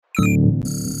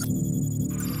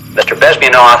Mr.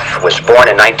 Bezmenov was born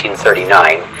in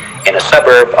 1939 in a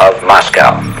suburb of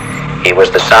Moscow. He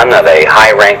was the son of a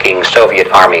high-ranking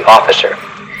Soviet Army officer.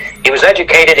 He was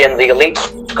educated in the elite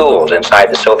schools inside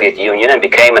the Soviet Union and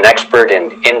became an expert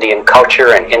in Indian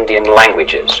culture and Indian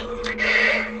languages.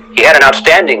 He had an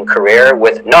outstanding career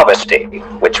with Novosti,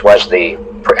 which was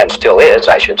and still is,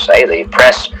 I should say, the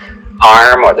press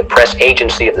arm or the press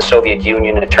agency of the Soviet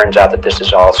Union. It turns out that this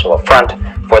is also a front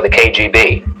for the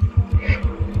KGB.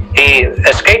 He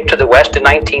escaped to the West in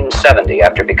 1970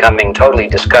 after becoming totally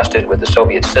disgusted with the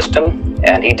Soviet system,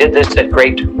 and he did this at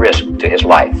great risk to his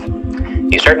life.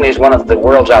 He certainly is one of the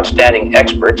world's outstanding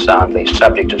experts on the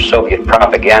subject of Soviet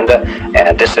propaganda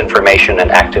and disinformation and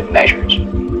active measures.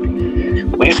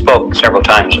 We spoke several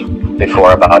times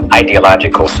before about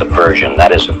ideological subversion.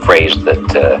 That is a phrase that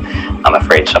I'm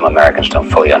afraid some Americans don't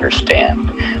fully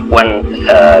understand. When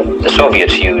the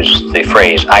Soviets use the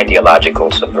phrase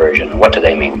ideological subversion, what do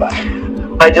they mean by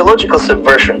it? Ideological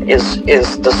subversion is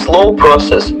the slow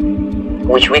process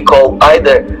which we call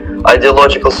either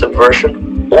ideological subversion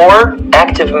or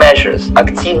active measures,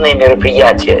 активные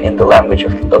мероприятия in the language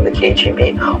of the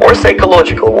KGB, or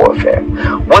psychological warfare.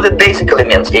 What it basically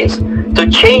means is to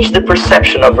change the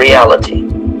perception of reality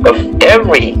of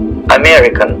every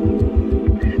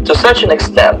American to such an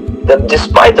extent that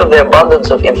despite of the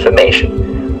abundance of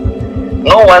information,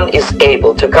 no one is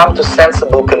able to come to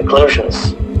sensible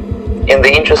conclusions in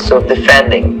the interests of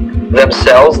defending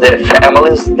themselves, their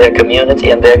families, their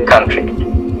community, and their country.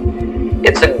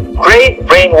 It's a great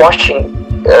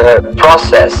brainwashing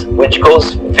process which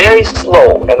goes very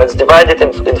slow, and it's divided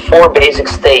in four basic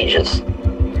stages.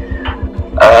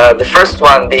 The first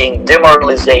one being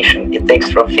demoralization. It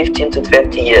takes from 15 to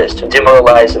 20 years to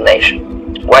demoralize a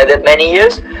nation. Why that many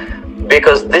years?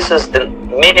 Because this is the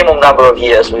minimum number of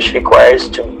years which requires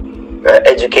to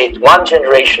educate one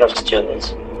generation of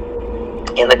students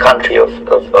in the country of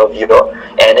your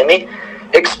enemy,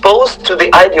 exposed to the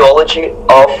ideology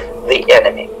of the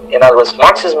enemy. In other words,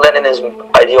 Marxism-Leninism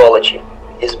ideology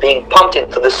is being pumped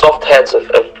into the soft heads of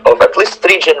at least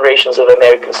 3 generations of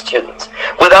American students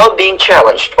without being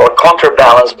challenged or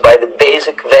counterbalanced by the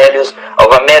basic values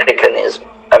of Americanism,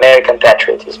 American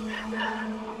patriotism.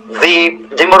 The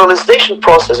demoralization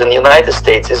process in the United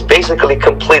States is basically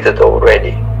completed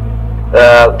already.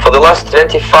 For the last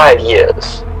 25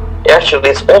 years, actually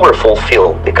it's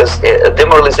overfulfilled, because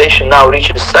demoralization now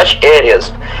reaches such areas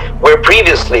where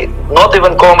previously not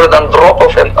even Comrade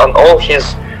Andropov and all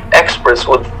his experts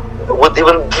would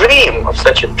even dream of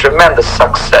such a tremendous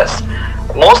success.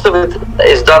 Most of it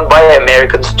is done by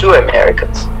Americans to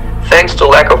Americans, thanks to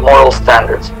lack of moral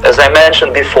standards. As I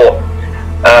mentioned before,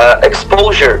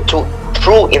 exposure to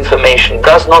true information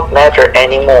does not matter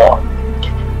anymore.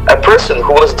 A person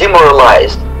who was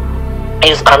demoralized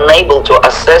is unable to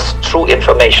assess true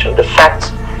information. The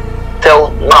facts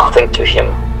tell nothing to him.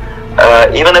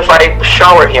 Even if I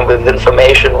shower him with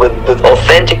information, with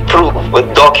authentic proof,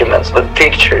 with documents, with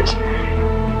pictures,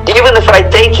 even if I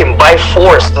take him by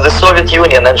force to the Soviet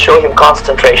Union and show him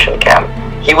concentration camp,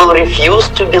 he will refuse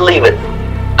to believe it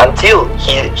until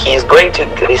he is going to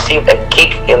receive a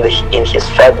kick in his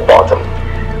fat bottom.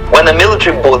 When a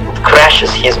military bullet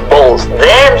crashes his balls,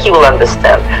 then he will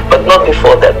understand, but not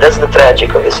before that. That's the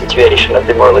tragic of the situation of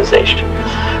demoralization.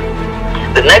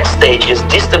 The next stage is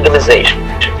destabilization.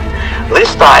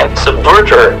 This time,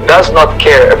 subverter does not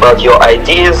care about your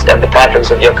ideas and the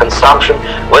patterns of your consumption.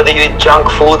 Whether you eat junk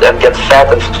food and get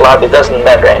fat and flabby, doesn't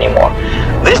matter anymore.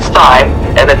 This time,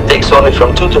 and it takes only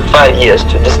from 2 to 5 years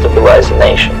to destabilize a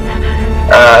nation.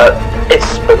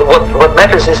 What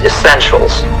matters is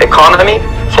essentials: economy,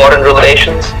 foreign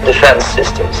relations, defense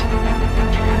systems.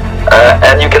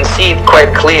 And you can see it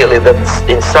quite clearly that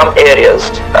in some areas,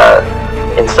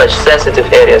 in such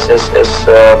sensitive areas as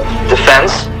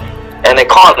defense and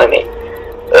economy,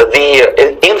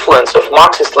 the influence of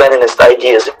Marxist-Leninist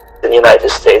ideas in the United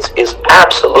States is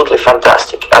absolutely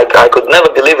fantastic. I could never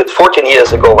believe it 14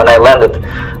 years ago when I landed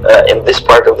in this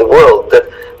part of the world, that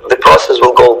the process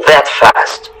will go that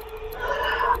fast.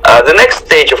 The next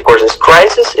stage, of course, is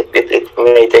crisis. It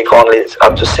may take only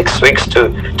up to 6 weeks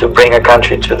to bring a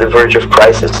country to the verge of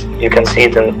crisis. You can see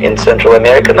it in Central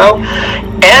America now.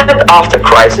 And after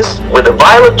crisis, with a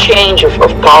violent change of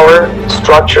power,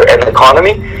 structure, and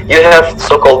economy, you have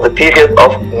so-called the period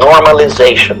of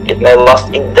normalization. It may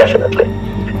last indefinitely.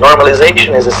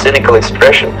 Normalization is a cynical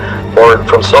expression borrowed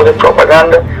from Soviet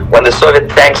propaganda. When the Soviet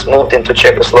tanks moved into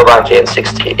Czechoslovakia in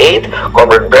 '68,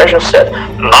 Comrade Brezhnev said,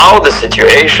 "Now the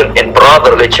situation in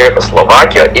brotherly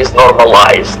Czechoslovakia is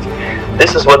normalized."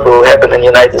 This is what will happen in the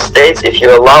United States if you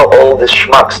allow all these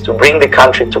schmucks to bring the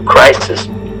country to crisis,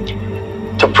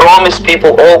 to promise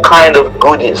people all kind of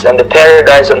goodies and the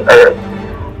paradise on earth,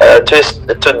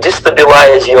 to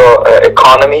destabilize your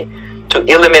economy, to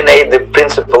eliminate the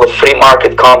principle of free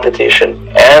market competition,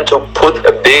 and to put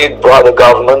a big brother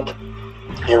government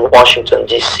in Washington,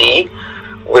 D.C.,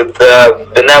 with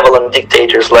benevolent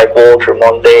dictators like Walter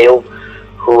Mondale,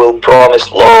 who will promise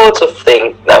lots of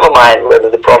things, never mind whether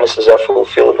the promises are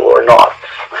fulfillable or not.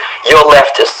 Your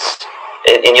leftists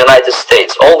in United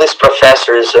States, all these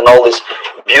professors and all these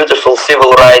beautiful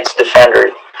civil rights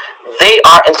defenders, they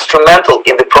are instrumental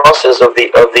in the process of the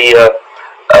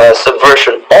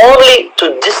subversion only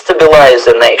to destabilize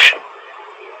the nation.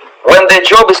 When their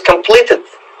job is completed,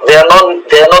 they are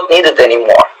not needed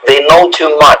anymore. They know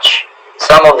too much.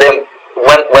 Some of them,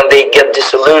 when they get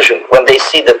disillusioned, when they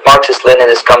see that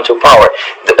Marxist-Leninists come to power,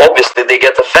 obviously they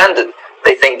get offended.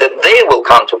 They think that they will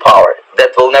come to power. That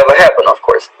will never happen, of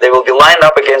course. They will be lined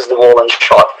up against the wall and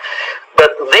shot.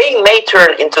 But they may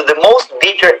turn into the most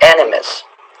bitter enemies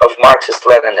of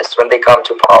Marxist-Leninists when they come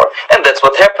to power. And that's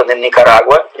what happened in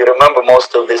Nicaragua. You remember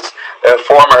most of these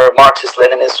former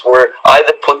Marxist-Leninists were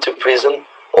either put to prison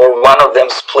or one of them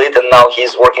split, and now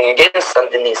he's working against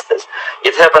Sandinistas.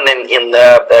 It happened in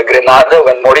Grenada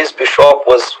when Maurice Bishop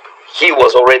was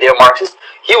already a Marxist.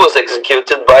 He was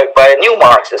executed by a new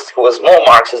Marxist who was more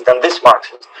Marxist than this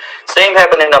Marxist. Same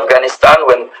happened in Afghanistan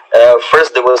when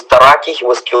first there was Taraki, he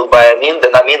was killed by Amin,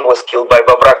 then Amin was killed by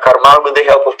Babrak Karmal with the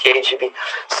help of KGB.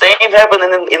 Same happened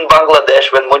in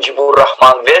Bangladesh when Mujibur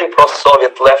Rahman, very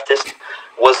pro-Soviet leftist,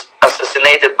 was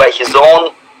assassinated by his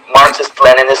own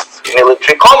Marxist-Leninist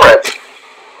military comrades.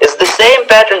 It's the same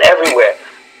pattern everywhere.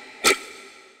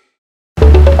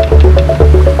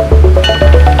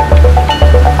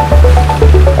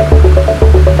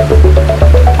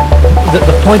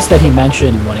 The points that he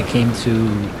mentioned when it came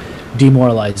to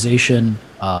demoralization,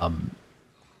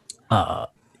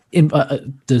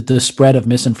 the spread of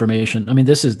misinformation. I mean,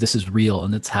 this is real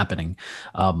and it's happening.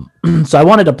 So I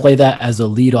wanted to play that as a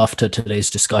lead off to today's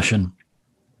discussion,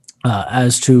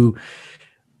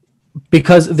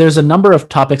 because there's a number of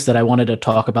topics that I wanted to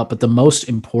talk about, but the most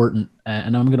important,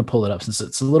 and I'm going to pull it up since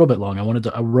it's a little bit long.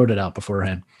 I wrote it out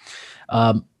beforehand.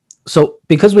 So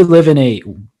because we live in a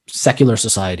secular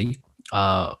society,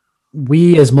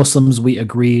 we as Muslims, we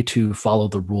agree to follow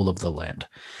the rule of the land.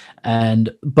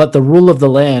 But the rule of the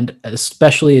land,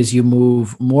 especially as you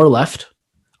move more left,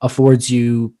 affords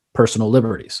you personal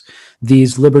liberties.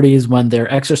 These liberties, when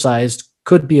they're exercised,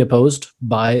 could be opposed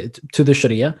to the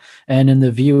Sharia, and in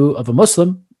the view of a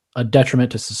Muslim, a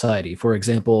detriment to society. For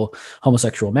example,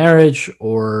 homosexual marriage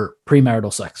or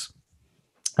premarital sex.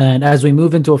 And as we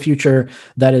move into a future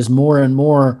that is more and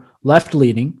more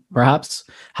left-leaning, perhaps,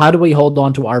 how do we hold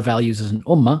on to our values as an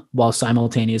ummah while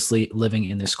simultaneously living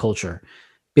in this culture?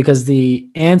 Because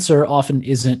the answer often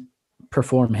isn't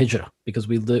perform hijrah, because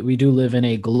we do live in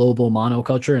a global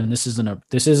monoculture, and this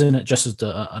isn't just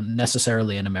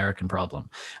necessarily an American problem.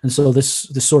 And so this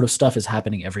sort of stuff is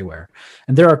happening everywhere.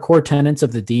 And there are core tenets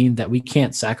of the deen that we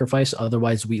can't sacrifice,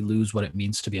 otherwise we lose what it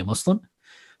means to be a Muslim.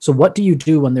 So what do you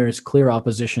do when there is clear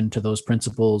opposition to those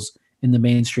principles in the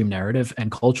mainstream narrative and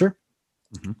culture?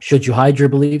 Mm-hmm. Should you hide your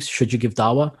beliefs? Should you give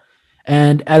dawah?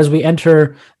 And as we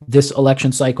enter this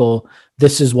election cycle,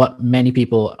 this is what many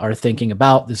people are thinking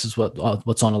about. This is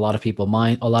what's on a lot of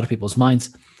people's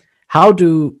minds. How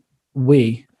do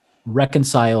we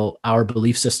reconcile our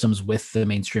belief systems with the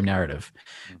mainstream narrative?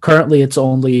 Currently, it's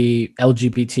only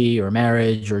LGBT or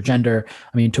marriage or gender.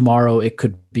 I mean, tomorrow it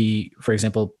could be, for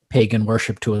example, pagan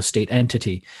worship to a state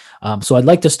entity. So I'd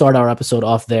like to start our episode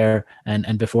off there.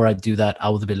 And before I do that,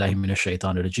 A'udhu billahi minash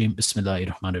shaitanir rajim. Bismillahir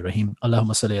rahmanir rahim.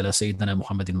 Allahumma salli ala sayyidina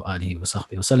Muhammadin wa alihi wa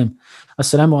sahbihi wa sallam.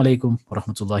 Assalamu alaikum wa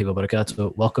rahmatullahi wa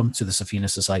barakatuh. Welcome to the Safina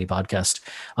Society podcast.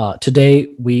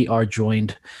 Today we are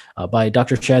joined by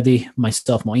Dr. Shadi,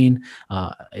 myself, Moeen,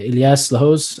 Ilyas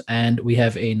Lahoz, and we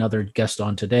have another guest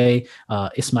on today,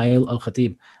 Ismaeel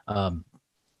Elkhateeb.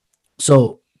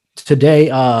 So today,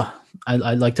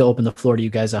 I'd like to open the floor to you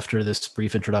guys after this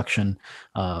brief introduction.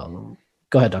 Go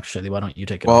ahead, Dr. Shadi. Why don't you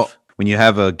take it off? When you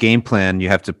have a game plan, you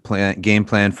have to game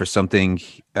plan for something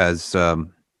as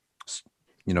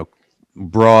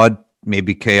broad,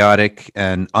 maybe chaotic,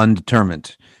 and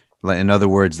undetermined. In other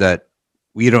words, that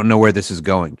we don't know where this is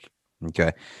going.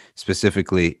 Okay,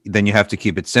 specifically, then you have to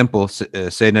keep it simple.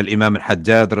 Sayyidina al-Imam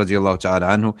al-Haddad radiyallahu ta'ala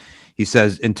anhu, he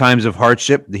says, in times of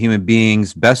hardship, the human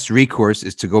being's best recourse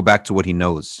is to go back to what he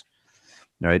knows.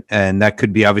 Right. And that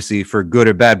could be obviously for good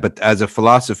or bad, but as a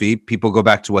philosophy, people go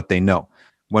back to what they know.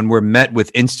 When we're met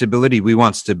with instability, we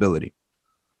want stability.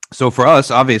 So for us,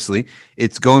 obviously,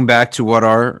 it's going back to what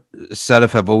our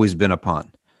Salaf have always been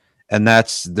upon. And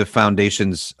that's the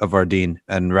foundations of our deen.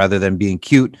 And rather than being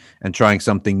cute and trying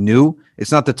something new,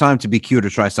 it's not the time to be cute or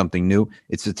try something new.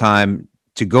 It's the time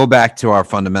to go back to our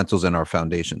fundamentals and our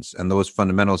foundations. And those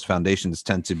fundamentals, foundations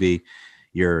tend to be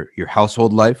your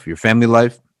household life, your family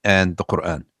life, and the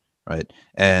Quran, right?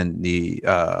 And the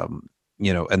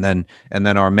and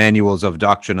then our manuals of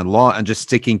doctrine and law, and just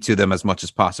sticking to them as much as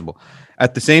possible.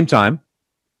 At the same time,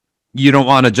 you don't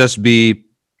want to just be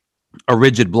a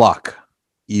rigid block.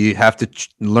 You have to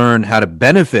learn how to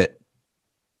benefit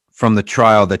from the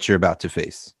trial that you're about to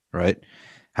face, right?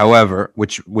 However,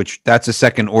 which that's a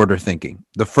second order thinking.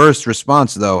 The first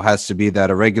response, though, has to be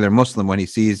that a regular Muslim, when he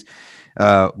sees,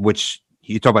 which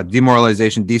you talk about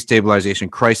demoralization, destabilization,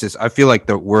 crisis. I feel like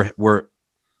that we're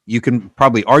you can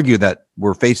probably argue that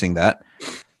we're facing that.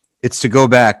 It's to go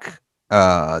back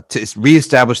to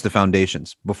reestablish the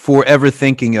foundations before ever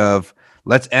thinking of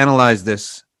let's analyze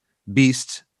this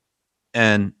beast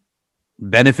and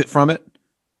benefit from it.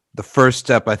 The first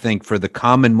step, I think, for the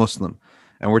common Muslim,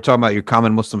 and we're talking about your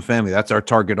common Muslim family, that's our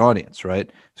target audience, right?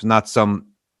 It's not some,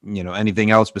 anything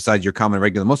else besides your common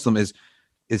regular Muslim, is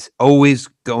always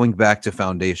going back to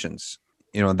foundations.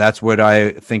 That's what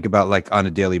I think about, like, on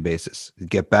a daily basis.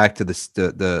 Get back to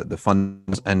the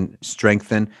fundamentals and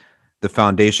strengthen the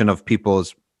foundation of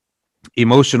people's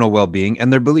emotional well-being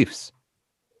and their beliefs,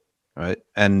 right?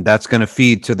 And that's going to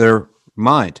feed to their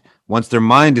mind. Once their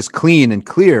mind is clean and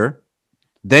clear,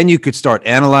 then you could start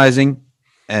analyzing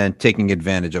and taking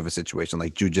advantage of a situation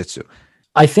like jujitsu.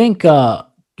 I think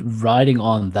riding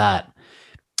on that,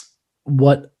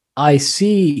 what I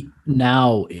see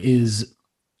now is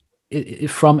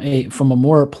from a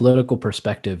more political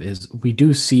perspective is we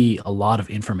do see a lot of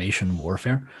information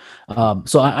warfare.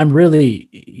 So I'm really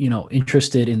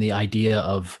interested in the idea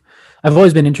of, I've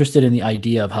always been interested in the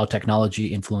idea of how technology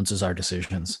influences our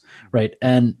decisions, right?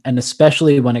 And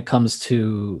especially when it comes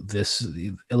to this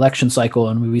election cycle,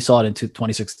 and we saw it in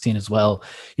 2016 as well.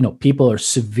 People are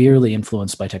severely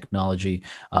influenced by technology.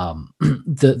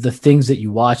 The things that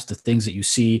you watch, the things that you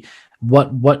see, what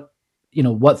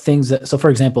things that. So, for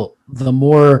example, the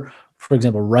more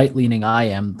right-leaning I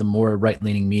am, the more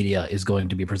right-leaning media is going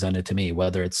to be presented to me,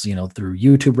 whether it's, through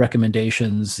YouTube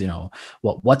recommendations,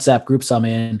 what WhatsApp groups I'm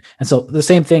in. And so the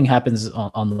same thing happens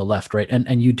on the left, right?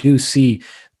 And you do see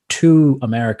two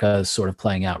Americas sort of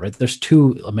playing out, right? There's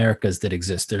two Americas that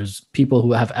exist. There's people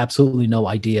who have absolutely no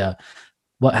idea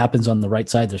what happens on the right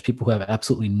side. There's people who have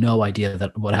absolutely no idea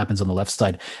that what happens on the left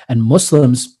side. And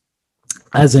Muslims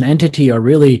as an entity are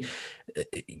really,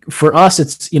 for us,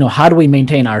 it's, how do we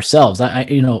maintain ourselves? I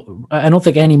don't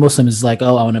think any Muslim is like,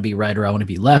 oh, I want to be right or I want to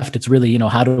be left. It's really,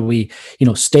 how do we,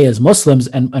 stay as Muslims,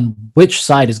 and which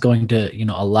side is going to,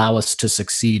 allow us to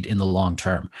succeed in the long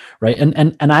term, right?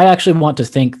 And I actually want to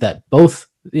think that both,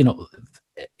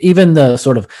 even the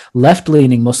sort of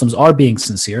left-leaning Muslims are being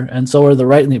sincere, and so are the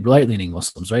right-leaning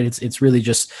Muslims, right? It's really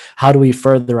just how do we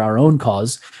further our own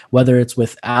cause, whether it's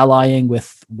with allying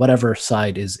with whatever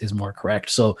side is more correct.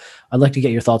 So I'd like to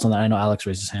get your thoughts on that. I know Alex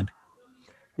raised his hand.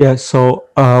 Yeah. So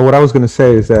what I was going to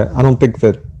say is that I don't think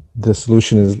that the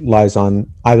solution lies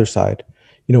on either side.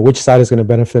 Which side is going to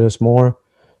benefit us more?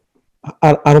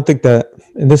 I don't think that,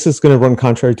 and this is going to run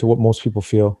contrary to what most people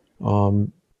feel.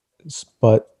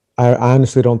 But I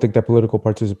honestly don't think that political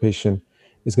participation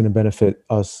is going to benefit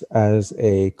us as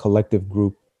a collective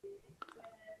group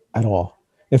at all.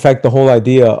 In fact, the whole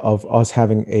idea of us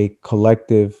having a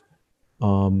collective,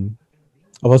 of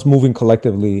us moving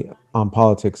collectively on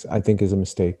politics, I think is a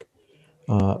mistake.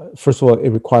 First of all, it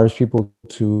requires people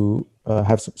to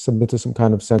submit to some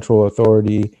kind of central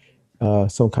authority,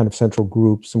 some kind of central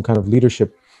group, some kind of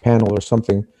leadership panel or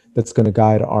something that's going to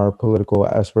guide our political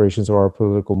aspirations or our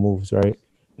political moves, right?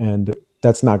 And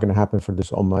that's not going to happen for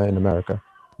this ummah in America.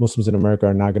 Muslims in America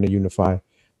are not going to unify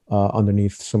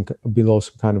underneath below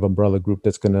some kind of umbrella group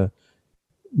that's going to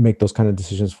make those kind of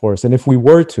decisions for us. And if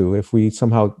we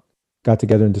somehow got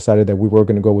together and decided that we were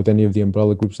going to go with any of the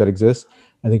umbrella groups that exist,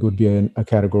 I think it would be a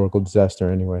categorical disaster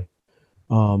anyway.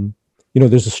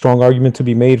 There's a strong argument to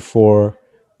be made for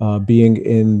being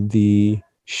in the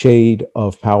shade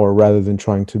of power rather than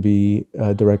trying to be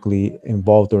directly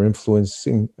involved or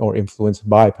influenced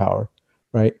by power,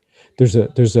 right?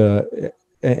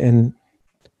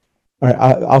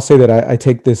 I'll say that I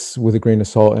take this with a grain of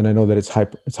salt, and I know that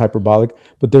it's hyperbolic,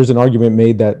 but there's an argument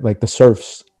made that, like, the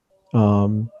serfs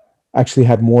actually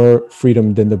had more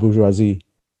freedom than the bourgeoisie,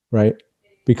 right?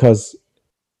 Because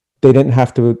they didn't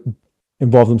have to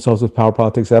involve themselves with power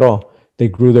politics at all. They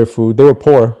grew their food. They were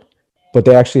poor, but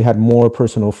they actually had more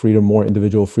personal freedom, more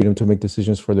individual freedom to make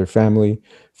decisions for their family,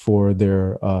 for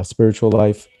their spiritual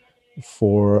life.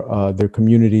 for their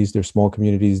communities, their small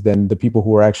communities, then the people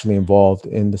who were actually involved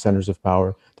in the centers of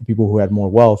power, the people who had more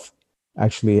wealth,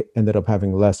 actually ended up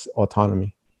having less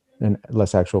autonomy and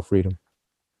less actual freedom.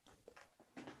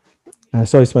 I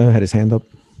saw Ismail had his hand up.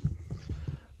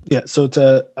 Yeah. So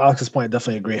to Alex's point, I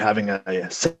definitely agree. Having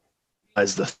a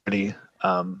centralized authority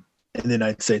in the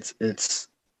United States, it's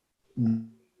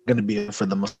going to be for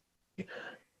the Muslim,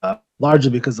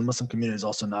 largely because the Muslim community is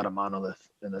also not a monolith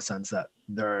in the sense that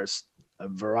there's a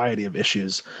variety of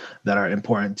issues that are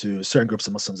important to certain groups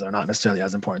of Muslims that are not necessarily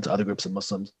as important to other groups of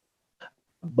Muslims,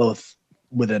 both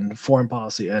within foreign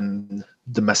policy and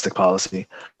domestic policy.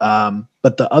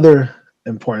 But the other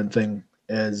important thing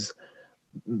is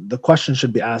the question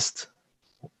should be asked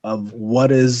of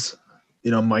what is,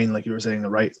 mine, like you were saying, a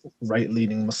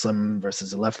right-leaning Muslim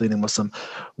versus a left-leaning Muslim.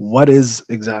 What is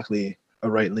exactly a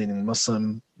right-leaning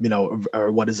Muslim,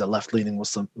 or what is a left-leaning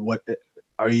Muslim? What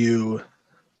are you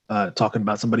talking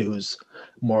about? Somebody who's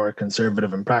more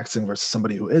conservative and practicing versus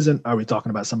somebody who isn't? Are we talking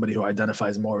about somebody who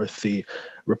identifies more with the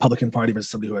Republican Party versus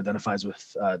somebody who identifies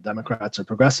with Democrats or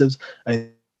progressives?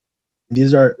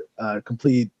 These are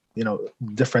complete,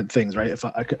 different things, right? If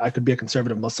I could be a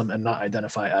conservative Muslim and not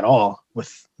identify at all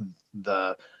with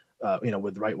the,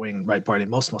 with right-wing, right party.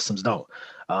 Most Muslims don't,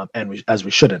 and we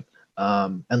shouldn't.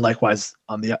 And likewise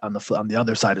on the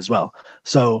other side as well.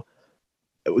 So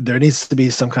there needs to be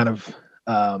some kind of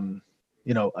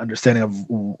understanding of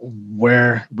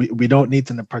where we don't need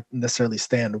to necessarily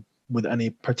stand with any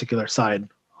particular side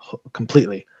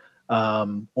completely,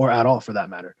 or at all for that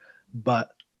matter.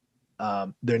 But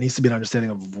there needs to be an understanding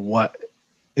of what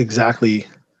exactly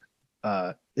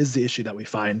is the issue that we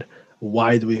find.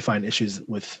 Why do we find issues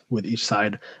with each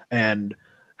side, and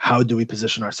how do we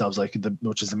position ourselves?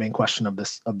 Which is the main question of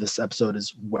this episode,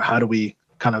 is how do we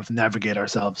kind of navigate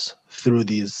ourselves through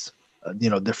these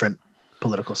different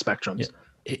political spectrums?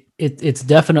 Yeah. It's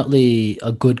definitely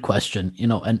a good question,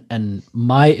 and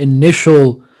my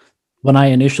initial, when I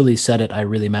initially said it, I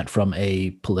really meant from a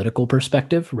political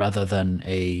perspective rather than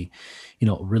a,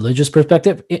 religious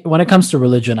perspective. When it comes to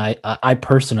religion, I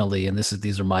personally, and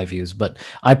these are my views, but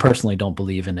I personally don't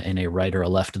believe in a right or a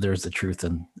left. There's the truth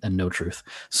and no truth.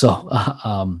 So,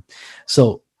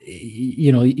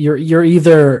 you're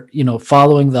either,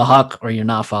 following the haqq or you're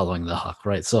not following the haqq,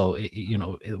 right? So,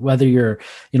 whether you're,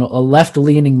 a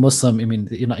left-leaning Muslim, I mean,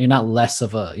 you're not less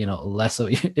of a, less of,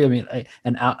 I mean, a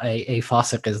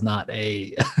fasiq is not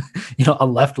a, a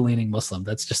left-leaning Muslim.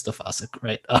 That's just a fasiq,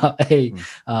 right?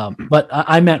 But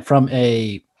I meant from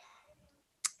a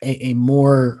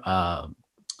more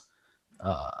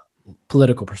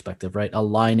political perspective, right?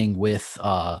 Aligning with,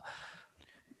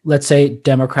 let's say,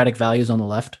 democratic values on the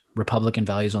left, Republican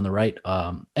values on the right,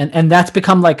 and that's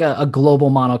become like a global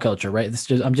monoculture, right?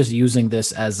 I'm just using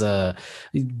this as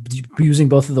using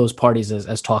both of those parties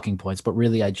as talking points, but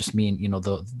really I just mean,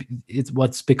 it's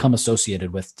what's become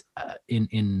associated with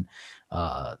in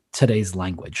today's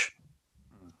language.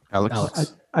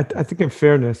 Alex? I think in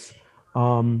fairness,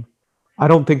 I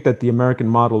don't think that the American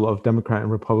model of Democrat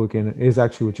and Republican is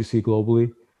actually what you see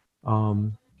globally.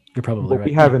 You're probably what right.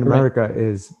 we have in America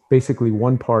is basically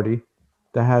one party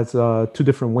that has two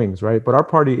different wings, right? But our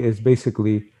party is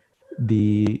basically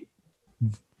the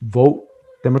vote,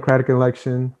 democratic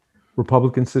election,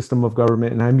 Republican system of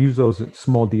government, and I use those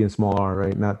small d and small r,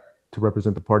 right? Not to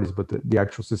represent the parties, but the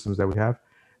actual systems that we have,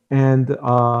 and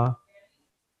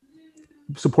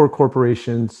support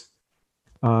corporations,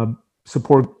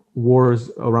 support wars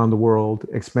around the world,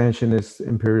 expansionist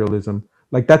imperialism.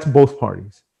 Like that's both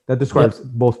parties. That describes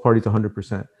both parties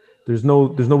 100%. There's no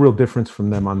real difference from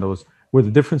them on those. Where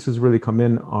the differences really come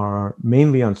in are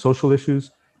mainly on social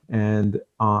issues and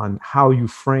on how you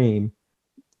frame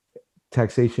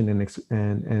taxation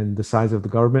and the size of the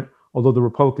government. Although the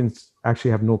Republicans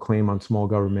actually have no claim on small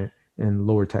government and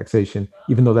lower taxation,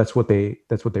 even though that's what they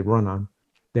run on.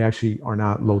 They actually are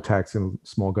not low tax and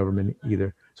small government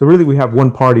either. So really, we have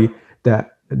one party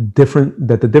that the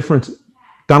difference,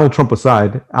 Donald Trump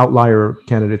aside, outlier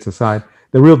candidates aside,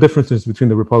 the real differences between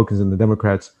the Republicans and the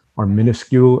Democrats are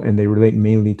minuscule, and they relate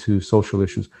mainly to social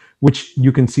issues, which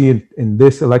you can see in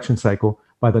this election cycle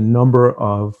by the number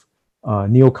of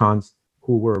neocons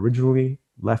who were originally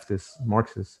leftists,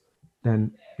 Marxists,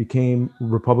 then became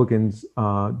Republicans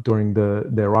during the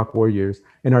Iraq War years,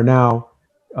 and are now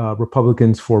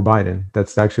Republicans for Biden.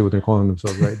 That's actually what they're calling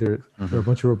themselves, right? They're a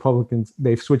bunch of Republicans.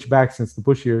 They've switched back since the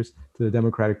Bush years to the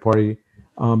Democratic Party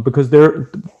because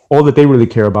all that they really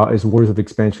care about is wars of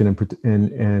expansion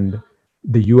and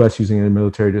the U.S. using their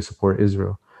military to support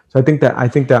Israel. So I think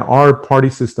that our party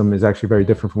system is actually very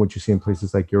different from what you see in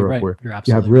places like Europe, right. where You're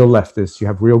you have absolutely real leftists, you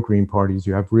have real green parties,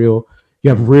 you have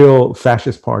real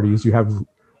fascist parties, you have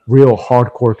real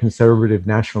hardcore conservative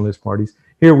nationalist parties.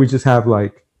 Here we just have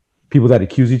like people that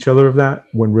accuse each other of that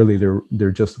when really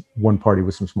they're just one party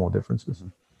with some small differences.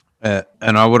 And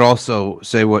I would also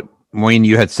say what Moin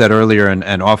you had said earlier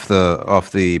and off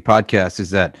the podcast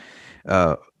is that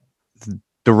uh,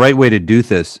 the right way to do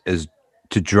this is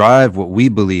to drive what we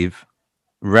believe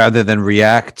rather than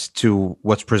react to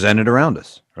what's presented around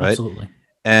us, right? absolutely.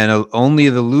 And only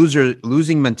the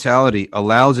losing mentality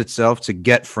allows itself to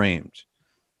get framed.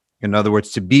 In other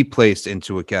words, to be placed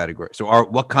into a category. So,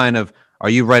 what kind of are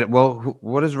you right? Well,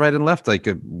 what is right and left? Like,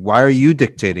 why are you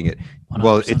dictating it?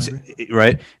 Well, 100% agree.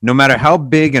 right. No matter how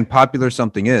big and popular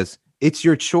something is, it's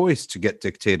your choice to get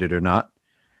dictated or not,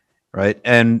 right?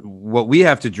 And what we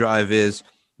have to drive is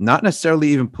not necessarily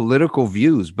even political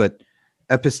views, but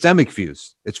epistemic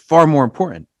views. It's far more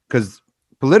important because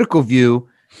political view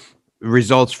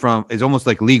results from is almost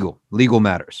like legal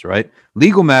matters, right?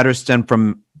 Legal matters stem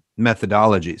from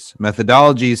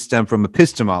methodologies stem from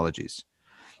epistemologies.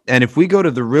 And if we go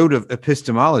to the root of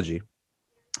epistemology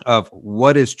of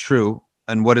what is true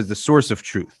and what is the source of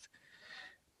truth,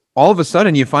 all of a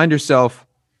sudden you find yourself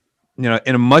in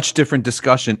a much different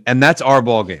discussion, and that's our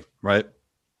ball game, right?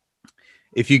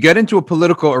 If you get into a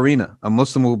political arena, a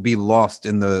Muslim will be lost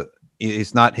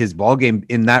it's not his ball game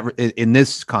in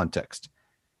this context.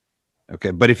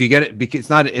 Okay, but if you get it, because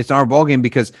it's our ball game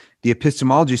because the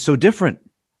epistemology is so different,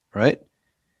 right?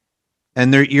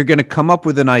 And you're going to come up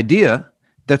with an idea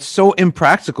that's so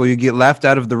impractical, you get laughed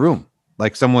out of the room.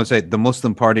 Like someone would say, the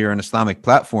Muslim Party or an Islamic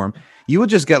platform, you would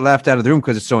just get laughed out of the room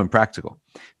because it's so impractical.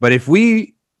 But if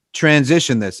we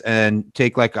transition this and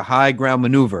take like a high ground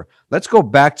maneuver, let's go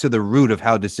back to the root of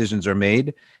how decisions are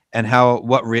made and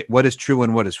what is true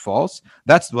and what is false.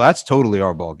 That's totally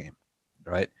our ball game,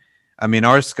 right? I mean,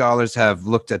 our scholars have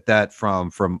looked at that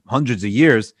from hundreds of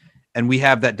years, and we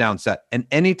have that down set. And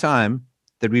anytime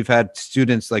that we've had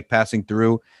students like passing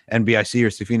through NBIC or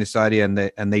Safina Society and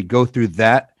they go through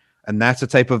that, and that's the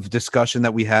type of discussion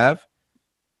that we have,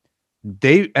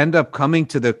 they end up coming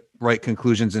to the right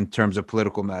conclusions in terms of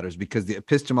political matters because the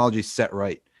epistemology is set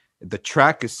right. The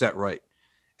track is set right.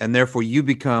 And therefore you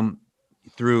become,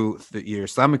 through your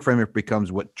Islamic framework,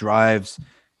 becomes what drives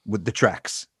with the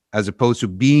tracks, as opposed to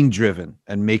being driven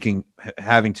and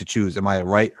having to choose, am I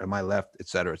right or am I left, et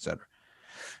cetera, et cetera.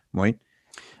 Moin?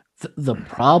 The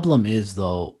problem is,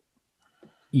 though,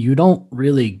 you don't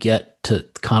really get to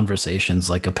conversations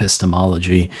like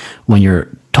epistemology when you're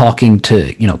talking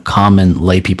to, common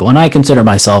lay people. And I consider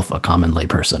myself a common lay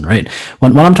person, right?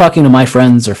 When I'm talking to my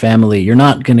friends or family, you're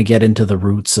not going to get into the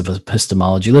roots of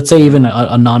epistemology. Let's say even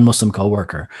a non-Muslim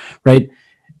coworker, right?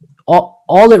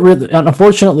 All it really,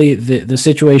 unfortunately, the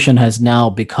situation has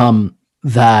now become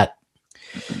that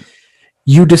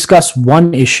you discuss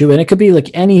one issue, and it could be like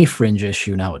any fringe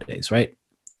issue nowadays, right?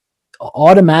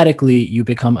 Automatically you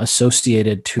become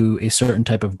associated to a certain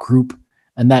type of group,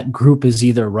 and that group is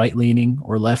either right leaning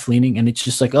or left leaning, and it's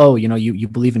just like, oh, you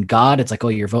believe in God, it's like, oh,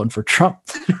 you're voting for Trump.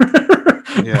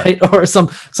 Yeah. Right? Or some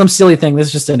silly thing. This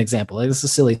is just an example. This is a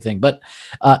silly thing, but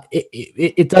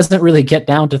it doesn't really get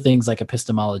down to things like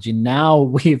epistemology. Now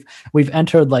we've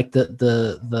entered like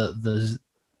the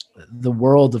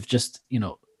world of just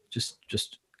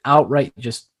just outright,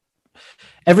 just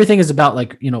everything is about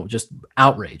like, just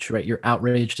outrage, right? You're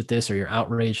outraged at this or you're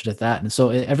outraged at that. And so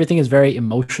everything is very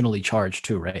emotionally charged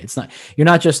too, right? You're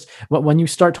not just, when you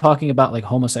start talking about like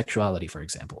homosexuality, for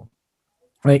example,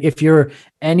 right? If you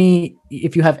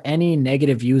have any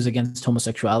negative views against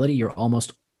homosexuality, you're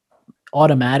almost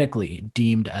automatically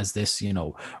deemed as this,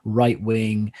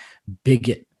 right-wing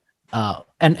bigot.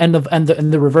 And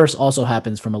the reverse also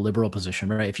happens from a liberal position,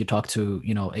 right? If you talk to,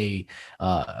 you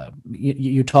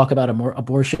talk about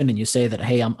abortion and you say that,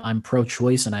 hey, I'm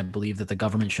pro-choice and I believe that the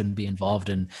government shouldn't be involved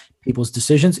in people's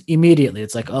decisions, immediately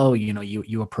it's like, oh,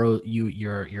 you're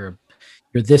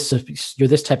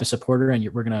this type of supporter,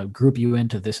 and we're going to group you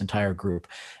into this entire group.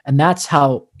 And that's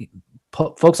how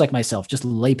folks like myself, just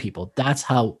lay people, that's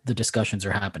how the discussions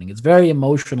are happening. It's very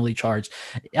emotionally charged.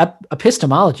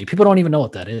 Epistemology, people don't even know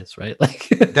what that is, right? Like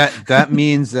that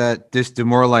means that this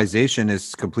demoralization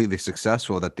is completely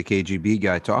successful that the KGB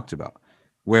guy talked about,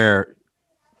 where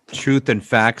truth and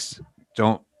facts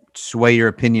don't sway your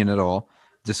opinion at all.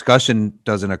 Discussion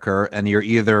doesn't occur, and you're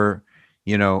either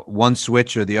one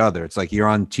switch or the other. It's like you're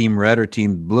on team red or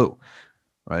team blue,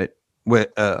 right?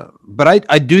 But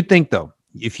I do think, though,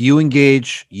 if you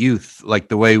engage youth like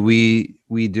the way we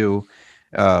do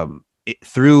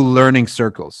through learning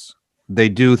circles, they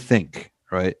do think,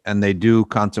 right? And they do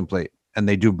contemplate and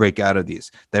they do break out of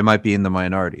these. They might be in the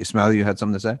minority. Ismail, you had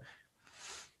something to say?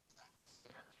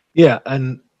 Yeah,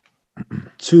 and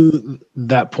to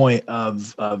that point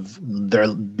of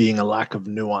there being a lack of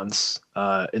nuance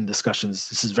in discussions,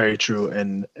 this is very true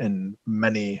in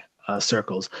many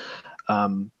circles.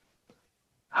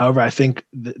 However, I think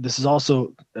this is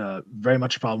also very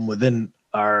much a problem within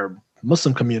our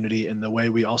Muslim community in the way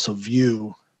we also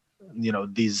view,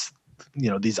 these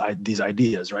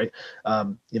ideas, right?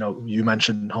 You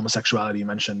mentioned homosexuality, you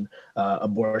mentioned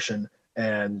abortion,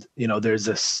 and there's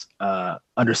this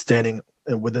understanding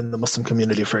within the Muslim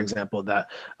community, for example, that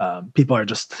people are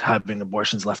just having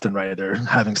abortions left and right. They're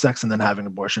having sex and then having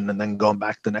abortion and then going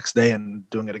back the next day and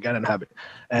doing it again and having,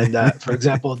 and for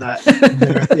example, that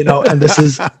and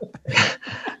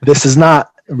this is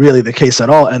not really the case at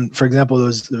all. And for example,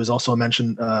 there was also a mention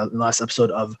in the last episode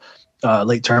of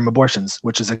late term abortions,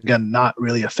 which is again not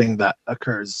really a thing that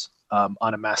occurs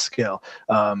on a mass scale.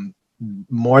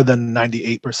 More than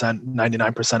 98%,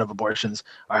 99% of abortions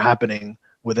are happening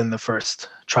within the first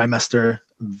trimester.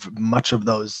 Much of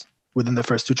those within the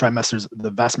first 2 trimesters, the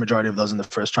vast majority of those in the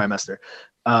first trimester.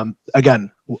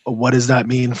 Again, what does that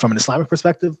mean from an Islamic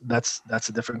perspective? That's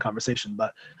a different conversation.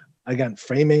 But again,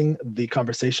 framing the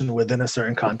conversation within a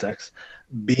certain context,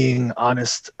 being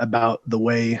honest about the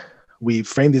way we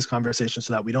frame these conversations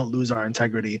so that we don't lose our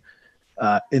integrity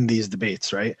in these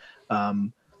debates, right?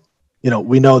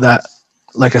 We know that,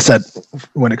 like I said,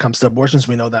 when it comes to abortions,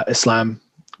 we know that Islam,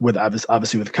 with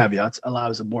obviously with caveats,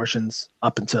 allows abortions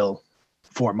up until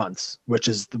 4 months, which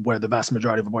is where the vast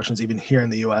majority of abortions, even here in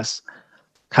the U.S.,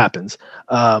 happens.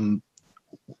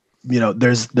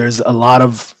 There's a lot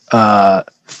of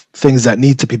things that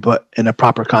need to be put in a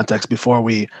proper context before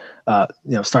we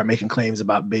start making claims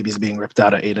about babies being ripped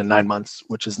out at 8 and 9 months,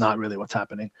 which is not really what's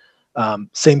happening.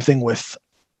 Same thing with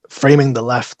framing the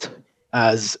left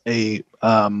as a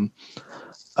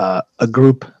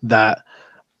group that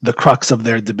the crux of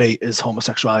their debate is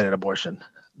homosexuality and abortion.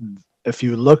 If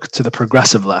you look to the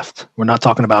progressive left, we're not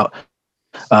talking about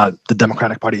the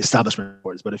Democratic Party establishment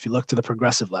boards, but if you look to the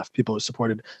progressive left, people who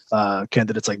supported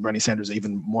candidates like Bernie Sanders,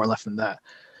 even more left than that,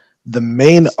 the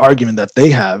main argument that they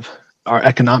have are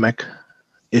economic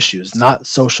issues, not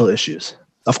social issues.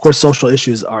 Of course, social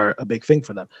issues are a big thing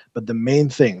for them, but the main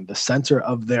thing, the center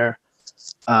of their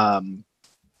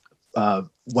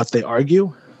what they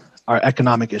argue are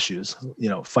economic issues,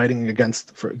 fighting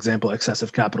against, for example,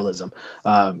 excessive capitalism,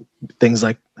 things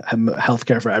like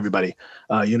healthcare for everybody,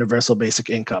 universal basic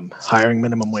income, hiring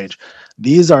minimum wage.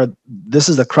 This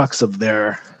is the crux of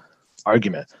their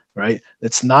argument, right?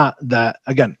 It's not that,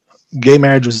 again, gay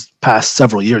marriage was passed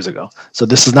several years ago, so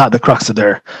this is not the crux of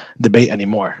their debate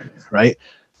anymore, right?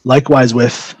 Likewise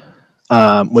with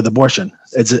abortion,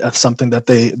 it's something that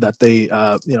they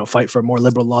fight for more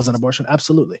liberal laws on abortion.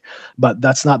 Absolutely, but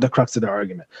that's not the crux of their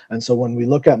argument. And so when we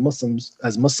look at Muslims,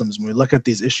 when we look at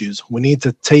these issues, we need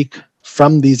to take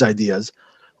from these ideas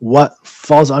what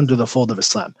falls under the fold of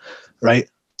Islam, right?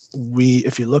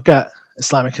 If you look at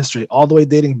Islamic history, all the way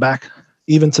dating back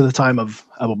even to the time of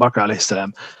Abu Bakr alayhi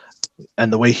salam,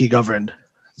 and the way he governed,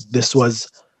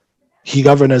 he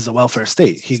governed as a welfare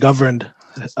state. He governed.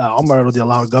 Umar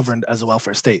radiallahu governed as a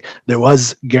welfare state. There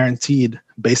was guaranteed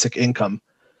basic income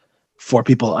for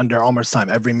people under Umar's time.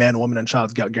 Every man, woman, and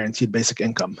child got guaranteed basic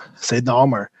income. Sayyidina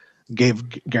Umar gave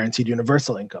guaranteed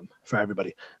universal income for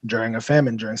everybody. During a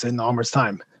famine, during Sayyidina Umar's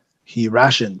time, he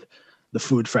rationed the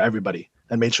food for everybody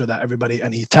and made sure that everybody,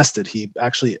 and he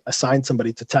actually assigned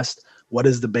somebody to test what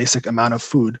is the basic amount of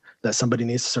food that somebody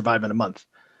needs to survive in a month.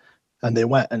 And they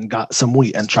went and got some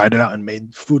wheat and tried it out and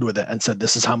made food with it and said,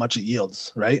 this is how much it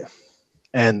yields, right?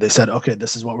 And they said, okay,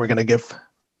 this is what we're going to give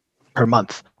per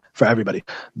month for everybody.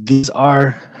 These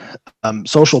are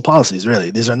social policies,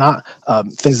 really. These are not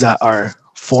things that are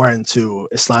foreign to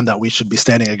Islam that we should be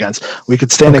standing against. We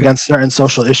could stand against certain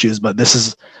social issues, but this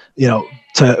is,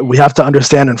 we have to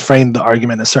understand and frame the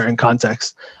argument in a certain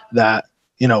context that,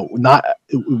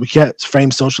 we can't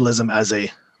frame socialism as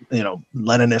a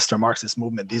Leninist or Marxist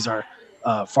movement. These are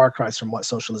far cries from what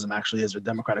socialism actually is, or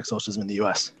democratic socialism in the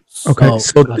U.S. Okay,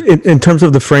 so in terms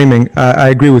of the framing, I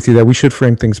agree with you that we should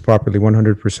frame things properly,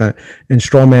 100%. And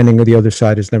straw manning of the other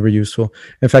side is never useful.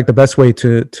 In fact, the best way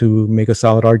to make a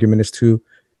solid argument is to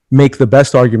make the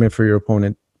best argument for your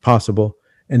opponent possible,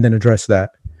 and then address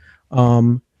that.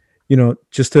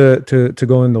 Just to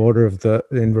go in the order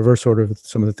in reverse order of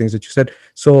some of the things that you said.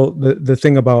 So the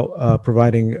thing about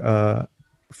providing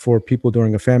for people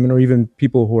during a famine, or even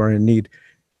people who are in need,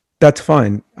 that's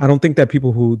fine. I don't think that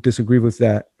people who disagree with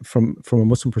that from a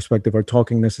Muslim perspective are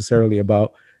talking necessarily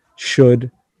about should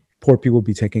poor people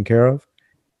be taken care of.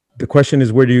 The question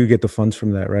is, where do you get the funds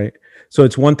from that, right? So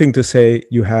it's one thing to say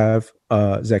you have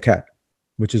zakat,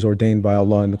 which is ordained by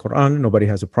Allah in the Quran. Nobody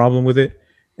has a problem with it,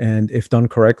 and if done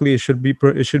correctly, it should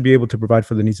be able to provide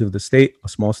for the needs of the state, a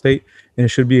small state, and it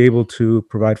should be able to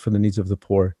provide for the needs of the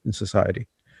poor in society.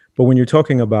 But when you're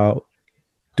talking about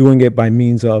doing it by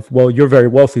means of, well, you're very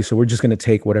wealthy, so we're just going to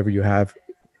take whatever you have,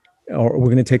 or we're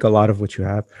going to take a lot of what you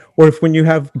have, or if when you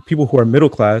have people who are middle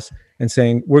class and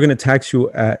saying we're going to tax you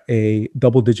at a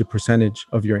double-digit percentage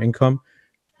of your income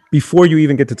before you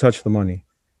even get to touch the money.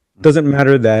 Doesn't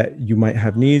matter that you might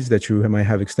have needs, that you might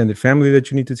have extended family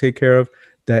that you need to take care of,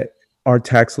 that our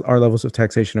levels of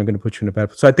taxation are going to put you in a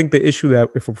bad. So I think the issue that,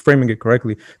 if we're framing it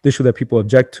correctly, the issue that people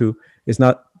object to is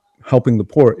not helping the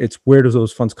poor. It's where does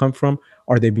those funds come from?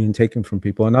 Are they being taken from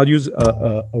people? And I'll use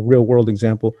a real world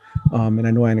example. And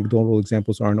I know anecdotal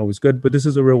examples aren't always good, but this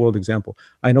is a real world example.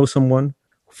 I know someone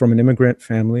from an immigrant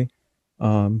family,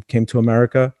 came to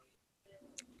America,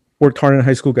 worked hard in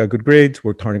high school, got good grades,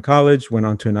 worked hard in college, went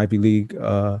on to an Ivy League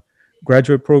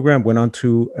graduate program, went on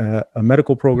to a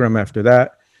medical program after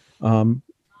that,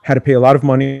 had to pay a lot of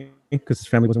money because his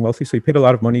family wasn't wealthy. So he paid a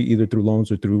lot of money either through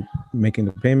loans or through making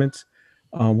the payments,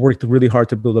 worked really hard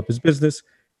to build up his business.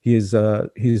 He's a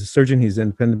surgeon, he's an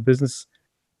independent business.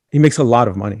 He makes a lot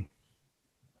of money.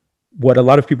 What a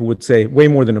lot of people would say, way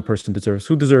more than a person deserves.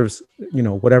 Who deserves,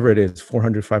 whatever it is,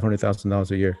 $400,000,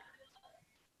 $500,000 a year?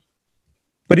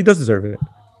 But he does deserve it.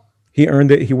 He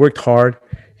earned it. He worked hard.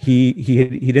 He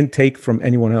didn't take from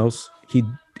anyone else.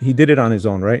 He did it on his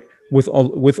own, right? With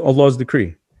Allah's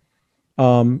decree.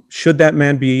 Should that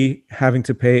man be having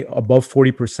to pay above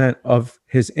 40% of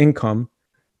his income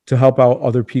to help out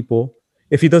other people?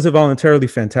 If he does it voluntarily,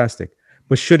 fantastic.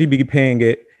 But should he be paying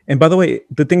it? And by the way,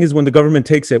 the thing is, when the government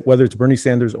takes it, whether it's Bernie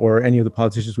Sanders or any of the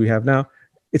politicians we have now,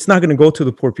 it's not going to go to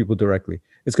the poor people directly.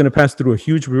 It's going to pass through a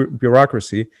huge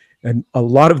bureaucracy. And a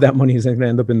lot of that money is going to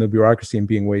end up in the bureaucracy and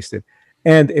being wasted.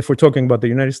 And if we're talking about the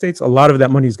United States, a lot of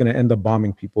that money is going to end up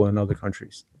bombing people in other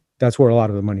countries. That's where a lot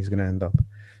of the money is going to end up.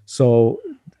 So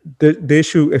the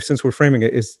issue, since we're framing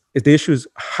it, is the issue is,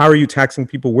 how are you taxing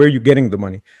people? Where are you getting the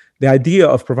money? The idea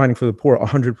of providing for the poor,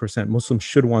 100%, Muslims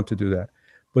should want to do that.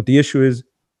 But the issue is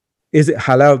it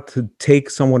halal to take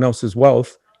someone else's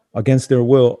wealth against their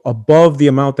will above the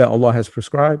amount that Allah has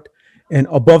prescribed and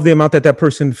above the amount that that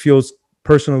person feels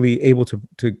personally able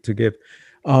to give?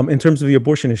 In terms of the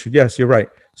abortion issue, yes, you're right.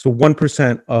 So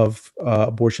 1% of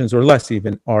abortions, or less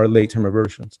even, are late-term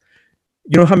abortions.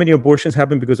 You know how many abortions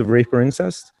happen because of rape or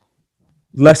incest?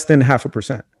 Less than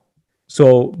 0.5%.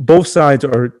 So both sides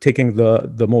are taking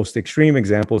the most extreme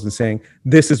examples and saying,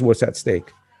 this is what's at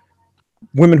stake.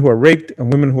 Women who are raped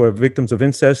and women who are victims of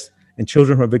incest and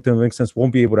children who are victims of incest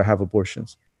won't be able to have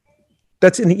abortions.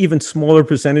 That's an even smaller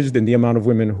percentage than the amount of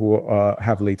women who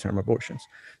have late-term abortions.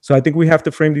 So I think we have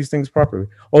to frame these things properly.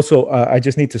 Also, I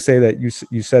just need to say that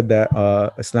you said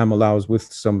that Islam allows,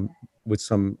 with some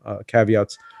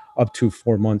caveats, up to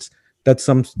 4 months. That's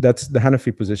the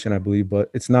Hanafi position, I believe, but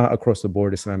it's not across the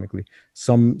board Islamically.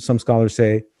 Some scholars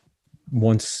say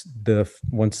once there's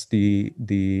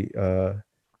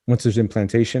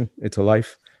implantation, it's a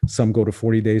life. Some go to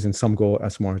 40 days, and some go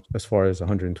as far as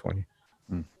 120.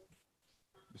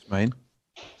 Ismaeel?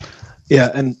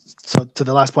 Yeah, and so to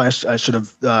the last point, I should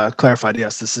have clarified.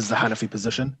 Yes, this is the Hanafi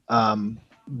position,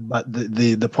 but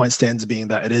the point stands being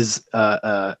that it is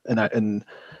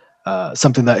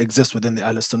something that exists within the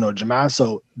Ahl Sunnah wal Jama'ah.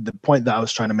 So the point that I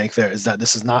was trying to make there is that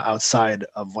this is not outside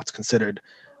of what's considered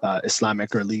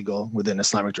Islamic or legal within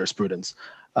Islamic jurisprudence.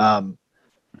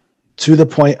 To the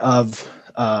point of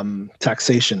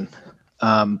taxation,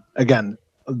 again,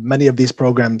 many of these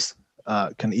programs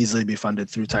can easily be funded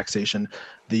through taxation.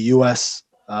 The U.S.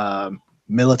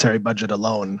 Military budget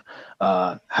alone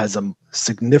has a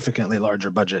significantly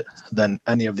larger budget than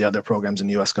any of the other programs in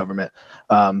the U.S. government.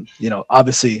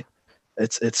 Obviously,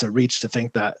 it's a reach to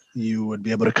think that you would be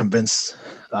able to convince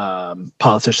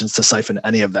politicians to siphon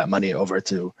any of that money over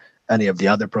to any of the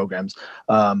other programs.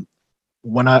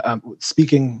 When I'm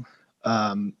speaking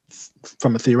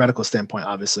from a theoretical standpoint,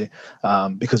 obviously,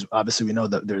 because obviously we know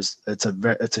that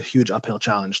it's a huge uphill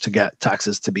challenge to get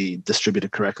taxes to be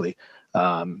distributed correctly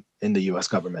in the U.S.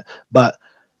 government. But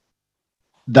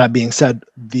that being said,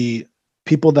 the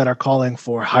people that are calling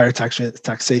for higher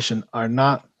taxation are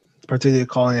not particularly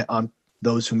calling it on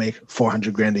those who make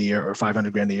 $400,000 a year or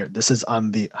 $500,000 a year. This is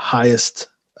on the highest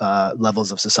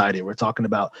levels of society. We're talking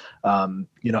about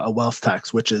a wealth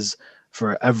tax, which is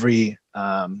for every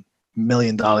 $1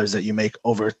 million that you make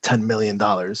over $10 million,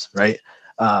 right?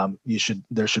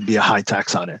 There should be a high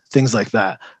tax on it. Things like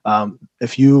that.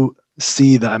 If you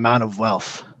see the amount of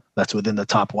wealth that's within the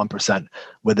top 1%,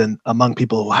 among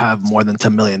people who have more than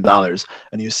 $10 million.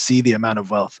 And you see the amount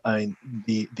of wealth. I mean,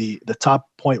 the top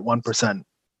 0.1%,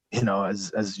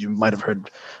 as you might have heard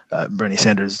Bernie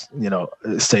Sanders,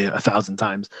 say 1,000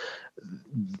 times,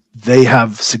 they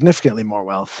have significantly more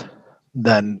wealth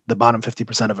than the bottom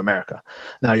 50% of America.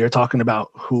 Now you're talking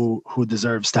about who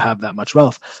deserves to have that much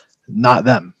wealth, not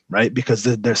them, right? Because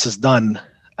this is done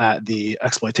at the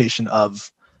exploitation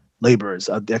of laborers,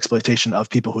 of the exploitation of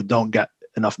people who don't get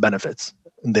enough benefits.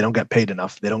 They don't get paid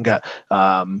enough. They don't get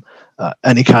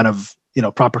any kind of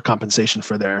proper compensation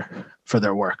for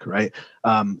their work, right?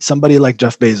 Somebody like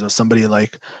Jeff Bezos, somebody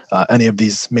like any of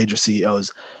these major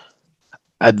CEOs,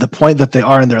 at the point that they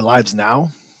are in their lives now,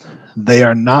 they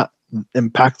are not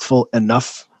impactful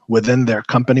enough within their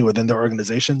company, within their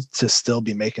organization, to still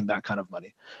be making that kind of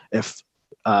money. If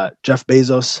Jeff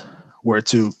Bezos were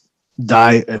to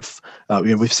die, if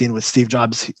we've seen with Steve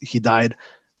Jobs, he died,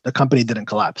 the company didn't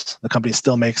collapse. The company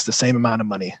still makes the same amount of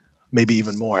money, maybe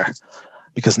even more,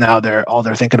 because now they're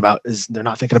thinking about is they're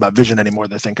not thinking about vision anymore.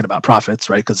 They're thinking about profits,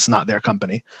 right? Because it's not their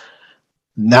company.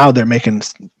 Now they're making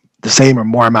the same or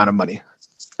more amount of money.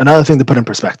 Another thing to put in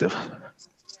perspective,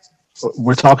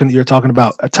 you're talking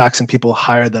about taxing people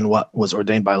higher than what was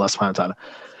ordained by Allah subhanahu wa ta'ala.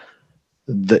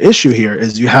 The issue here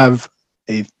is you have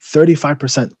a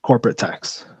 35% corporate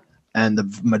tax, and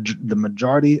the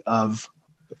majority of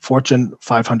Fortune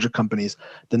 500 companies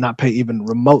did not pay even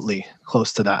remotely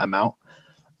close to that amount.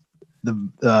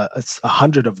 It's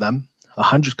 100 of them,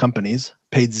 100 companies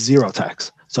paid zero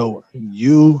tax. So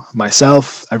you,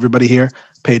 myself, everybody here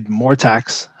paid more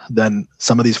tax than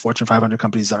some of these Fortune 500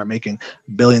 companies that are making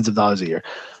billions of dollars a year.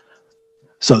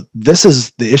 So this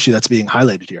is the issue that's being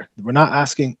highlighted here. We're not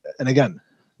asking, and again,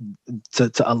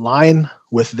 to align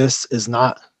with this is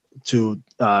not to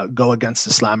go against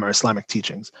Islam or Islamic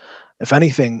teachings. If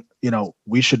anything,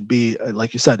 we should be,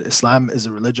 like you said, Islam is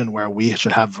a religion where we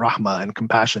should have rahmah and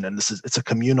compassion, and it's a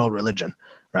communal religion,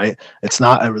 right? It's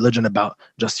not a religion about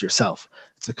just yourself.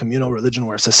 It's a communal religion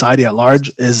where society at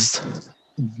large is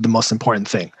the most important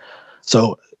thing.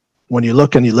 So when you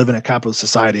look and you live in a capitalist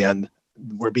society, and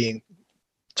we're being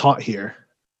taught here,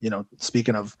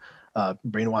 speaking of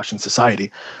brainwashing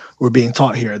society, we're being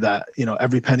taught here that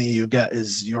every penny you get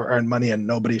is your earned money and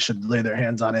nobody should lay their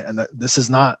hands on it, and that this is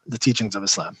not the teachings of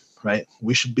Islam, right?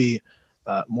 We should be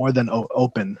more than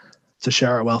open to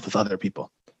share our wealth with other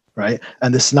people, right?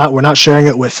 And we're not sharing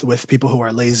it with people who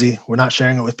are lazy. We're not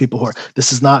sharing it with people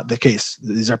this is not the case.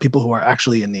 These are people who are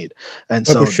actually in need. And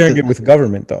but so we're sharing it with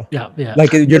government, though. Yeah.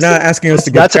 Like, you're not asking us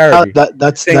to get charity.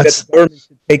 That's saying that the government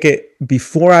should take it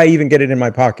before I even get it in my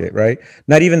pocket, right?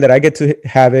 Not even that I get to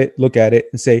have it, look at it,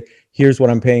 and say, here's what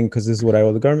I'm paying because this is what I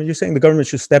owe the government. You're saying the government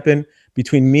should step in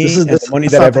between me and the money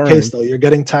that I've earned. Case, though. You're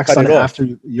getting taxed on it after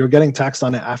you're getting taxed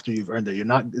on it after you've earned it. You're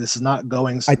not. This is not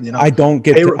going. I don't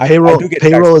get payroll.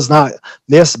 Payroll is not.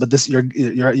 Yes, but this you're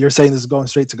saying this is going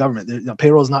straight to government.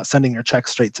 Payroll is not sending your check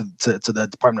straight to the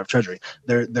Department of Treasury.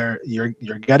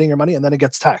 You're getting your money and then it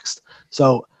gets taxed.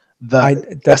 So.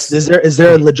 Is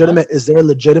there a legitimate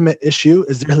issue?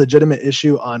 Is there a legitimate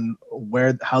issue on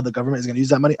how the government is going to use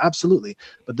that money? Absolutely.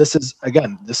 But this is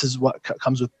what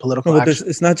comes with political action.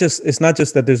 It's not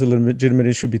just that there's a legitimate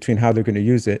issue between how they're going to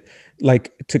use it.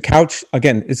 Like, to couch,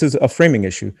 again, this is a framing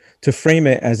issue. To frame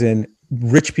it as in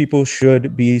rich people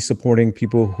should be supporting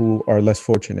people who are less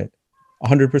fortunate.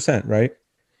 100%, right?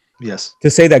 Yes. To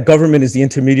say that government is the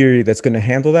intermediary that's going to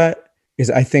handle that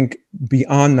is, I think,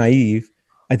 beyond naive.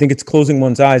 I think it's closing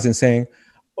one's eyes and saying,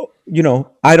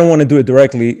 I don't want to do it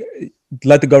directly.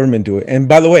 Let the government do it. And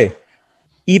by the way,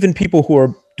 even people who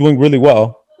are doing really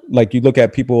well, like you look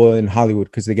at people in Hollywood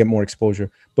because they get more exposure,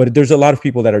 but there's a lot of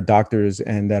people that are doctors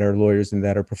and that are lawyers and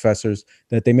that are professors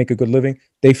that they make a good living.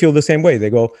 They feel the same way. They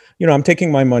go, I'm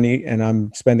taking my money and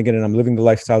I'm spending it and I'm living the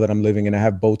lifestyle that I'm living, and I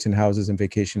have boats and houses and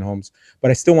vacation homes, but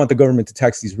I still want the government to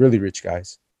tax these really rich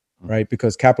guys. Right,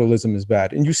 because capitalism is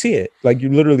bad, and you see it. Like, you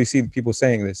literally see people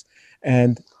saying this,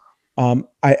 and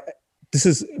this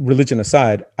is religion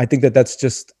aside. I think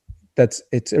it's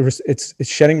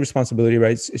shedding responsibility,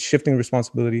 right? It's shifting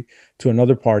responsibility to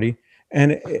another party,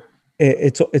 and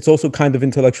it's also kind of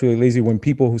intellectually lazy when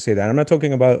people who say that. I'm not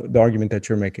talking about the argument that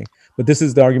you're making, but this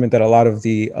is the argument that a lot of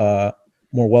the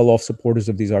more well-off supporters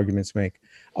of these arguments make.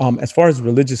 As far as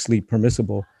religiously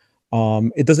permissible,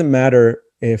 it doesn't matter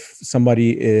if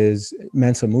somebody is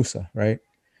Mansa Musa, right?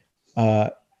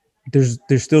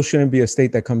 There still shouldn't be a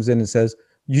state that comes in and says,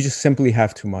 you just simply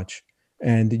have too much.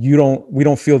 And we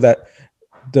don't feel that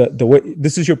the way,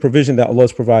 this is your provision that Allah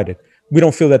has provided. We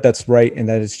don't feel that that's right and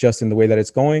that it's just in the way that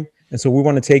it's going. And so we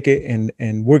want to take it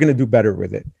and we're going to do better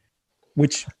with it.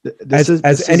 which This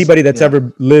as is anybody that's yeah.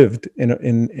 ever lived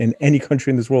in any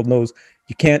country in this world knows,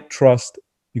 you cannot trust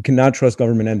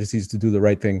government entities to do the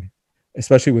right thing,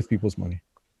 especially with people's money.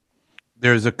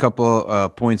 There's a couple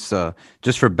points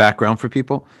just for background for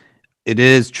people. It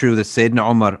is true that Sayyidina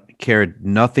Umar cared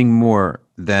nothing more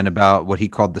than about what he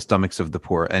called the stomachs of the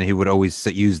poor, and he would always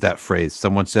use that phrase.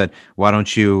 Someone said, "Why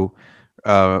don't you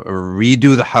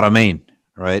redo the Haramain?"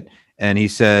 Right? And he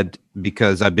said,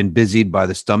 "Because I've been busied by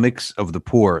the stomachs of the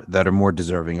poor that are more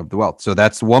deserving of the wealth." So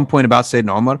that's one point about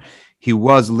Sayyidina Umar. He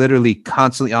was literally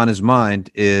constantly on his mind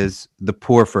is the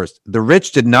poor first. The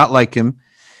rich did not like him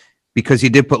because he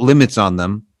did put limits on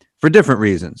them for different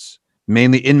reasons.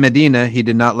 Mainly in Medina, he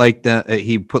did not like that.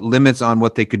 He put limits on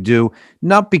what they could do,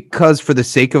 not because for the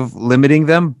sake of limiting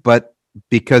them, but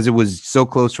because it was so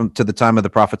close to the time of the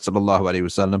Prophet sallallahu alaihi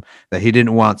wasallam that he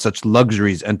didn't want such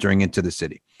luxuries entering into the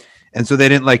city. And so they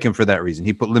didn't like him for that reason.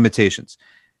 He put limitations.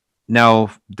 Now,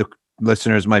 the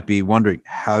listeners might be wondering,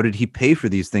 how did he pay for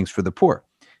these things for the poor?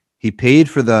 He paid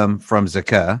for them from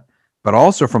zakah, but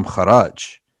also from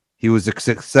kharaj. He was a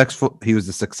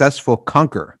successful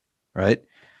conqueror, right?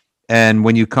 And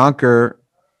when you conquer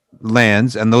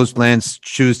lands and those lands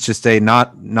choose to stay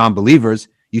not non-believers,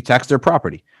 you tax their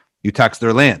property, you tax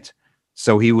their land.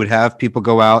 So he would have people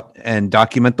go out and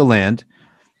document the land.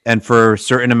 And for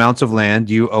certain amounts of land,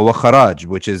 you owe a kharaj,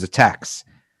 which is a tax.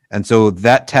 And so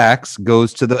that tax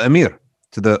goes to the emir,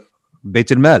 to the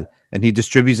Beit al-Mal, and he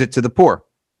distributes it to the poor.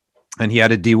 And he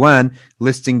had a diwan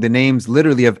listing the names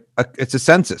literally of, it's a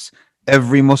census,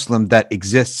 every Muslim that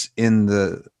exists in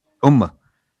the ummah.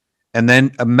 And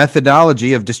then a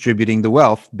methodology of distributing the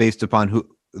wealth based upon who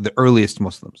the earliest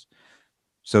Muslims.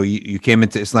 So you came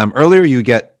into Islam earlier,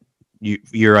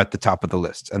 you're at the top of the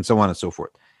list, and so on and so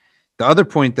forth. The other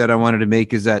point that I wanted to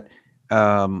make is that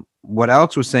what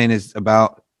Alex was saying is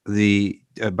about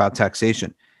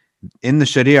taxation. In the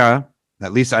Sharia,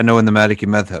 at least I know in the Maliki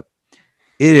madhab,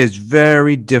 it is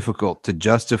very difficult to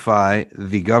justify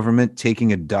the government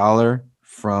taking $1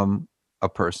 from a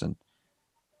person.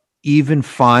 Even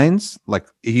fines, like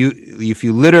if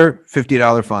you litter,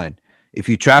 $50 fine. If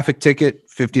you traffic ticket,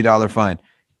 $50 fine.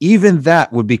 Even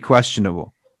that would be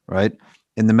questionable, right?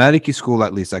 In the Maliki school,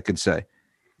 at least I could say,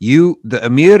 the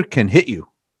emir can hit you,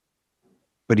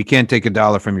 but he can't take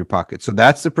 $1 from your pocket. So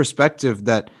that's the perspective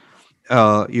that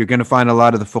you're going to find a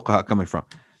lot of the fuqaha coming from.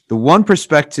 The one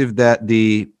perspective that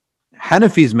the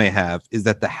Hanafis may have is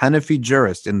that the Hanafi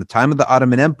jurist in the time of the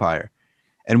Ottoman Empire,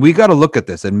 and we got to look at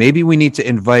this, and maybe we need to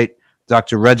invite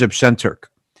Dr. Recep Şentürk,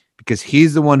 because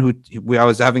he's the one I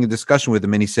was having a discussion with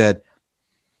him, and he said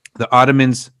the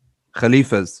Ottomans,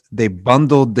 Khalifas, they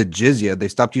bundled the jizya. They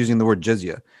stopped using the word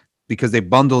jizya because they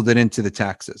bundled it into the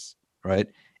taxes, right?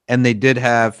 And they did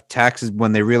have taxes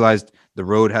when they realized the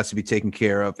road has to be taken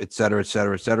care of, et cetera, et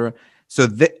cetera, et cetera. So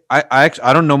I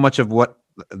don't know much of what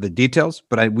the details,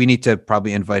 but we need to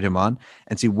probably invite him on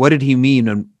and see what did he mean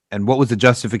and what was the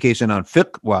justification on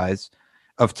fiqh-wise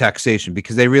of taxation,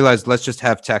 because they realized let's just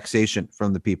have taxation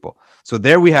from the people. So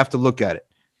there we have to look at it.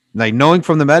 Like knowing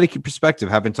from the Maliki perspective,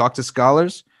 having talked to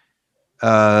scholars,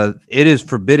 it is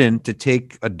forbidden to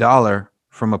take $1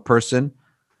 from a person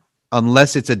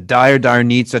unless it's a dire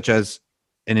need, such as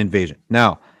an invasion.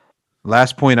 Now,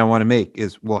 last point I want to make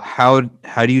is, well, how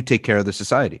do you take care of the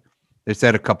society? They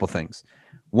said a couple things.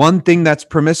 One thing that's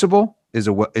permissible is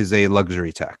a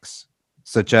luxury tax,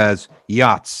 such as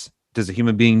yachts. Does a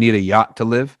human being need a yacht to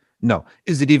live? No.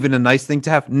 Is it even a nice thing to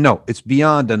have? No. It's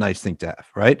beyond a nice thing to have,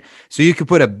 right? So you could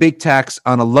put a big tax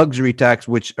on a luxury tax,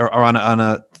 or on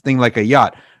a thing like a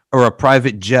yacht or a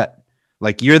private jet.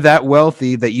 Like, you're that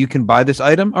wealthy that you can buy this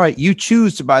item. All right, you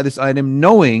choose to buy this item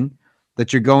knowing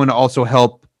that you're going to also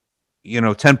help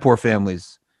 10 poor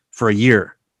families for a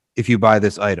year if you buy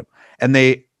this item. And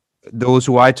those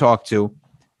who I talked to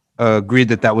agreed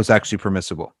that was actually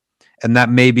permissible. And that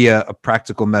may be a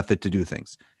practical method to do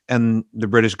things. And the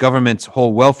British government's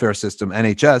whole welfare system,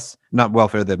 NHS, not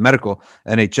welfare, the medical,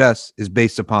 NHS, is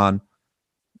based upon,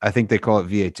 I think they call it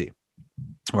VAT,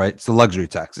 right? It's a luxury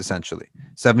tax, essentially,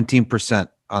 17%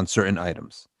 on certain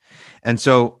items. And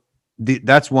so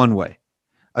that's one way.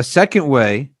 A second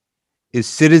way is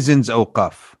citizens'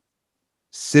 awqaf,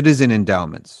 citizen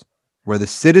endowments, where the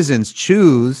citizens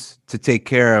choose to take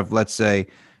care of, let's say,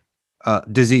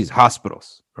 disease,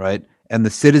 hospitals, right? And the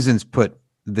citizens put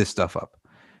this stuff up.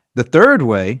 The third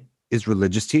way is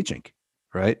religious teaching,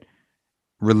 right?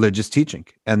 Religious teaching.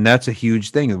 And that's a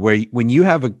huge thing, where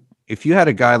if you had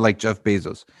a guy like Jeff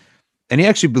Bezos, and he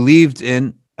actually believed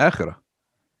in akhirah,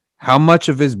 how much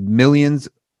of his millions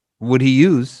would he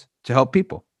use to help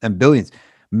people? And billions.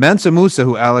 Mansa Musa,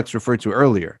 who Alex referred to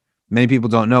earlier, many people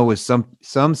don't know is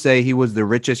some say he was the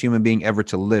richest human being ever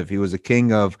to live. He was a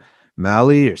king of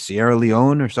Mali or Sierra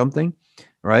Leone or something,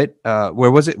 right?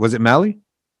 Where was it? Was it Mali?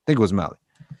 I think it was Mali.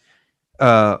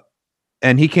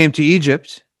 And he came to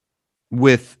Egypt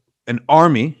with an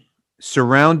army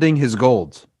surrounding his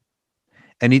gold,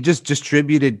 and he just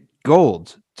distributed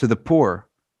gold to the poor.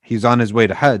 He's on his way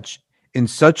to Hajj in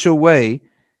such a way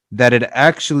that it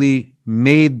actually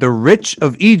made the rich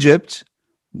of Egypt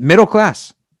middle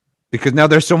class, because now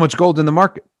there's so much gold in the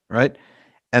market, right?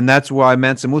 And that's why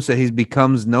Mansa Musa, he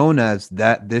becomes known as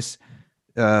this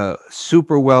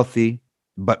super wealthy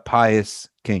but pious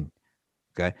king.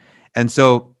 Okay, and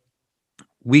so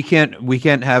we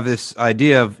can't have this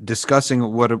idea of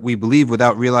discussing what we believe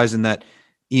without realizing that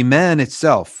Iman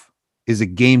itself is a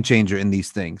game changer in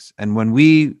these things. And when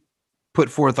we put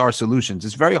forth our solutions,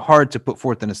 it's very hard to put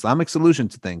forth an Islamic solution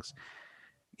to things,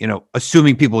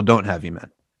 assuming people don't have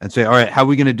Iman, and say, all right, how are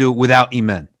we going to do it without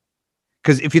Iman?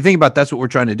 Because if you think about it, that's what we're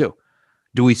trying to do.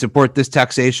 Do we support this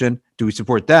taxation? Do we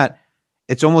support that?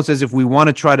 It's almost as if we want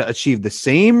to try to achieve the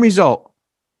same result,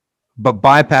 but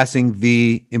bypassing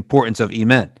the importance of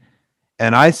Iman.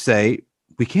 And I say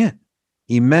we can't.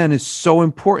 Iman is so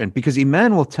important, because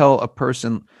Iman will tell a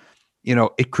person, it'll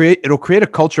create a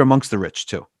culture amongst the rich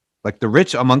too. Like the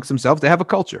rich amongst themselves, they have a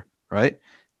culture, right?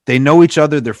 They know each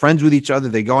other. They're friends with each other.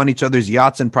 They go on each other's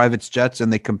yachts and private jets,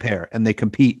 and they compare and they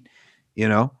compete,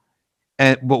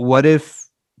 But what if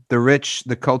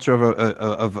the culture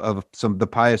of some the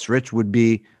pious rich would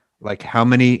be like, how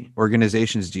many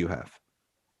organizations do you have?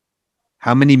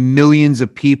 How many millions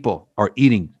of people are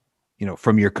eating,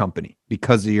 from your company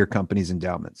because of your company's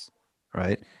endowments,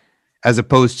 right? As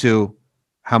opposed to,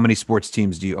 how many sports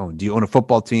teams do you own? Do you own a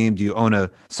football team? Do you own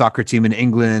a soccer team in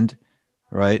England,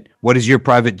 right? What does your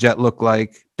private jet look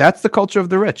like? That's the culture of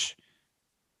the rich.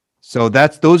 So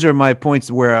those are my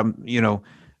points where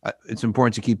it's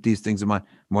important to keep these things in mind.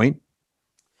 Moin?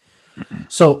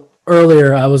 So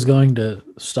earlier I was going to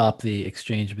stop the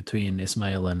exchange between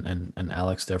Ismaeel and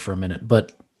Alex there for a minute,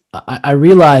 but I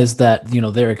realized that,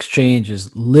 their exchange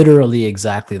is literally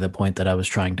exactly the point that I was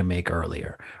trying to make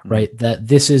earlier, right? That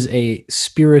this is a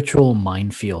spiritual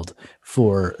minefield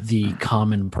for the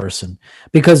common person,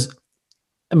 because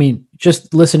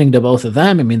just listening to both of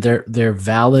them, they're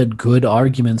valid, good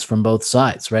arguments from both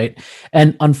sides, right?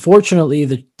 And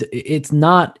unfortunately, it's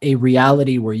not a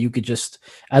reality where you could just,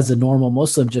 as a normal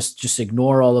Muslim, just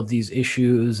ignore all of these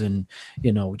issues and,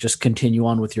 just continue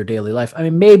on with your daily life.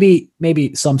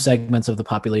 Maybe some segments of the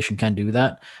population can do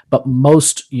that, but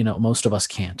most of us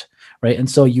can't, right? And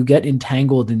so you get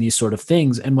entangled in these sort of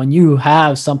things. And when you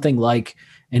have something like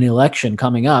an election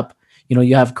coming up,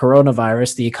 you have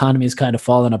coronavirus, the economy is kind of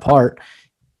falling apart.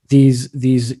 These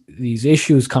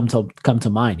issues come to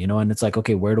mind, and it's like,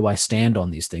 okay, where do I stand on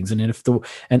these things? And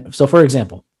so, for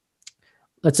example,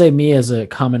 let's say me as a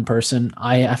common person,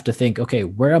 I have to think, okay,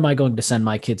 where am I going to send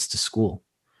my kids to school,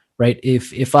 right?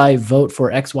 If I vote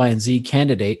for X, Y, and Z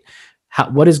candidate,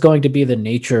 what is going to be the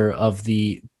nature of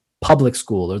the public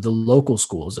school or the local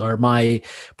schools? Are my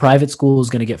private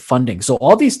schools going to get funding? So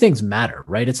all these things matter,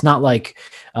 right? It's not like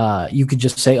you could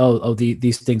just say,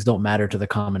 these things don't matter to the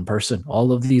common person.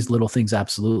 All of these little things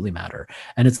absolutely matter.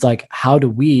 And it's like, how do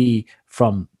we,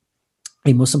 from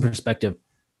a Muslim perspective,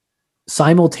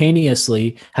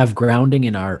 simultaneously have grounding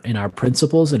in our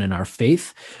principles and in our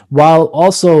faith, while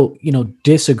also,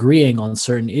 disagreeing on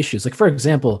certain issues? Like, for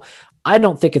example, I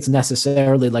don't think it's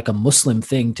necessarily like a Muslim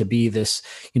thing to be this,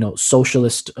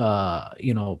 socialist,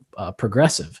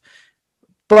 progressive.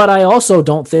 But I also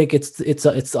don't think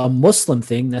it's a Muslim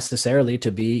thing necessarily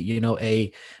to be,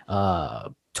 a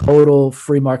total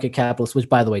free market capitalist, which,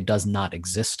 by the way, does not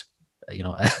exist.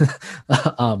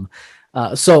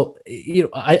 So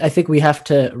I think we have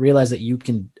to realize that you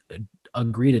can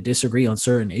agree to disagree on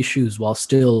certain issues while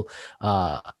still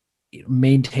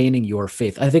maintaining your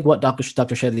faith. I think what Dr.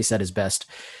 Shadley said is best.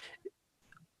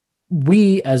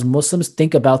 We as Muslims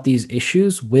think about these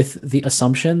issues with the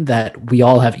assumption that we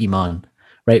all have Iman,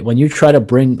 right? When you try to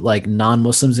bring like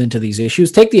non-Muslims into these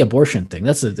issues, take the abortion thing.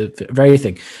 That's the very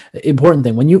important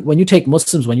thing. When you take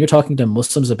Muslims, when you're talking to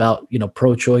Muslims about,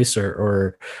 pro-choice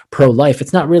or pro-life,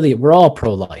 it's not really, we're all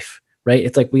pro-life, right?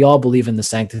 It's like we all believe in the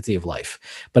sanctity of life,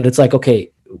 but it's like,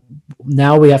 okay,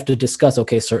 now we have to discuss,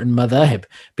 certain madhahib,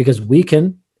 because we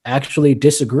can actually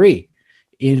disagree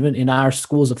even in our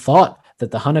schools of thought,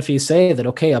 that the Hanafis say that,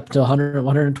 up to 100,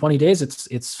 120 days, it's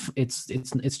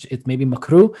maybe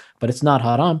makruh, but it's not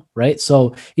haram, right?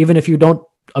 So even if you don't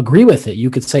agree with it, you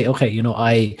could say,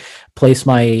 I place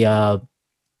my, faith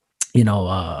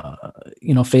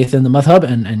in the madhab,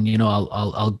 and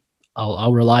I'll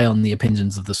I'll rely on the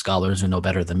opinions of the scholars who know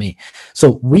better than me.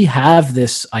 So we have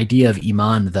this idea of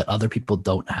iman that other people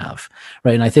don't have,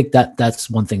 right? And I think that that's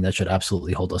one thing that should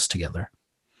absolutely hold us together.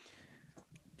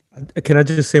 Can I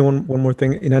just say one more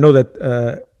thing? And I know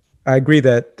that I agree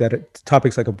that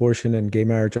topics like abortion and gay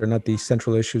marriage are not the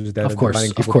central issues that Of are course,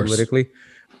 dividing of people course. politically.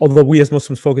 Although we as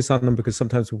Muslims focus on them because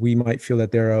sometimes we might feel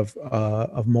that they're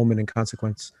of moment and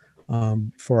consequence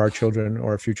for our children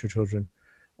or our future children.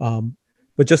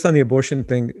 But just on the abortion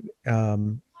thing,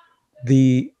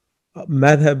 the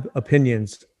madhab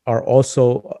opinions are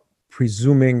also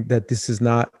presuming that this is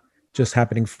not just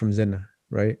happening from zina,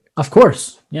 right? Of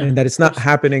course. Yeah. And that it's not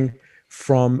happening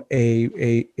from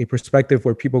a perspective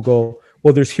where people go,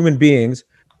 well, there's human beings,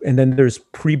 and then there's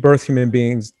pre-birth human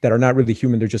beings that are not really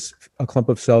human. They're just a clump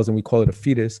of cells, and we call it a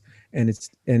fetus. And it's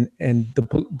and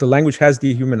the language has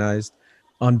dehumanized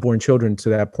unborn children to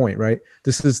that point, right?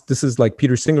 This is like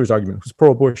Peter Singer's argument, who's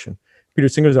pro-abortion. Peter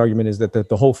Singer's argument is that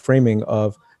the whole framing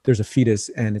of there's a fetus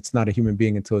and it's not a human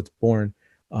being until it's born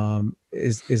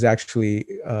is actually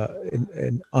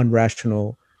an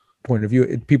unrational point of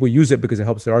view. People use it because it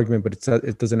helps their argument, but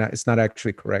it's not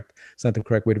actually correct. It's not the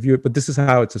correct way to view it. But this is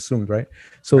how it's assumed, right?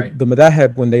 So Right. the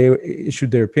madhab, when they issued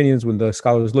their opinions, when the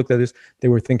scholars looked at this, they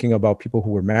were thinking about people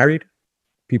who were married,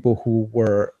 people who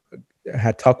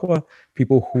had taqwa,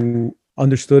 people who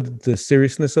understood the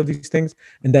seriousness of these things,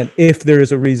 and then if there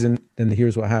is a reason, then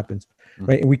here's what happens,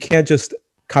 right? And we can't just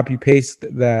copy paste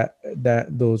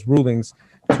those rulings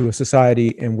to a society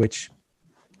in which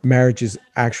marriage is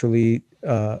actually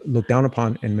looked down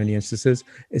upon in many instances.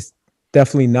 It's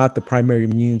definitely not the primary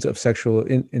means of sexual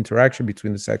interaction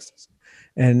between the sexes.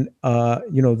 And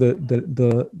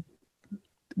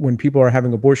when people are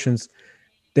having abortions,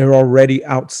 they're already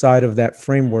outside of that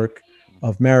framework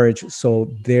of marriage.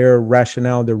 So their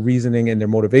rationale, their reasoning, and their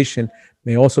motivation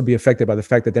may also be affected by the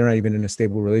fact that they're not even in a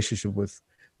stable relationship with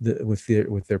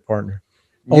their partner.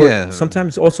 Yeah. Or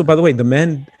sometimes also, by the way, the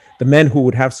men who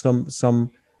would have some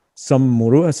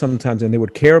muru'ah sometimes, and they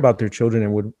would care about their children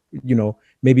and would,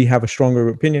 maybe have a stronger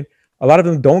opinion. A lot of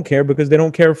them don't care because they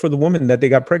don't care for the woman that they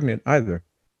got pregnant either.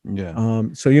 Yeah.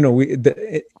 So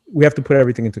we have to put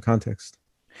everything into context.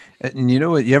 And you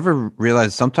know what? You ever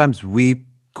realize sometimes we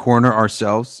corner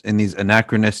ourselves in these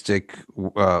anachronistic,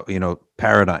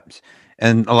 paradigms,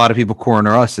 and a lot of people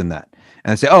corner us in that,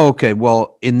 and say, "Oh, okay.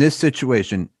 Well, in this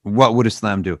situation, what would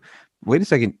Islam do?" Wait a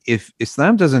second. If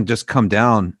Islam doesn't just come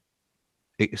down,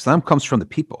 Islam comes from the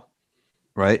people,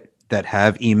 right? That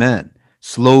have iman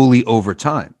slowly over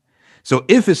time. So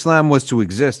if Islam was to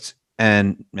exist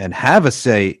and have a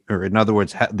say, or in other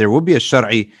words, there would be a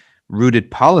Shari'i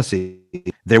rooted policy,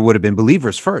 there would have been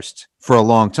believers first for a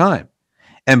long time,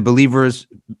 and believers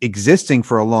existing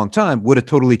for a long time would have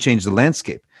totally changed the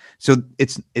landscape. So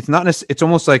it's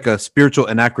almost like a spiritual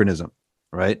anachronism,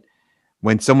 right?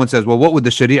 When someone says, well, what would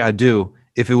the Sharia do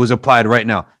if it was applied right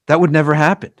now? That would never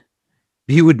happen.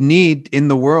 You would need in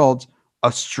the world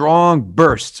a strong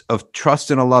burst of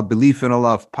trust in Allah, belief in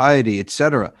Allah, of piety,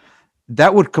 etc.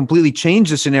 That would completely change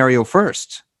the scenario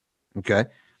first. Okay.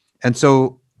 And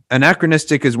so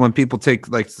anachronistic is when people take,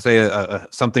 like, say,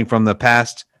 something from the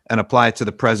past and apply it to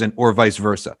the present, or vice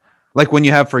versa. Like when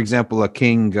you have, for example, a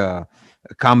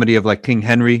comedy of like King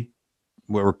Henry,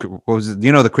 what was it?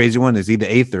 The crazy one? Is he the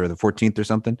 8th or the 14th or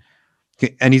something?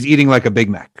 And he's eating like a Big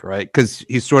Mac, right? Because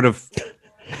he's sort of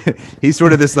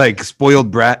this like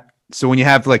spoiled brat. So when you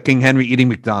have like King Henry eating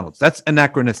McDonald's, that's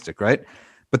anachronistic, right?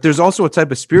 But there's also a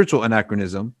type of spiritual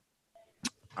anachronism.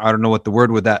 I don't know what the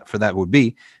word for that would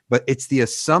be, but it's the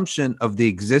assumption of the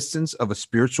existence of a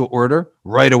spiritual order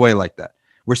right away like that,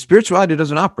 where spirituality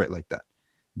doesn't operate like that.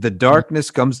 The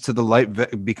darkness comes to the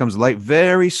light, becomes light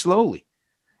very slowly.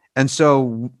 And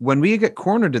so when we get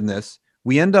cornered in this,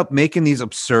 we end up making these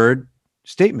absurd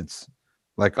statements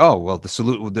like, oh, well,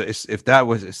 if that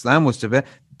was Islam was to,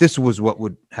 this was what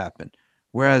would happen.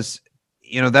 Whereas,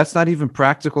 that's not even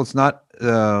practical. It's not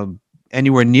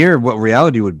anywhere near what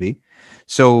reality would be.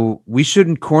 So we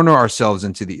shouldn't corner ourselves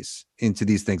into these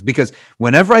things, because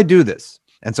whenever I do this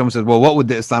and someone says, well, what would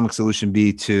the Islamic solution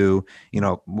be to,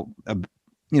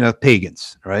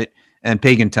 pagans, right? And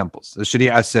pagan temples. The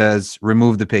Sharia says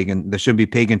remove there should be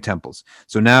pagan temples.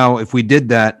 So now if we did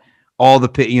that, all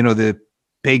the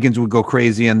pagans would go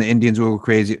crazy and the Indians would go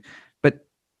crazy. But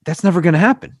that's never going to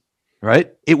happen,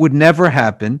 right? It would never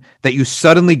happen that you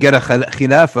suddenly get a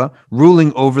khilafah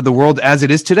ruling over the world as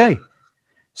it is today.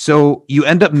 So you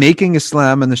end up making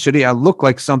Islam and the Sharia look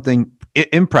like something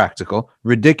impractical,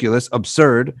 ridiculous,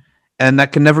 absurd, and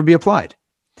that can never be applied.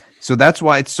 So that's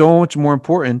why it's so much more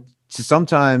important to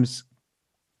sometimes,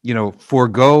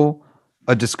 forego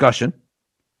a discussion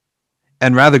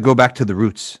and rather go back to the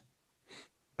roots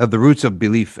of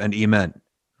belief and iman,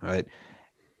 right?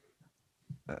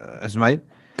 Ismail?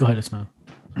 Go ahead, Ismail.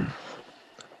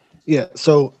 Yeah.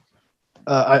 So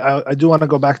I do want to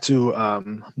go back to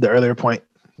the earlier point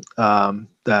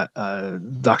that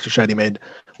Dr. Shadi made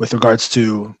with regards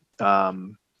to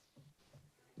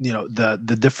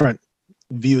the different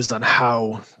views on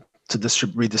how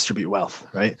to redistribute wealth,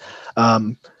 right?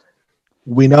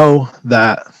 We know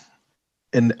that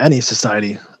in any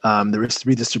society, the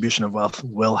redistribution of wealth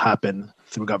will happen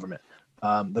through government.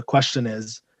 The question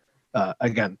is,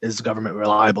 again, is government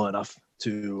reliable enough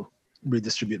to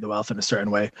redistribute the wealth in a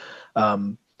certain way?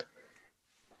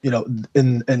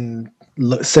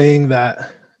 Saying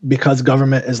that because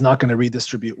government is not going to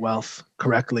redistribute wealth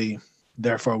correctly,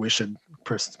 therefore we should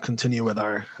continue with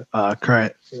our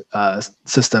current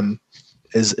system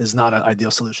is not an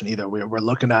ideal solution either. We're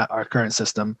looking at our current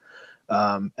system,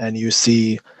 and you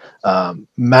see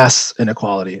mass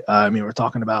inequality. I mean, we're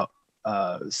talking about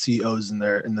CEOs in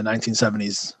the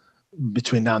 1970s,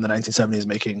 between now and the 1970s,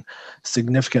 making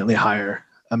significantly higher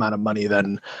amount of money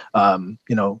than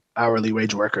hourly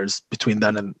wage workers between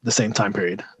then and the same time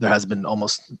period. There has been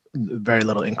almost very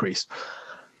little increase.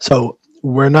 So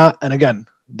we're not, and again,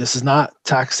 this is not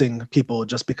taxing people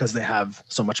just because they have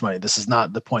so much money. This is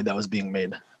not the point that was being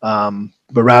made.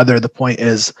 But rather the point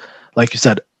is, like you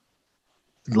said,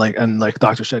 like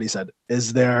Dr. Shetty said,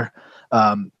 is there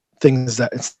things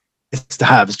that it's to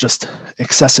have, it's just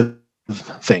excessive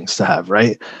things to have,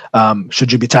 right?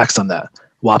 Should you be taxed on that?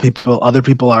 While other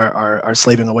people are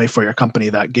slaving away for your company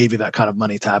that gave you that kind of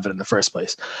money to have it in the first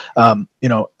place.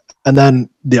 And then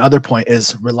the other point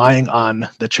is relying on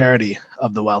the charity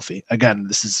of the wealthy. Again,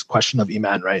 this is a question of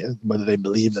iman, right? Whether they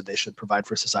believe that they should provide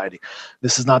for society.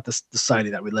 This is not the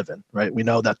society that we live in, right? We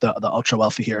know that the ultra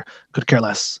wealthy here could care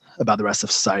less about the rest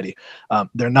of society.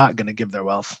 They're not going to give their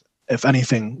wealth. If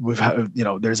anything,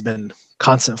 there's been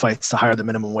constant fights to hire the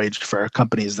minimum wage for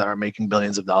companies that are making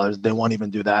billions of dollars. They won't even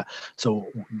do that. So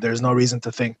there's no reason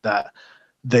to think that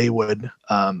they would,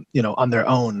 on their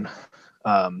own,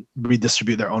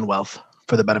 redistribute their own wealth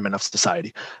for the betterment of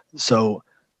society. So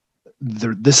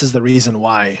this is the reason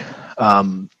why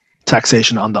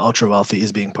taxation on the ultra wealthy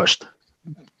is being pushed.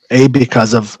 A,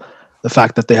 because of the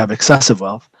fact that they have excessive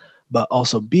wealth, but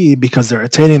also B, because they're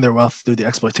attaining their wealth through the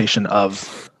exploitation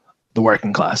of the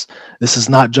working class. This is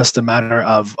not just a matter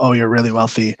of, oh, you're really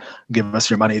wealthy, give us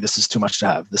your money, this is too much to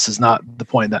have. This is not the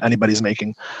point that anybody's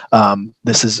making.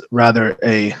 This is rather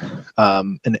an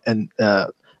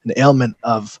ailment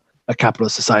of a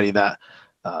capitalist society that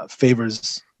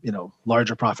favors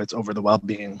larger profits over the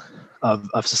well-being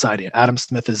of society. Adam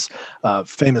Smith is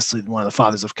famously one of the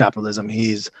fathers of capitalism.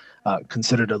 He's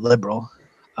considered a liberal,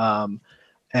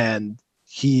 and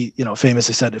he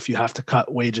famously said, if you have to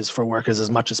cut wages for workers as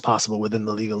much as possible within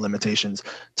the legal limitations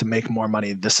to make more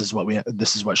money, this is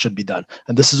what should be done.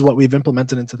 And this is what we've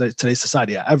implemented into today's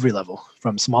society at every level,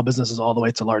 from small businesses all the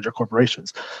way to larger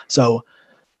corporations. So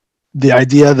the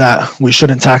idea that we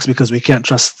shouldn't tax because we can't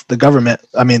trust the government,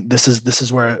 I mean, this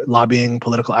is where lobbying,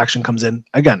 political action comes in.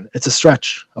 Again, it's a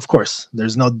stretch, of course.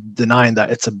 There's no denying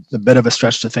that it's a bit of a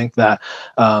stretch to think that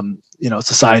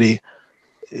society,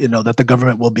 that the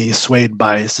government will be swayed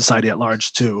by society at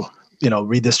large to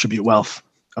redistribute wealth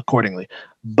accordingly.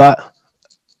 But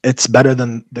it's better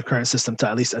than the current system to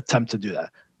at least attempt to do that.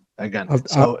 Again,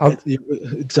 so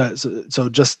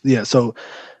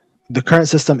the current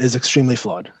system is extremely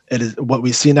flawed. It is what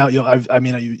we see now.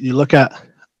 You look at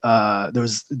there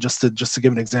was just to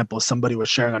give an example. Somebody was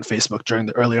sharing on Facebook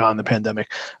earlier on in the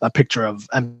pandemic a picture of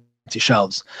empty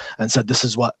shelves and said, this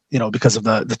is what because of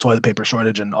the toilet paper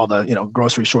shortage and all the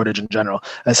grocery shortage in general,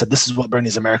 and said this is what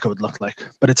Bernie's America would look like.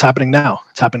 But it's happening now.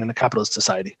 It's happening in a capitalist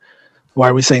society. Why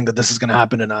are we saying that this is going to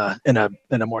happen in a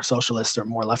more socialist or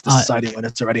more leftist society when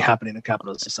it's already happening in a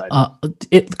capitalist society?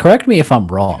 Correct me if I'm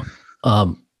wrong.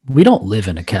 We don't live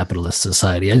in a capitalist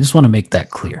society. I just want to make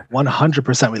that clear.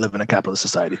 100% we live in a capitalist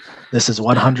society. This is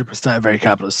 100% a very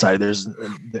capitalist society. There's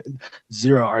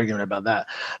zero argument about that.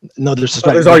 No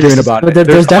disrespect. There's argument about it.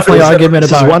 There's definitely argument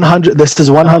about it. This is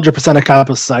 100% a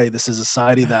capitalist society. This is a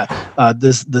society that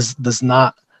does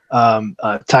not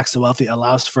tax the wealthy,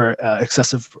 allows for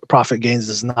excessive profit gains,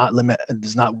 does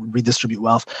not redistribute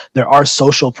wealth. There are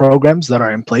social programs that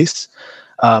are in place.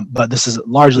 But this is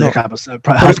largely a capitalist.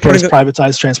 Healthcare is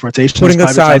privatized, transportation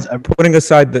putting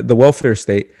aside the welfare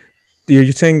state. Are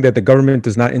you saying that the government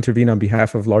does not intervene on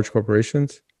behalf of large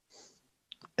corporations?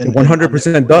 It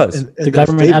 100% does. The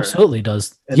government absolutely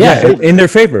does. In their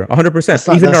favor,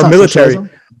 100%. Even our military.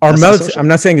 I'm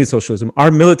not saying it's socialism. Our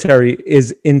military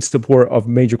is in support of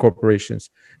major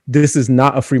corporations. this is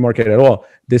not a free market at all.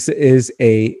 This is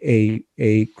a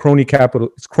crony capital.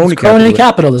 It's crony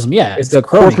capitalism. Yeah, it's a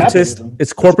corporatist.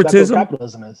 It's corporatism. That's what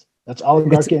capitalism is. That's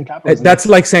oligarchy and capitalism. That's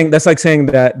like saying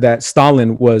that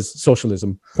Stalin was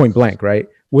socialism, point blank, right?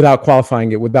 Without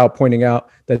qualifying it, without pointing out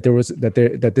that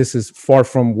that this is far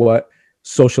from what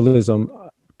socialism,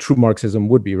 true Marxism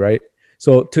would be, right?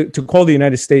 So to call the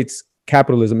United States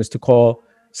capitalism is to call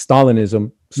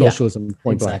Stalinism socialism,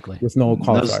 point blank, with no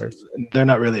qualifiers. They're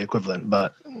not really equivalent,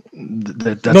 but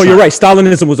no, you're right.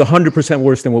 Stalinism was 100%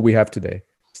 worse than what we have today.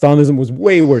 Stalinism was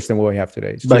way worse than what we have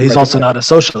today. But he's also not a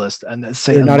socialist, and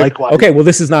saying likewise. Okay, well,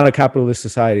 this is not a capitalist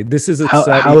society. This is a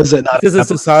society. How is it not? This is a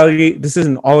society. This is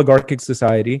an oligarchic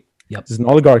society. Yep. This is an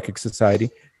oligarchic society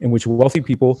in which wealthy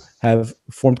people have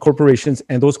formed corporations,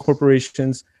 and those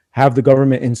corporations have the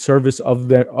government in service of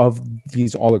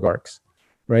these oligarchs,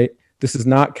 right? This is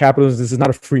not capitalism. This is not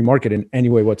a free market in any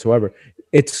way whatsoever.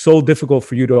 It's so difficult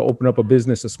for you to open up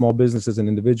a small business as an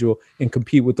individual and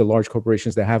compete with the large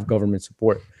corporations that have government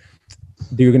support.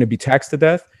 You're going to be taxed to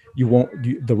death.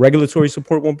 The regulatory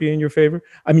support won't be in your favor.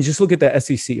 I mean, just look at the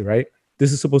SEC, right?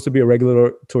 This is supposed to be a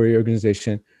regulatory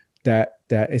organization that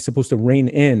is supposed to rein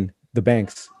in the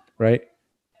banks, right?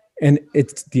 And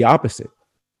it's the opposite.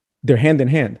 They're hand in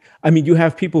hand. I mean, you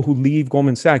have people who leave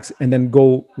Goldman Sachs and then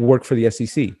go work for the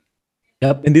SEC.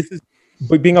 Yep. And this is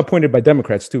being appointed by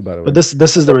Democrats too, by the way. But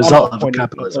this is the result of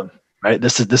capitalism, right?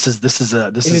 This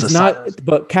is not.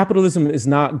 But capitalism is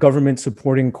not government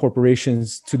supporting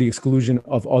corporations to the exclusion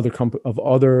of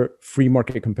other free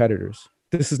market competitors.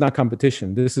 This is not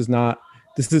competition. This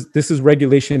is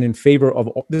regulation in favor of.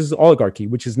 This is oligarchy,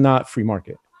 which is not free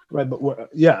market. Right, but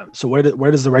so where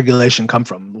does the regulation come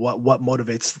from? What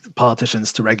motivates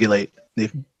politicians to regulate the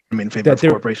economy in favor of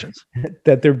corporations?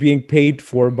 That they're being paid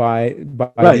for by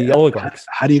the oligarchs.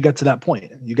 How do you get to that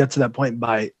point? You get to that point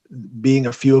by being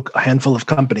a handful of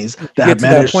companies that have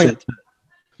managed it.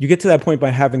 You get to that point by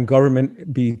having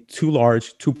government be too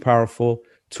large, too powerful,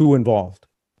 too involved.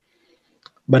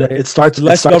 But it starts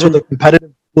with a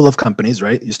competitive pool of companies,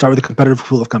 right? You start with a competitive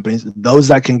pool of companies. Those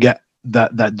that can get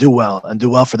that do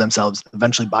well for themselves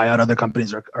eventually buy out other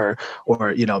companies or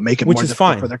make it more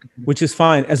difficult for their companies. Which is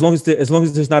fine as long as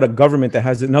there's not a government that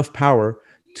has enough power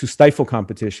to stifle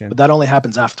competition. But that only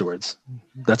happens afterwards.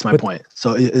 That's my point.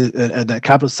 So in a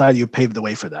capitalist society, you pave the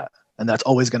way for that, and that's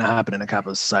always going to happen in a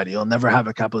capitalist society. You'll never have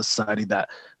a capitalist society that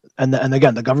and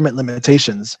again the government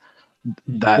limitations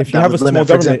that if you have a small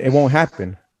government, it won't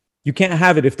happen. You can't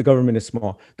have it if the government is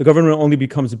small. The government only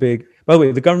becomes big. By the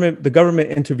way, the government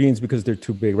intervenes because they're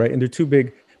too big, right? And they're too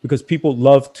big because people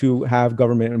love to have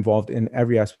government involved in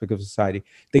every aspect of society.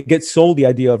 They get sold the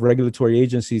idea of regulatory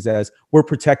agencies as we're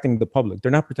protecting the public.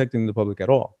 They're not protecting the public at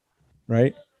all,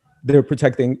 right? They're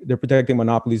protecting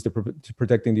monopolies. They're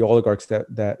protecting the oligarchs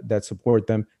that support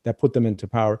them, that put them into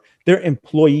power. They're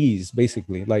employees,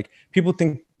 basically. Like people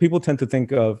tend to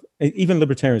think of, even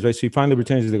libertarians, right? So you find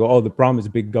libertarians, they go, "Oh, the problem is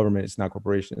big government; it's not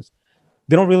corporations."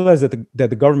 They don't realize that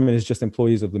the government is just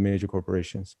employees of the major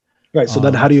corporations. Right. So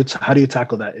then, how do you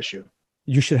tackle that issue?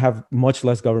 You should have much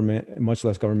less government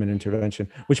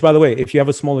intervention. Which, by the way, if you have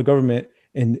a smaller government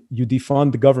and you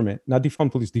defund the government, not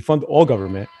defund police, defund all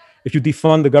government. If you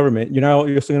defund the government,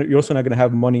 you're also not going to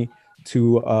have money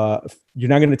to. You're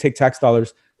not going to take tax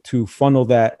dollars to funnel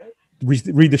that,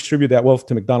 redistribute that wealth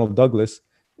to McDonnell Douglas,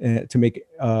 to make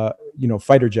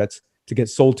fighter jets to get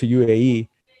sold to UAE,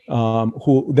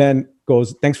 who then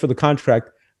goes, "Thanks for the contract.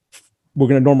 We're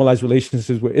going to normalize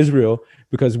relationships with Israel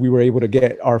because we were able to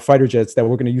get our fighter jets that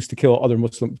we're going to use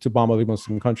to bomb other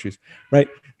Muslim countries." Right?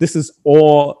 This is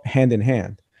all hand in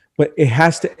hand, but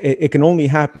it can only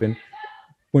happen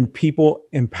when people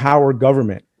empower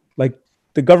government. Like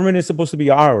the government is supposed to be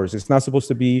ours. It's not supposed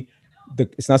to be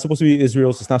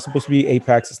Israel's. It's not supposed to be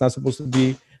APAC's. It's not supposed to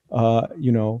be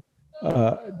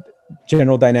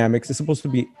General Dynamics. It's supposed to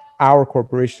be our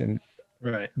corporation.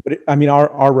 Right. But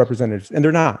our representatives, and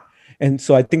they're not. And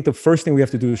so I think the first thing we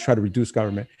have to do is try to reduce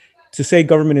government. To say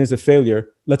government is a failure,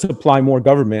 let's apply more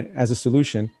government as a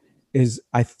solution, is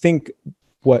I think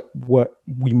what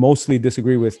we mostly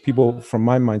disagree with, people from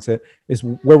my mindset, is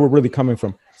where we're really coming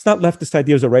from. It's not leftist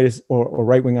ideas or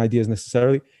right-wing ideas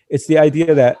necessarily. It's the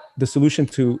idea that the solution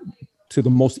to the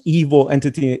most evil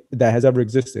entity that has ever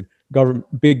existed,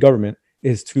 big government,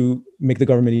 is to make the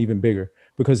government even bigger.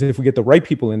 Because if we get the right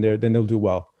people in there, then they'll do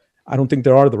well. I don't think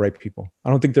there are the right people. I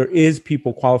don't think there is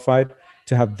people qualified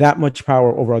to have that much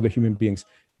power over other human beings.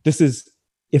 This is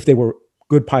if they were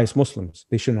good, pious Muslims.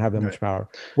 They shouldn't have that much power.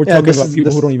 We're talking about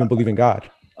people who don't even believe in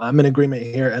God. I'm in agreement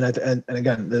here, and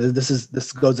again,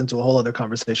 this goes into a whole other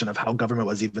conversation of how government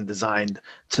was even designed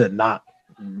to not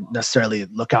necessarily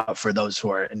look out for those who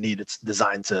are in need. It's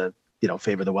designed to,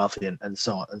 favor the wealthy and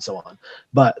so on and so on.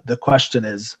 But the question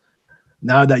is,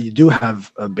 now that you do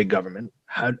have a big government,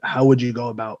 how would you go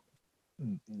about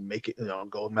making,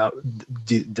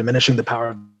 diminishing the power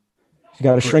of You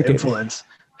got to shrink influence?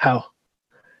 How?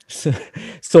 So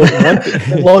one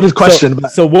loaded question.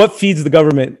 So what feeds the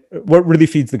government? What really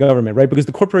feeds the government, right? Because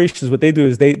the corporations, what they do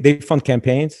is they fund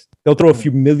campaigns. They'll throw a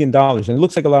few $1 million, and it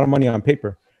looks like a lot of money on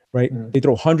paper, right? They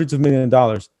throw hundreds of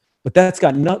 $millions, but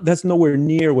that's nowhere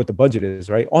near what the budget is,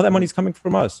 right? All that money is coming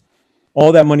from us.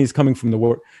 All that money is coming from the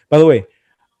work. By the way,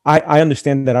 I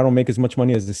understand that I don't make as much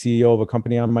money as the CEO of a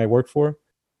company I might work for,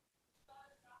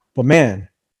 but man,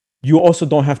 you also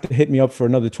don't have to hit me up for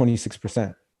another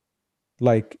 26%.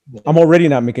 Like, I'm already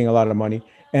not making a lot of money,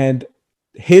 and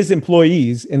his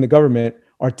employees in the government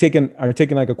are taking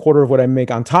like a quarter of what I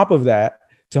make on top of that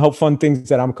to help fund things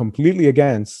that I'm completely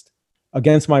against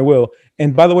my will.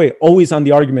 And by the way, always on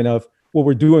the argument of, well,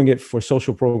 we're doing it for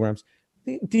social programs.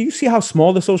 Do you see how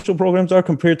small the social programs are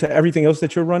compared to everything else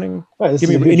that you're running? Right,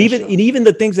 and even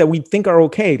the things that we think are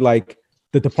okay, like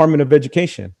the Department of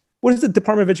Education. What does the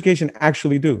Department of Education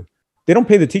actually do? They don't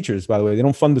pay the teachers, by the way. They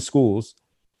don't fund the schools.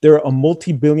 They're a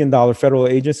multi-billion-dollar federal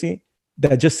agency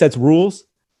that just sets rules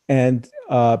and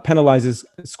penalizes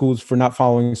schools for not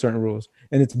following certain rules.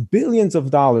 And it's billions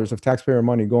of dollars of taxpayer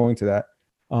money going to that.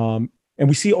 And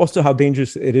we see also how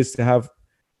dangerous it is to have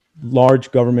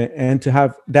large government and to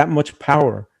have that much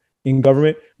power in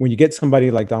government. When you get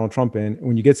somebody like Donald Trump in,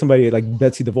 when you get somebody like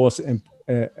Betsy DeVos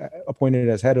appointed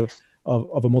as head of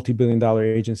a multi-billion-dollar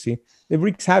agency, it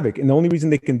wreaks havoc. And the only reason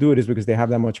they can do it is because they have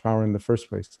that much power in the first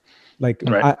place. Like,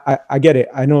 right. I get it.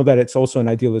 I know that it's also an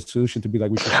idealist solution to be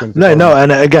like, we should shrink. No.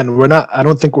 And again, I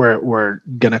don't think we're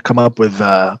going to come up with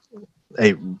a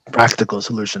practical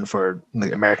solution for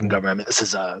the American government. I mean, this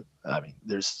is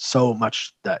there's so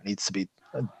much that needs to be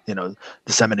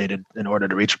disseminated in order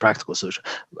to reach a practical solution.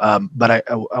 But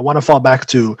I want to fall back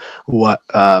to what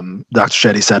Dr.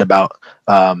 Shetty said about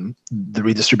the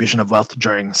redistribution of wealth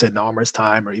during Sayyidina Umar's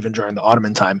time, or even during the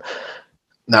Ottoman time.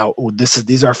 Now,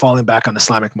 these are falling back on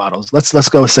Islamic models. Let's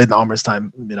go with Sayyidina Umar's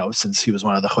time, since he was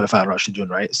one of the Khulafa al-Rashidun,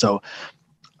 right? So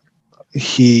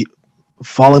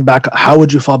how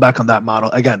would you fall back on that model?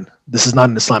 Again, this is not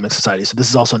an Islamic society, so this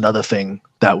is also another thing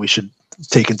that we should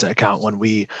take into account when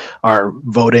we are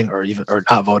voting, or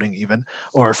not voting even,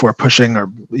 or if we're pushing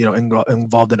or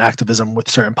involved in activism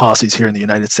with certain policies here in the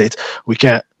United States. We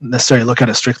can't necessarily look at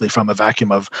it strictly from a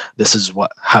vacuum of, this is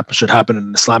what should happen in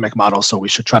an Islamic model, so we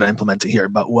should try to implement it here.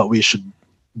 But what we should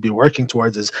be working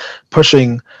towards is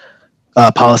pushing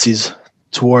policies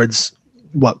towards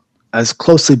what as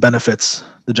closely benefits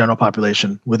the general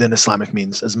population within Islamic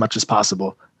means as much as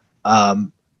possible.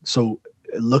 So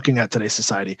looking at today's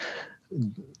society,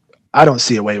 I don't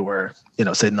see a way where,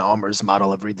 Sayyidina Umar's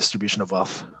model of redistribution of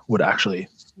wealth would actually,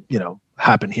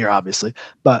 happen here, obviously.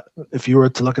 But if you were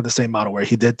to look at the same model where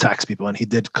he did tax people and he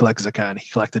did collect zakah and he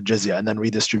collected jizya and then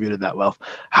redistributed that wealth,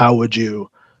 how would you,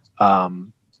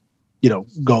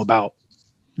 go about,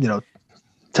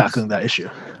 tackling that issue?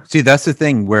 See, that's the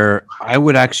thing where I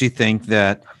would actually think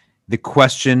that the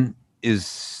question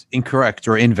is incorrect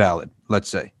or invalid, let's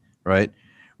say, right?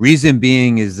 Reason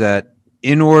being is that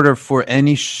in order for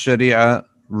any Sharia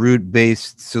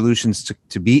root-based solutions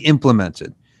to be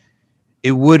implemented,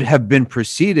 it would have been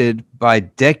preceded by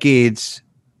decades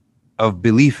of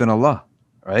belief in Allah,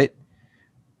 right?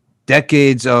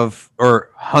 Decades or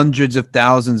hundreds of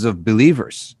thousands of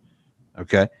believers,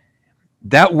 okay?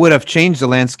 That would have changed the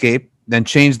landscape, then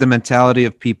changed the mentality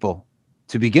of people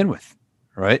to begin with,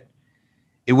 right?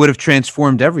 It would have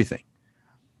transformed everything.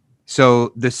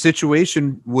 So the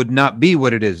situation would not be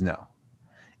what it is now.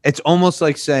 It's almost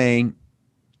like saying,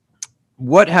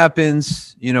 what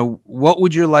happens, what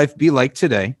would your life be like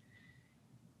today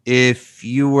if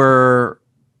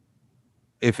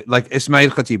like Ismaeel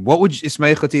Elkhateeb, what would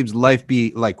Ismaeel Elkhateeb's life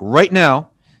be like right now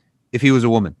if he was a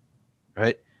woman,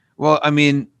 right? Well, I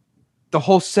mean, the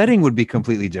whole setting would be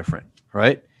completely different,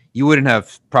 right? You wouldn't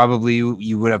have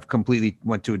you would have completely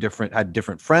had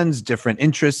different friends, different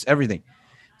interests, everything.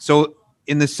 So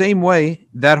in the same way,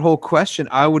 that whole question,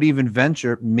 I would even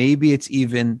venture, maybe it's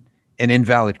even an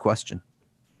invalid question,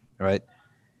 right?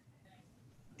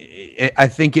 I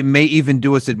think it may even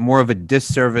do us more of a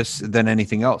disservice than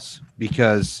anything else,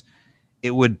 because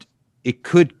it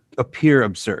could appear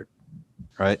absurd,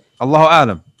 right? Allahu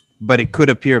A'lam, but it could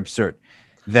appear absurd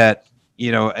that,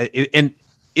 and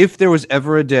if there was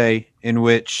ever a day in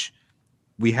which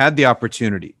we had the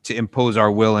opportunity to impose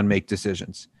our will and make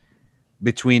decisions,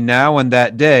 between now and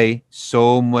that day,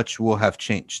 so much will have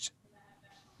changed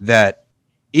that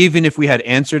even if we had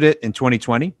answered it in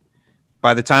 2020,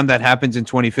 by the time that happens in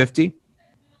 2050,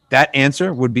 that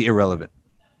answer would be irrelevant.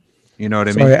 You know what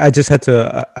I mean? Sorry, I just had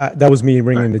to. That was me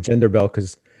ringing the gender bell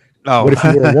because Oh, what if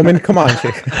you were a woman? Come on,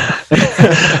 Sheikh.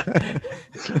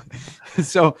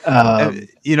 So,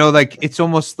 like it's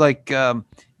almost like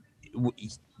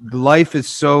life is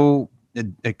so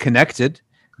connected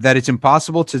that it's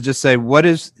impossible to just say, what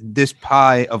does this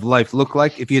pie of life look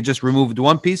like if you had just removed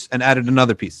one piece and added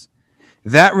another piece?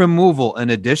 That removal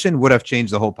and addition would have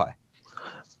changed the whole pie.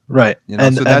 Right. So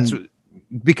that's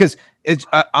because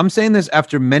I'm saying this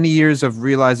after many years of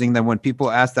realizing that when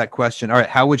people ask that question, all right,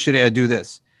 how would Sharia do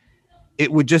this?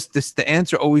 It would just the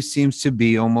answer always seems to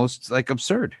be almost like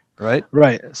absurd, right?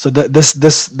 Right. So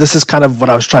this is kind of what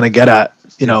I was trying to get at,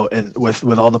 and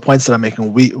with all the points that I'm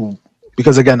making,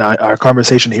 because again, our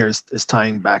conversation here is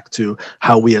tying back to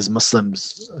how we as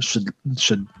Muslims should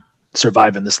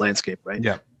survive in this landscape, right?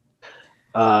 Yeah.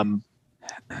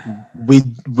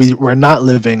 We're not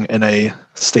living in an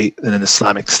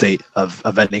Islamic state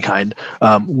of any kind,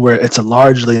 where it's a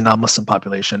largely non-Muslim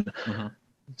population. Mm-hmm.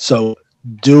 So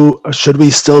should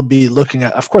we still be looking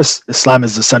at, of course, Islam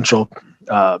is the central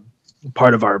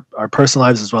part of our personal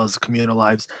lives as well as communal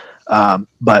lives.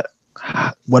 But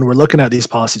when we're looking at these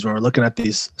policies, when we're looking at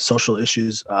these social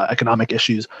issues, economic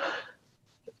issues,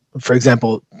 for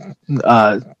example,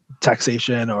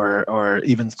 taxation or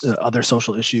even other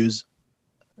social issues,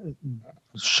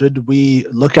 should we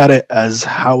look at it as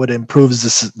how it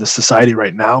improves the society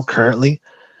right now, currently,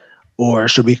 or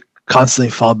should we constantly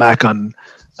fall back on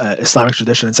Islamic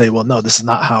tradition and say, well, no, this is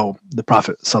not how the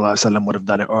Prophet ﷺ would have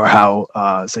done it, or how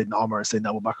Sayyidina Umar or Sayyidina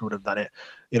Abu Bakr would have done it?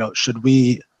 Should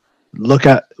we look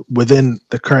at within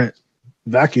the current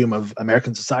vacuum of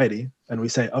American society and we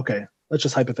say, okay, let's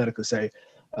just hypothetically say,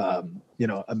 a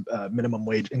minimum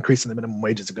wage, increasing the minimum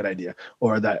wage is a good idea,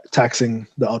 or that taxing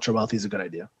the ultra wealthy is a good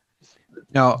idea?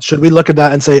 Now, should we look at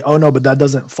that and say, oh no, but that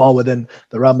doesn't fall within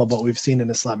the realm of what we've seen in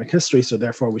Islamic history, so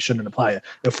therefore we shouldn't apply it?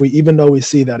 Even though we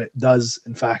see that it does,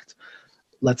 in fact,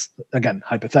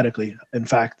 hypothetically, in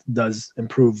fact, does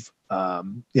improve,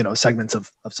 segments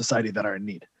of society that are in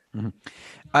need. Mm-hmm.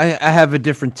 I have a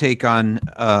different take on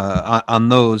that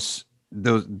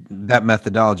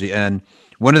methodology. And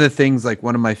one of the things, like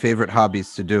one of my favorite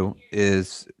hobbies to do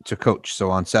is to coach.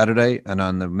 So on Saturday and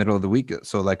on the middle of the week,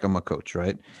 so like I'm a coach,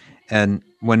 right? And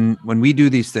when we do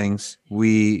these things,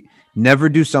 we never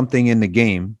do something in the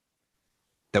game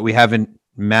that we haven't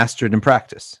mastered in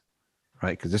practice,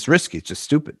 right? Because it's risky. It's just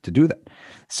stupid to do that.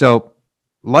 So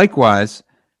likewise,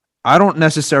 I don't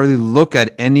necessarily look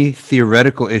at any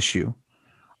theoretical issue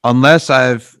unless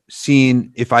I've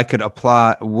seen if I could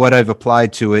apply what I've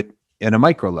applied to it in a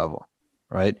micro level,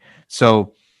 right?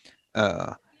 So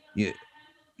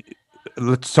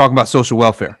let's talk about social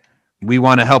welfare. We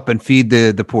want to help and feed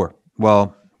the poor.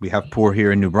 Well, we have poor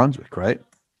here in New Brunswick, right?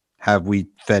 Have we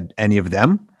fed any of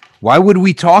them? Why would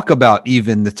we talk about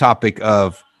even the topic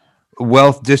of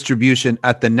wealth distribution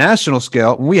at the national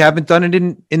scale when we haven't done it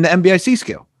in the MBIC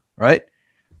scale, right?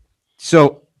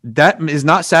 So that is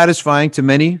not satisfying to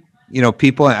many,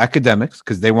 people and academics,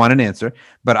 because they want an answer.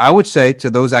 But I would say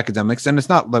to those academics, and it's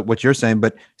not like what you're saying,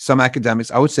 but some academics,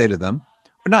 I would say to them,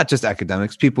 or not just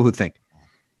academics, people who think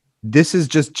this is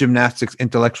just gymnastics,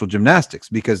 intellectual gymnastics,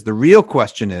 because the real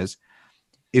question is,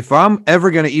 if I'm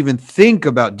ever going to even think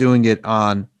about doing it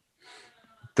on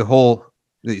the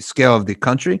scale of the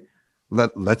country,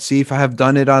 let's see if I have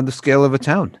done it on the scale of a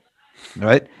town,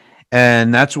 right?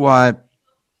 And that's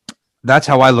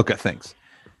how I look at things.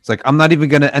 It's like I'm not even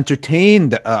going to entertain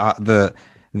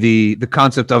the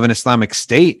concept of an Islamic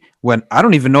state when I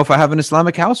don't even know if I have an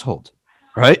Islamic household,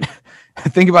 right?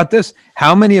 Think about this.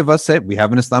 How many of us say we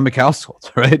have an Islamic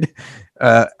household, right?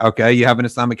 Okay, you have an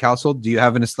Islamic household. Do you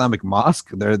have an Islamic mosque?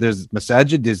 There's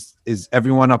masajid. Is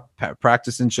everyone up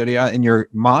practicing Sharia in your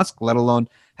mosque, let alone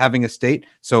having a state?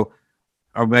 So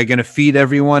are we going to feed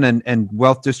everyone and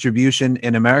wealth distribution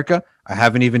in America? I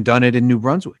haven't even done it in New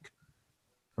Brunswick,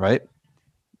 right?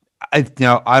 I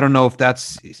don't know if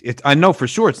that's it. I know for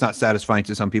sure it's not satisfying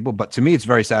to some people, but to me, it's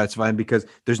very satisfying because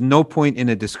there's no point in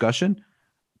a discussion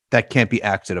that can't be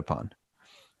acted upon.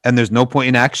 And there's no point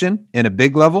in action in a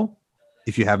big level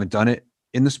if you haven't done it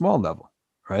in the small level,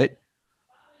 right?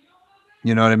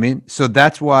 You know what I mean? So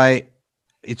that's why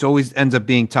it always ends up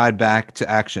being tied back to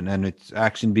action, and it's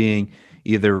action being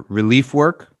either relief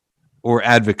work or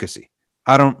advocacy.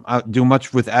 I don't do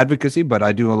much with advocacy, but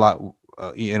I do a lot,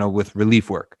 with relief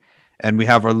work. And we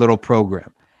have our little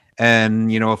program,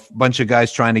 and a bunch of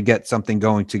guys trying to get something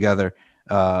going together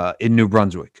in New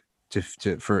Brunswick.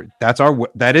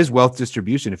 That is wealth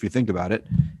distribution if you think about it.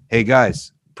 Hey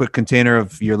guys, put container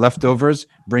of your leftovers,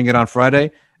 bring it on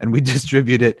Friday, and we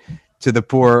distribute it to the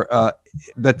poor.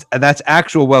 That's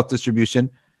actual wealth distribution,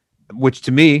 which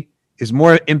to me is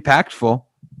more impactful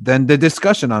than the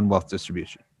discussion on wealth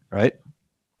distribution, right?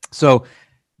 So,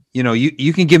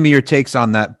 you can give me your takes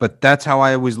on that, but that's how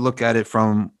I always look at it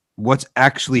from what's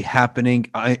actually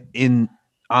happening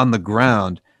on the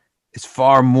ground is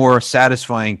far more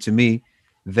satisfying to me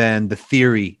than the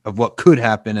theory of what could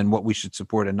happen and what we should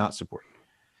support and not support.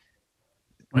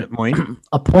 Moin?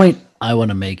 A point I want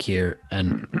to make here,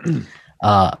 and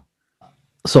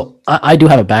so I do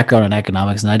have a background in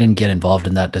economics, and I didn't get involved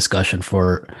in that discussion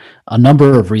for a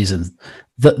number of reasons.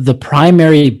 The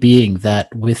primary being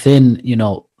that within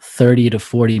 30 to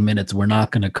 40 minutes, we're not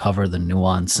going to cover the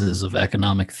nuances of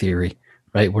economic theory,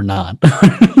 right? We're not.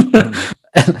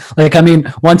 Like, I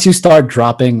mean, once you start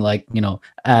dropping like,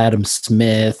 Adam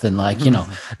Smith and like,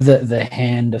 the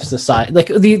hand of society, like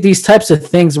these types of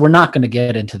things, we're not going to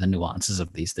get into the nuances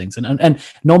of these things. And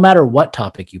no matter what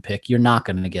topic you pick, you're not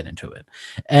going to get into it.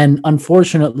 And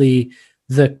unfortunately,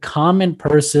 the common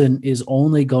person is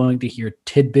only going to hear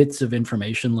tidbits of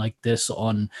information like this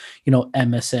on,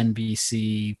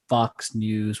 MSNBC, Fox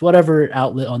News, whatever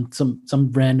outlet, on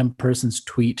some random person's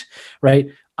tweet,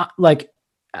 right? Like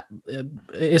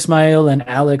Ismaeel and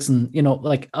Alex and,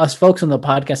 like us folks on the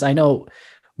podcast, I know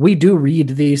we do read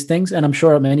these things, and I'm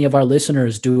sure many of our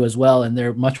listeners do as well. And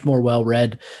they're much more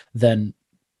well-read than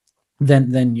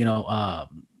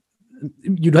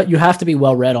you have to be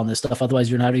well read on this stuff, otherwise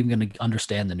you're not even going to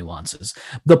understand the nuances.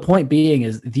 The point being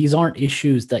is these aren't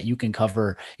issues that you can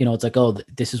cover. It's like, oh,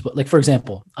 this is what, like, for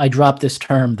example, I dropped this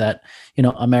term that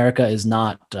America is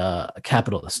not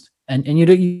capitalist, and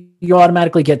you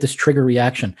automatically get this trigger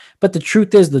reaction. But the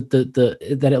truth is that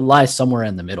that it lies somewhere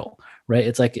in the middle. Right?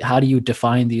 It's like, how do you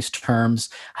define these terms?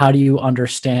 How do you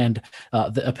understand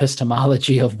the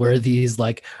epistemology of where these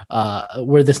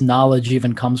where this knowledge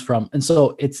even comes from? And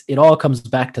so it all comes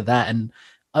back to that. And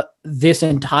this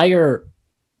entire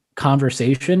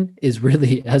conversation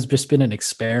has just been an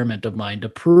experiment of mine to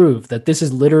prove that this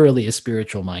is literally a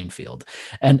spiritual minefield.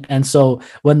 And so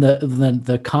when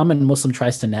the common Muslim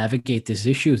tries to navigate these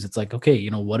issues, it's like, okay,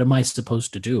 what am I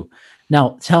supposed to do?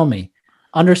 Now, tell me.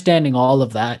 Understanding all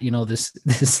of that, this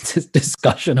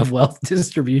discussion of wealth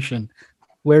distribution,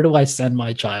 where do I send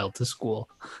my child to school?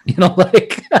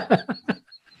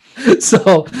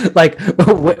 So like,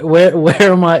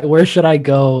 where should I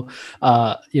go,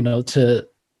 to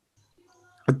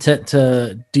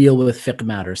deal with fiqh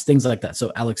matters, things like that.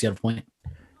 So Alex, you have a point?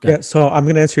 Yeah, so I'm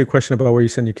going to answer your question about where you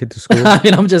send your kid to school. I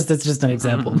mean, it's just an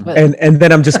example. But. And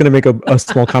then I'm just going to make a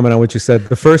small comment on what you said.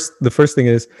 The first thing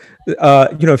is,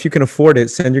 if you can afford it,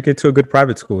 send your kid to a good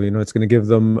private school. It's going to give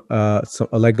them a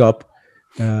leg up,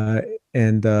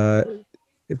 and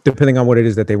depending on what it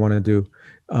is that they want to do,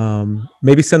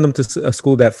 maybe send them to a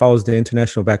school that follows the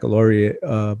International Baccalaureate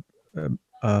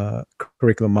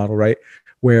curriculum model, right?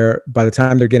 Where by the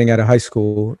time they're getting out of high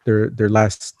school, their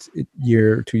last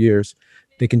year or 2 years,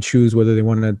 they can choose whether they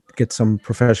want to get some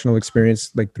professional experience,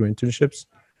 like through internships,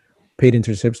 paid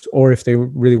internships, or if they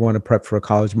really want to prep for a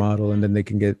college model, and then they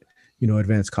can get,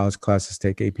 advanced college classes,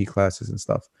 take AP classes and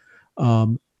stuff.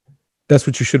 That's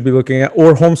what you should be looking at,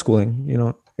 or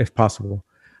homeschooling, if possible.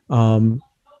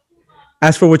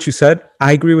 As for what you said,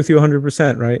 I agree with you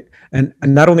 100%, right? And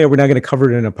not only are we not going to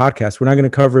cover it in a podcast, we're not going to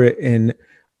cover it in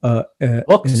an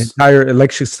entire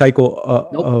election cycle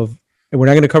and we're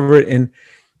not going to cover it in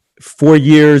 4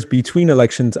 years between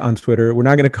elections on Twitter. We're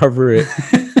not going to cover it,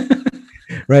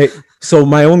 right? So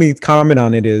my only comment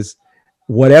on it is,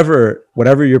 whatever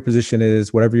your position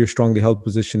is, whatever your strongly held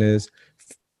position is,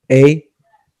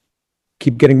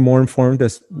 keep getting more informed.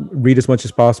 Read as much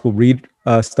as possible. Read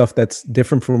stuff that's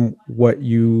different from what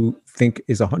you think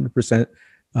is 100%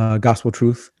 gospel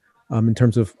truth in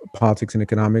terms of politics and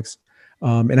economics.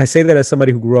 And I say that as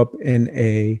somebody who grew up in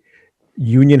a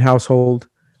union household,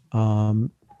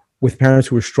 with parents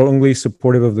who were strongly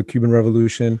supportive of the Cuban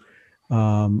Revolution,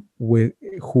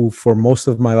 who for most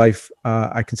of my life,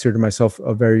 I considered myself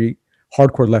a very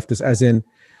hardcore leftist, as in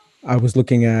I was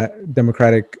looking at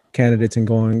Democratic candidates and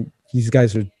going, these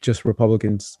guys are just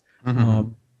Republicans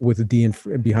with a D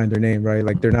behind their name, right?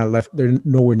 Like they're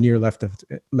nowhere near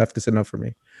leftist enough for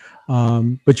me.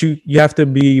 But you have to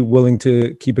be willing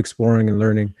to keep exploring and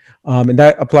learning. And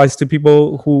that applies to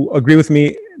people who agree with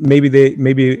me. Maybe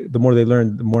the more they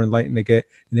learn, the more enlightened they get,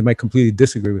 and they might completely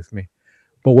disagree with me.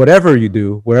 But whatever you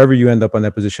do, wherever you end up on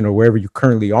that position, or wherever you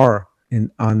currently are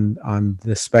on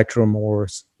the spectrum, or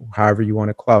however you want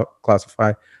to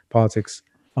classify politics,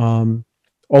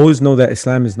 always know that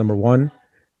Islam is number one,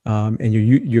 and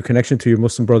your connection to your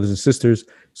Muslim brothers and sisters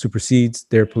supersedes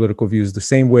their political views the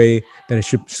same way that it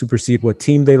should supersede what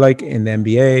team they like in the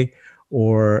NBA,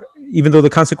 or even though the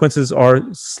consequences are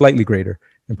slightly greater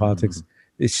in politics,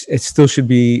 it still should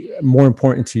be more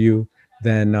important to you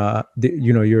than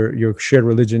your shared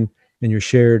religion and your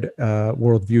shared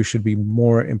worldview should be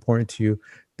more important to you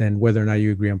than whether or not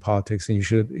you agree on politics. And you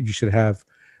should have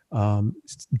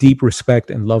deep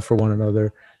respect and love for one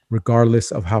another,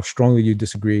 regardless of how strongly you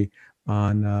disagree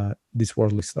on this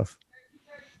worldly stuff.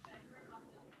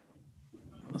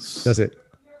 That's it.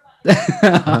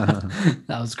 That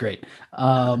was great.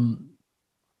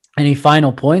 Any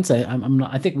final points?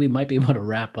 I think we might be able to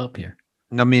wrap up here.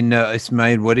 I mean,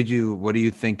 Ismaeel, what do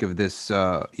you think of this?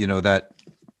 That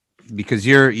because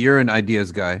you're an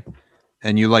ideas guy,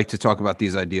 and you like to talk about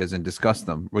these ideas and discuss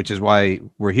them, which is why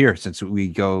we're here, since we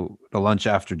go to lunch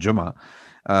after Jummah,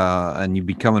 and you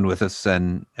be coming with us,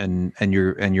 and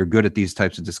you're good at these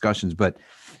types of discussions. But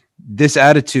this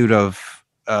attitude of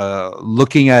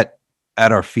looking at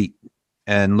our feet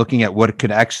and looking at what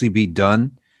could actually be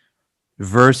done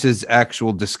versus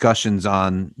actual discussions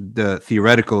on the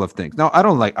theoretical of things. Now, I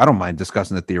don't mind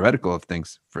discussing the theoretical of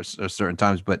things for certain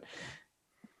times, but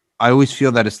I always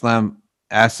feel that Islam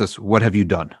asks us, what have you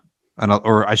done?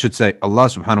 Or I should say, Allah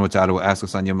subhanahu wa ta'ala will ask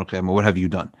us on Yawm al-Qiyamah, what have you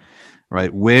done?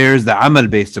 Right? Where's the amal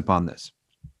based upon this?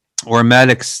 Or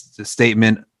Malik's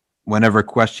statement, whenever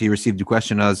he received a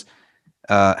question, as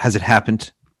has it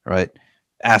happened? Right?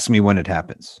 Ask me when it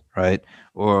happens. Right?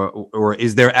 Or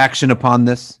is there action upon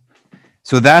this?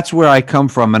 So that's where I come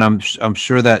from, and I'm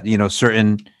sure that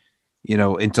certain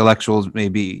intellectuals,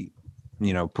 maybe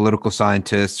political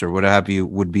scientists or what have you,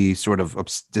 would be sort of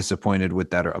disappointed with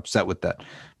that or upset with that.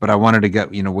 But I wanted to get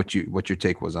what your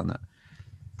take was on that.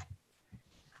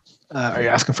 Are you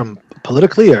asking from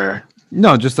politically or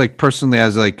no? Just like personally,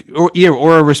 as like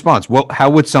or a response. Well,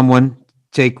 how would someone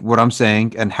take what I'm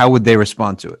saying, and how would they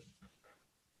respond to it?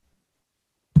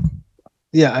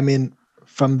 Yeah, I mean,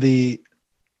 from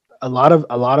a lot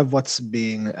of what's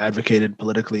being advocated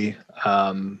politically,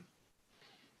 I'm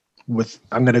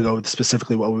going to go with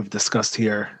specifically what we've discussed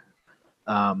here.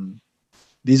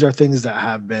 These are things that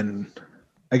have been,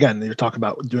 again, you're talking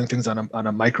about doing things on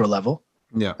a micro level,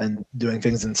 and doing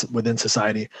things within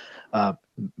society.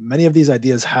 Many of these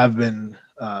ideas have been,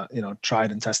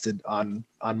 tried and tested on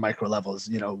micro levels.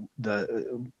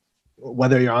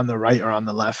 Whether you're on the right or on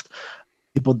the left,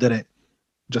 people didn't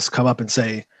just come up and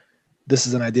say, this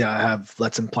is an idea I have,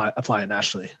 let's apply it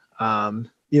nationally.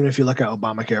 Even if you look at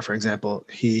Obamacare, for example,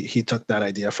 he took that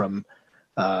idea from,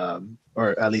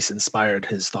 or at least inspired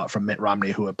his thought from Mitt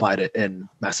Romney, who applied it in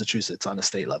Massachusetts on a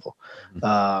state level.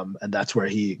 And that's where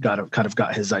he kind of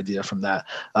got his idea from that.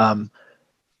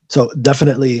 So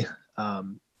definitely,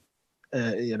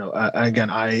 again,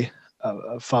 I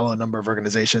follow a number of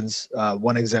organizations.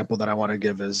 One example that I want to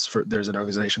give is there's an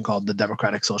organization called the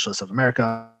Democratic Socialists of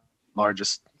America,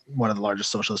 one of the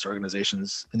largest socialist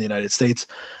organizations in the United States.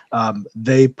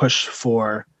 They push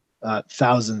for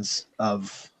thousands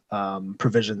of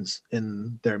provisions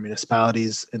in their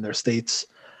municipalities, in their states.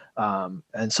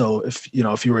 And so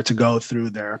if you were to go through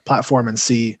their platform and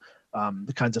see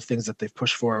the kinds of things that they've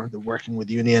pushed for, the working with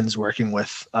unions, working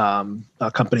with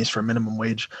companies for minimum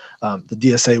wage. The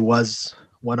DSA was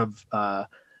one of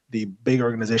the big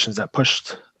organizations that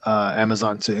pushed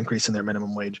Amazon to increase in their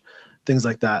minimum wage, things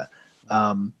like that.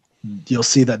 You'll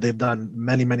see that they've done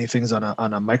many, many things on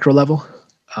a micro level.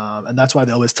 And that's why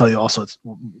they always tell you also it's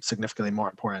significantly more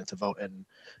important to vote in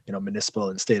municipal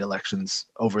and state elections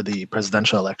over the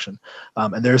presidential election.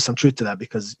 And there is some truth to that,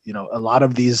 because a lot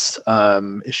of these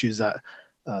issues that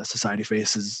society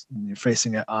faces,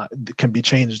 facing it can be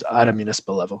changed at a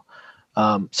municipal level.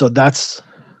 So that's,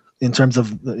 in terms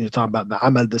of you're talking about the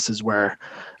amal, this is where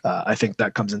I think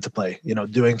that comes into play,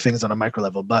 doing things on a micro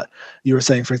level. But you were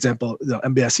saying, for example,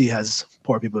 MBSE has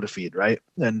poor people to feed, right?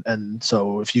 And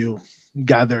so if you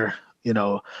gather,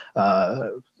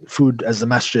 food as the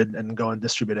masjid and go and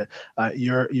distribute it,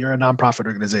 you're a nonprofit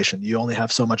organization. You only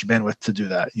have so much bandwidth to do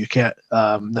that. You can't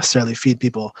necessarily feed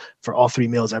people for all 3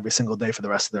 meals every single day for the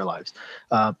rest of their lives.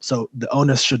 So the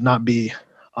onus should not be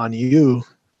on you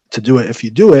to do it. If you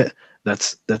do it,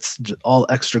 that's all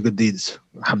extra good deeds,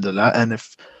 alhamdulillah. And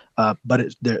if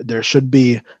there should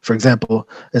be, for example,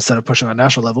 instead of pushing on a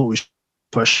national level, we should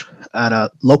push at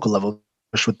a local level,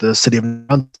 push with the city of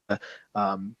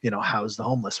house the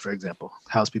homeless, for example,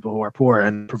 house people who are poor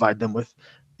and provide them with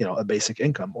a basic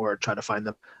income, or try to find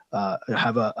them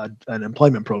have an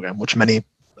employment program, which many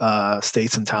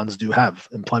states and towns do have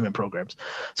employment programs.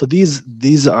 So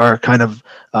these are kind of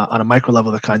on a micro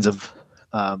level the kinds of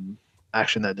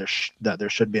action that there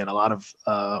should be, and a lot of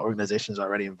organizations are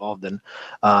already involved in.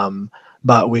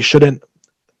 But we shouldn't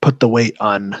put the weight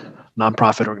on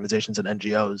nonprofit organizations and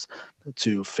NGOs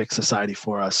to fix society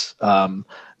for us.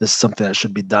 This is something that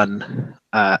should be done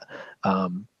at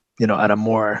at a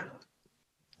more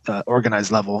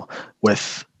organized level,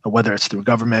 with whether it's through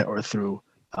government or through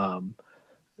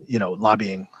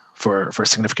lobbying for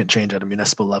significant change at a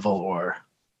municipal level or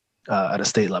at a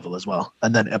state level as well,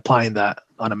 and then applying that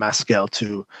on a mass scale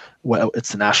to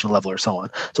it's the national level or so on.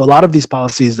 So a lot of these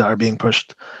policies that are being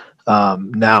pushed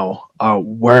now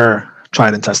were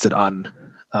tried and tested on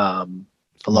a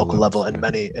local level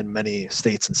in many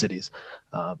states and cities.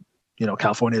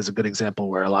 California is a good example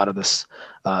where a lot of this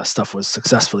stuff was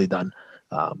successfully done,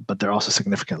 but they're also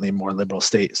significantly more liberal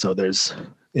state, so there's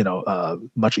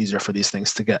much easier for these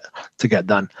things to get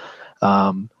done.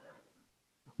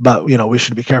 But we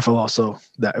should be careful also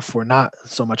that if we're not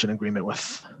so much in agreement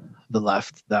with the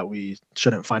left, that we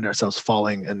shouldn't find ourselves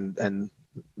falling and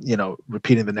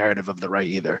repeating the narrative of the right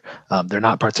either. They're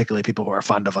not particularly people who are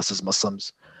fond of us as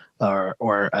Muslims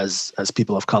or as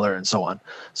people of color and so on.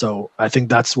 So I think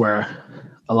that's where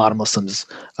a lot of Muslims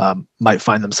might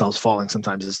find themselves falling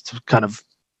sometimes, is to kind of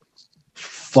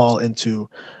fall into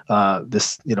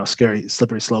this scary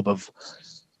slippery slope of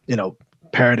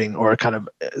parroting or kind of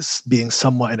being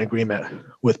somewhat in agreement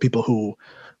with people who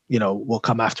will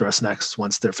come after us next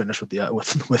once they're finished with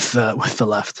the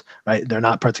left, right? They're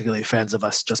not particularly fans of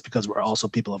us just because we're also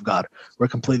people of God. We're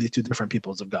completely two different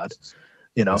peoples of God,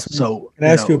 So can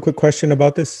I ask you a quick question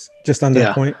about this, just on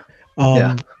that point?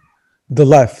 The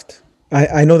left,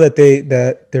 I know that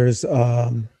they're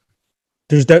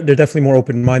definitely more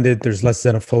open-minded. There's less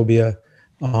xenophobia.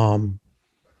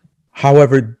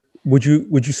 However, would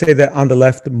you say that on the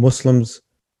left, Muslims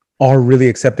are really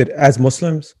accepted as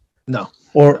Muslims? No,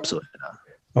 or absolutely not.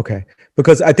 Okay,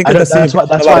 because I think that's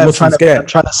why I'm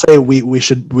trying to say we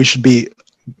should be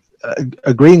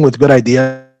agreeing with good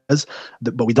ideas,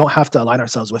 but we don't have to align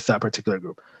ourselves with that particular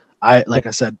group. Like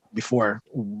I said before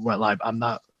went live, I'm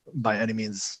not by any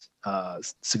means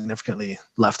significantly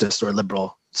leftist or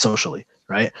liberal socially,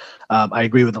 right? I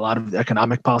agree with a lot of the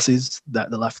economic policies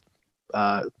that the left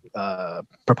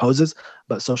proposes,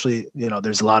 but socially,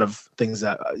 there's a lot of things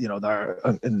that that are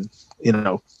in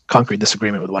concrete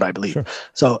disagreement with what I believe. Sure.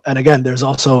 So, and again, there's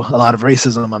also a lot of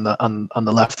racism on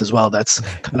the left as well. That's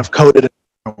kind of coded in a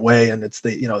different way, and it's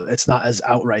it's not as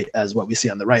outright as what we see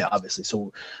on the right, obviously.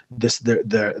 So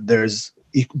there's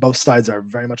both sides are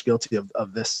very much guilty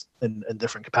of this in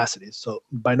different capacities. So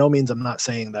by no means I'm not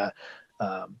saying that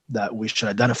that we should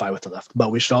identify with the left, but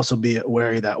we should also be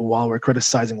wary that while we're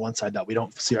criticizing one side, that we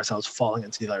don't see ourselves falling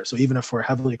into the other. So even if we're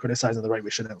heavily criticizing the right, we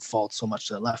shouldn't fall so much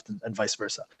to the left, and vice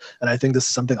versa. And I think this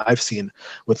is something I've seen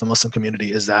with the Muslim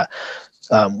community, is that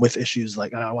with issues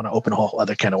like, and I want to open a whole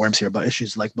other can of worms here, but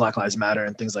issues like Black Lives Matter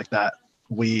and things like that,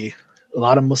 a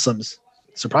lot of Muslims,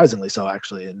 surprisingly so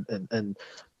actually, and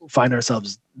find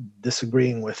ourselves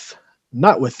disagreeing with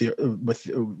not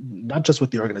just with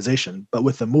the organization, but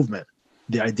with the movement,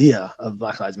 the idea of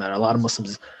Black Lives Matter. A lot of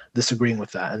Muslims disagreeing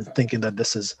with that and thinking that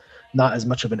this is not as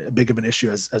much of a big of an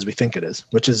issue as we think it is,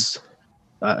 which is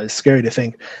scary to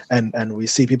think. And we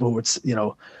see people who would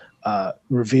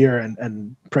revere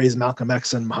and praise Malcolm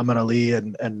X and Muhammad Ali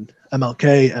and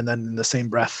MLK, and then in the same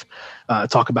breath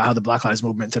talk about how the Black Lives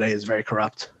movement today is very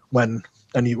corrupt. When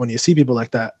you see people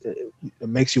like that, it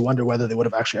makes you wonder whether they would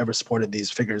have actually ever supported these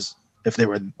figures if they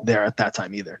were there at that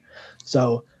time either.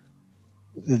 So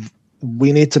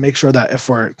we need to make sure that if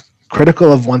we're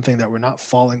critical of one thing, that we're not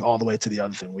falling all the way to the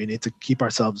other thing. We need to keep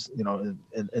ourselves,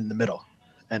 in the middle.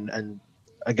 And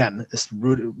again, it's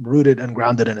rooted and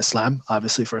grounded in Islam,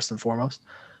 obviously, first and foremost.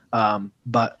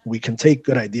 But we can take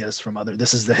good ideas from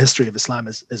this is the history of Islam,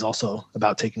 is also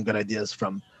about taking good ideas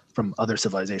from other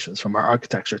civilizations, from our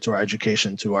architecture to our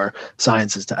education to our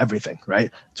sciences to everything, right?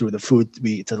 To the food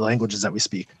we eat, to the languages that we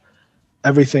speak.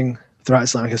 Everything throughout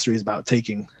Islamic history is about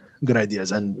taking good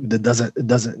ideas, and this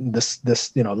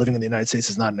living in the United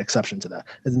States is not an exception to that.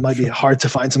 It might be hard to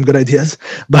find some good ideas,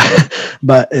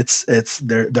 but it's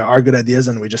there are good ideas,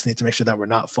 and we just need to make sure that we're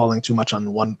not falling too much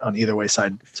on either way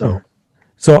side. So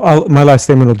my last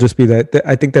statement will just be that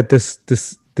I think that this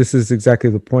is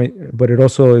exactly the point, but it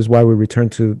also is why we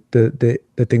return to the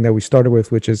thing that we started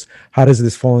with, which is, how does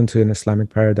this fall into an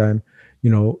Islamic paradigm?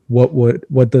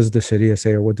 What does the Sharia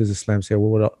say, or what does Islam say?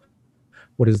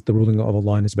 What is the ruling of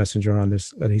Allah and His Messenger on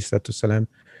this, alayhi salatu salam?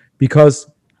 Because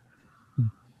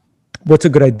what's a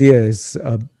good idea is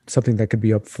something that could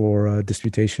be up for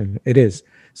disputation. It is.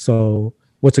 So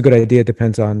what's a good idea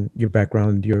depends on your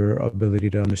background, your ability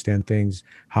to understand things,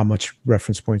 how much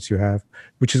reference points you have,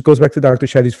 which goes back to Dr.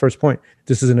 Shadi's first point.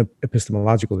 This is an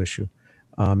epistemological issue,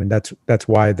 and that's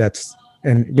why that's,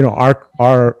 and you know,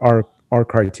 our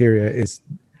criteria is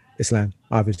Islam,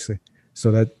 obviously.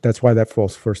 So that's why that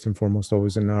falls first and foremost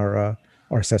always in our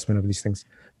assessment of these things.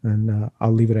 And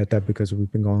I'll leave it at that because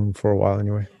we've been going for a while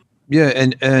anyway. Yeah,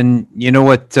 and you know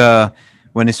what?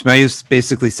 When Ismaeel is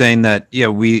basically saying that, yeah,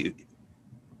 we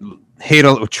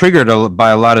triggered by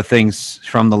a lot of things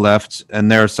from the left,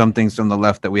 and there are some things from the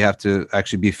left that we have to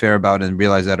actually be fair about and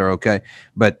realize that are okay.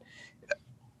 But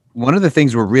one of the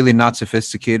things we're really not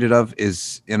sophisticated of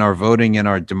is in our voting, and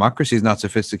our democracy is not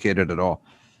sophisticated at all.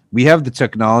 We have the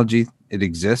technology, it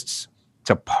exists,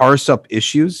 to parse up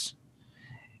issues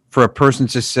for a person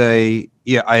to say,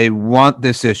 yeah, I want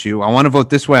this issue. I want to vote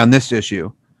this way on this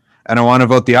issue, and I want to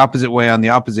vote the opposite way on the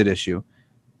opposite issue.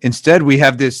 Instead, we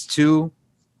have this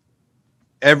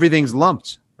everything's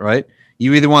lumped, right?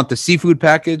 You either want the seafood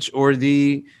package or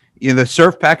the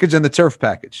surf package and the turf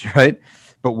package, right?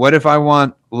 But what if I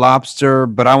want lobster,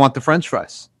 but I want the French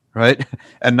fries, right?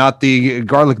 And not the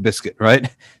garlic biscuit, right?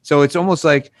 So it's almost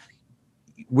like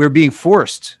we're being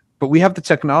forced, but we have the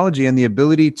technology and the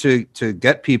ability to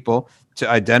get people to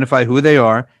identify who they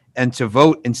are and to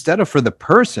vote instead of for the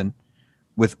person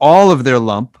with all of their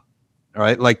lump,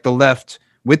 right? Like the left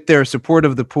with their support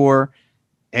of the poor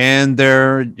and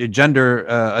their gender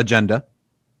agenda.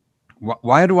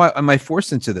 Why am I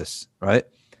forced into this, right?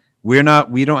 We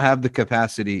don't have the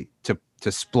capacity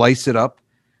to splice it up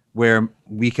where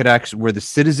where the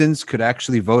citizens could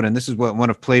actually vote. And this is what one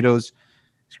of Plato's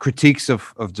critiques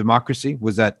of democracy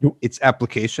was, that its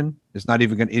application is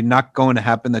not going to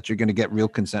happen, that you're going to get real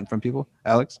consent from people.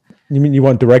 Alex? You mean you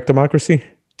want direct democracy?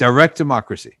 Direct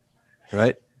democracy,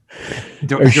 right?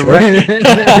 Sure? Direct.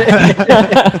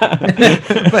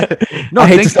 I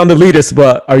hate to sound elitist,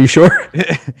 but are you sure?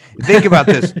 Think about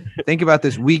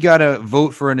this. We got to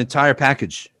vote for an entire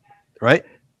package, right?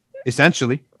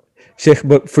 Essentially. Sheikh,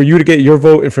 but for you to get your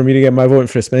vote and for me to get my vote and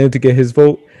for Ismaeel to get his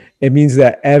vote, it means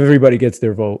that everybody gets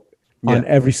their vote on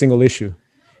every single issue.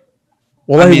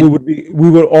 Well,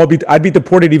 I'd be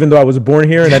deported even though I was born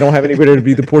here and I don't have anybody to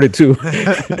be deported to.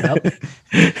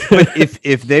 But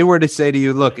if they were to say to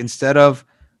you, look, instead of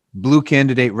blue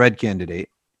candidate, red candidate,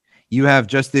 you have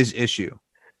just this issue.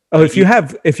 Oh, if you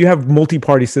have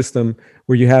multi-party system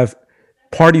where you have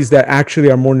parties that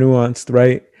actually are more nuanced,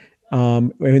 right?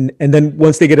 And then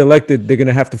once they get elected, they're going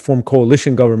to have to form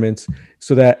coalition governments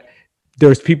so that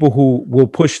there's people who will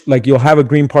push, like you'll have a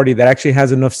Green Party that actually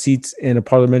has enough seats in a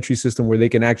parliamentary system where they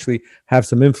can actually have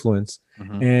some influence.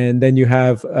 Mm-hmm. And then you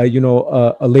have, a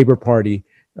Labour Party.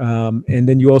 And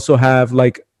then you also have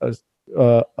like a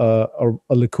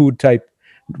Likud type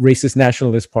racist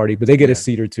nationalist party, but they get a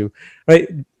seat or two, right?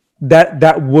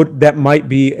 That might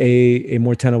be a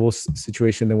more tenable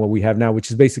situation than what we have now,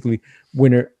 which is basically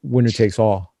winner takes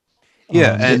all.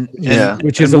 Yeah.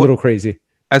 Which is a little crazy.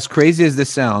 As crazy as this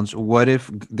sounds, what if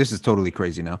this is totally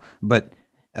crazy now? But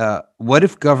what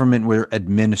if government were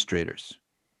administrators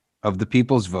of the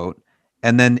people's vote,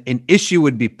 and then an issue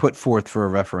would be put forth for a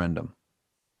referendum,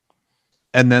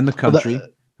 and then the country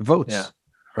votes,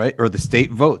 right? Or the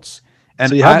state votes. And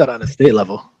so you have that on a state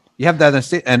level. You have that on a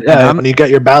state, and when you get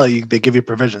your ballot, they give you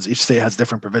provisions. Each state has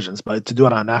different provisions, but to do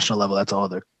it on a national level, that's all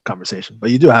other conversation.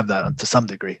 But you do have that to some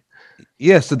degree.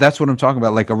 Yeah, so that's what I'm talking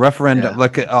about. Like a referendum,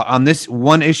 like on this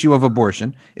one issue of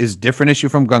abortion is different issue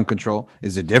from gun control,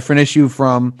 is a different issue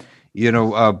from,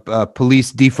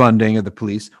 police defunding of the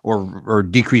police or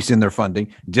decreasing their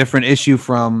funding, different issue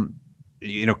from,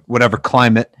 whatever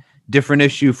climate, different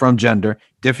issue from gender,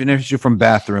 different issue from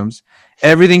bathrooms.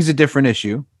 Everything's a different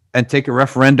issue, and take a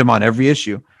referendum on every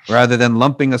issue rather than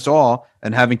lumping us all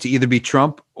and having to either be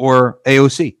Trump or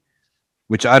AOC.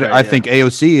 Which I think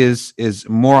AOC is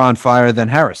more on fire than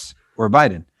Harris or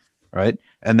Biden, right?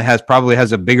 And probably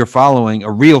has a bigger following, a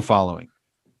real following.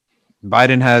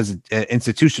 Biden has an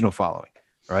institutional following,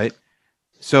 right?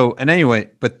 So, and anyway,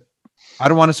 but I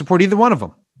don't want to support either one of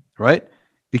them, right?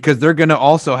 Because they're going to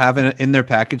also have in their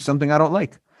package something I don't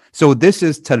like. So this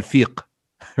is talfiq,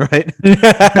 right?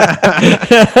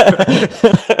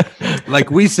 Like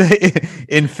we say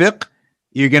in fiqh,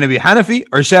 you're going to be Hanafi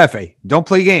or Shafi. Don't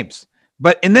play games.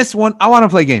 But in this one, I want to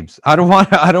play games. I don't want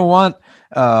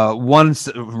one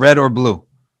red or blue.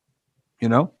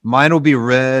 Mine will be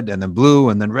red and then blue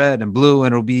and then red and blue,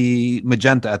 and it'll be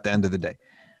magenta at the end of the day,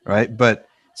 right? But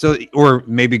or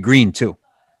maybe green too.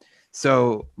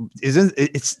 So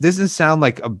doesn't sound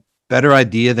like a better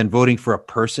idea than voting for a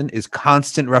person is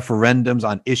constant referendums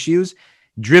on issues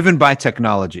driven by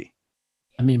technology.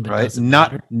 I mean, but right? does it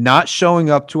matter? Not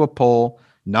showing up to a poll,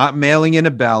 not mailing in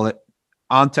a ballot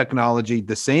on technology,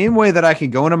 the same way that I can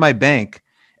go into my bank,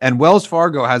 and Wells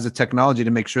Fargo has a technology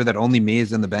to make sure that only me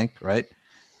is in the bank, right?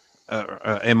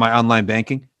 In my online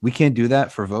banking. We can't do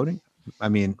that for voting. I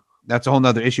mean, that's a whole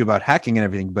nother issue about hacking and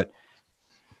everything, but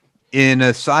in a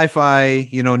sci-fi,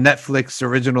 Netflix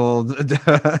original,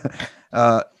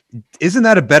 isn't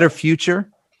that a better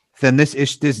future than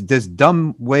this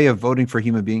dumb way of voting for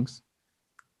human beings?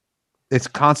 It's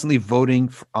constantly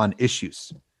voting on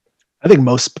issues. I think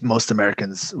most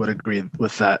Americans would agree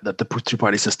with that the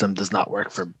two-party system does not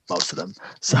work for most of them.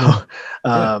 So,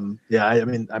 I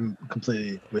mean, I'm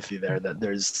completely with you there that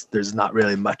there's not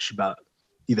really much about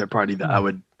either party that I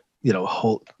would,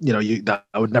 hold, that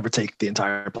I would never take the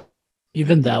entire.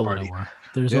 Even that wouldn't work.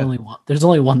 There's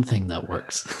only one thing that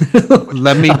works.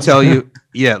 Let me tell you.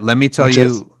 Yeah, let me tell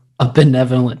you. A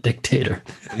benevolent dictator.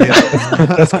 Yeah,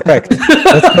 that's correct.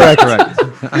 That's correct.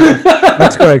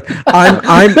 That's correct.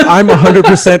 I'm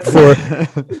 100% for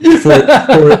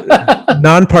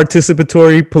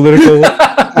non-participatory political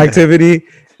activity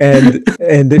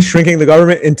and shrinking the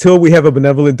government until we have a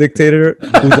benevolent dictator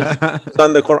who's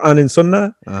on the Quran and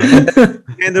Sunnah,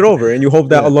 hand it over, and you hope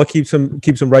that Allah keeps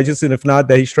him righteous, and if not,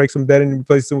 that He strikes him dead and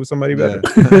replaces him with somebody better.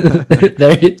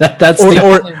 That's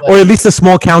or at least a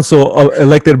small council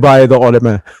elected by the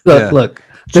ulama. Look.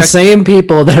 The same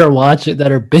people that are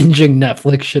binging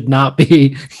Netflix should not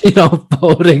be,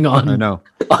 voting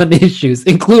on issues,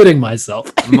 including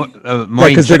myself.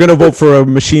 Because they're going to vote for a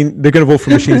machine. They're going to vote for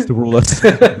machines to rule us.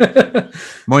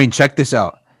 Moeen, check this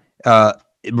out.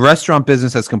 Restaurant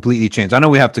business has completely changed. I know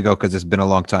we have to go because it's been a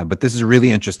long time, but this is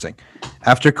really interesting.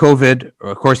 After COVID,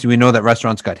 of course, we know that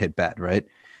restaurants got hit bad, right?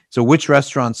 So which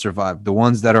restaurants survived? The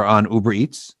ones that are on Uber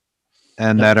Eats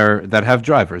and that have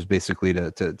drivers basically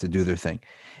to do their thing.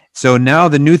 So now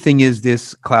the new thing is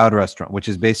this cloud restaurant, which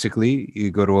is basically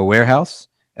you go to a warehouse,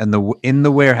 and in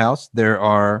the warehouse there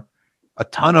are a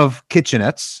ton of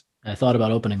kitchenettes. I thought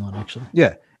about opening one actually.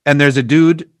 Yeah, and there's a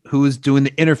dude who's doing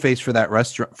the interface for that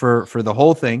restaurant for the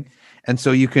whole thing, and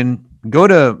so you can go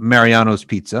to Mariano's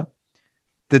Pizza.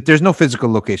 That there's no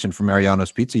physical location for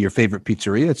Mariano's Pizza, your favorite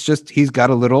pizzeria. It's just he's got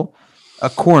a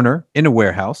corner in a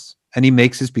warehouse, and he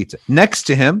makes his pizza. Next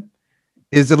to him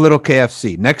is a little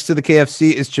KFC. Next to the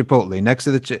KFC is Chipotle. Next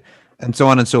to and so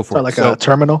on and so forth. So like a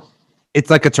terminal? It's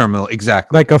like a terminal,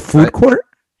 exactly. Like a food court?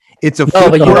 It's a food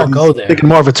but court. you don't go there. Thinking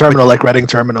more of a terminal, like Reading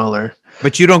Terminal, or.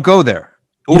 But you don't go there.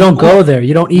 You don't go there.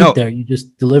 You don't eat there. You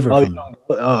just deliver from them.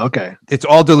 Oh, okay. It's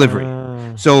all delivery.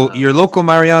 So your local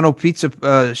Mariano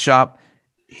Pizza shop,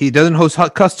 he doesn't host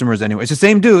customers anymore. It's the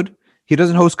same dude. He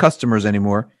doesn't host customers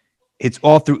anymore. It's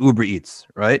all through Uber Eats,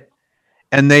 right?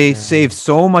 And they save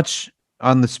so much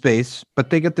on the space,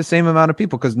 but they get the same amount of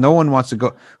people because no one wants to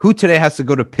go. Who today has to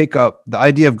go to pick up? The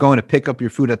idea of going to pick up your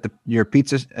food at your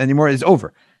pizza anymore is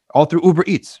over. All through Uber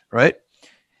Eats, right?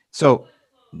 So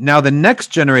now the next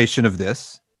generation of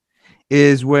this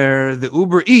is where the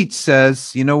Uber Eats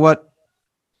says, you know what?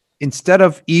 Instead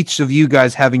of each of you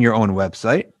guys having your own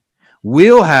website,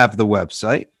 we'll have the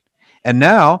website. And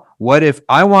now, what if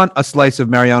I want a slice of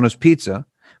Mariano's Pizza,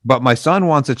 but my son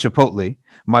wants a Chipotle,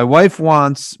 my wife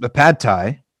wants a pad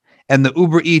thai, and the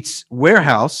Uber Eats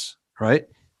warehouse, right?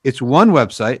 It's one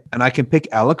website, and I can pick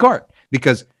a la carte.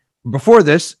 Because before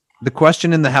this, the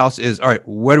question in the house is, all right,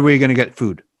 where are we going to get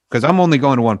food? Because I'm only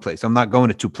going to one place. I'm not going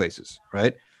to two places,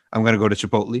 right? I'm going to go to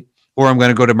Chipotle, or I'm going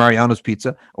to go to Mariano's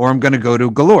Pizza, or I'm going to go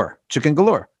to Galore, Chicken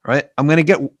Galore, right? I'm going to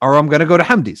go to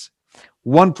Hamdi's.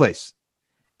 One place.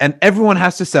 And everyone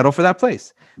has to settle for that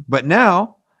place. But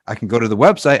now I can go to the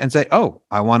website and say, oh,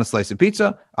 I want a slice of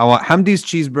pizza. I want Hamdi's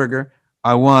cheeseburger.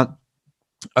 I want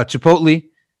a Chipotle,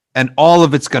 and all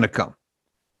of it's going to come.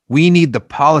 We need the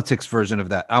politics version of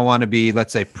that. I want to be,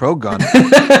 let's say, pro-gun,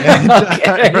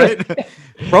 right?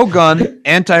 Pro-gun,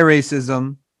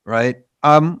 anti-racism, right?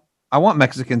 I want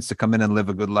Mexicans to come in and live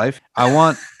a good life. I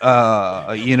want,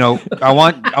 I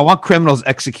want criminals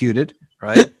executed.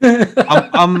 Right,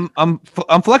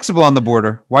 I'm flexible on the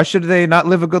border. Why should they not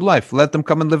live a good life? Let them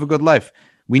come and live a good life.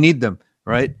 We need them,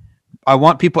 right? I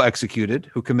want people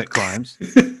executed who commit crimes.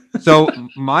 So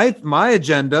my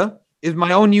agenda is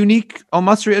my own unique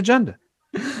Al-Masri agenda,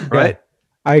 right?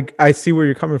 Yeah. I see where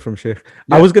you're coming from, Sheikh.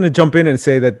 Yeah. I was going to jump in and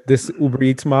say that this Uber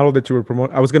Eats model that you were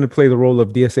promoting, I was going to play the role of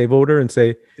DSA voter and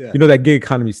say, that gig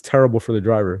economy is terrible for the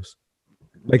drivers.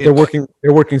 Like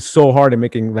they're working so hard and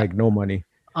making like no money.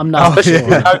 I'm not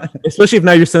especially if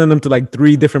now you're sending them to like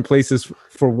 3 different places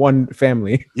for one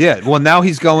family. Yeah. Well, now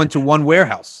he's going to one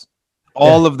warehouse.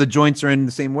 All of the joints are in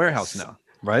the same warehouse now,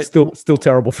 right? Still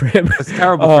terrible for him. It's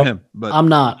terrible for him. But I'm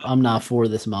not for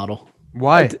this model.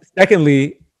 Why?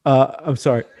 Secondly, I'm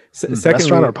sorry. Secondly,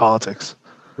 Restaurant or politics?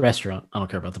 Restaurant. I don't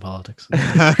care about the politics.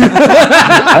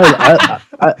 I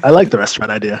like the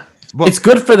restaurant idea. Well, It's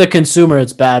good for the consumer.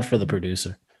 It's bad for the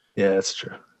producer. Yeah, that's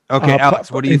true. okay,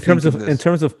 Alex, what do you in think terms of this?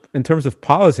 in terms of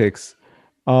politics?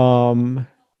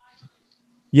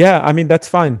 Yeah, I mean that's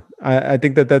fine. I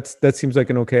think that seems like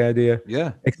an okay idea.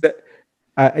 Yeah. Except,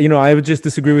 I would just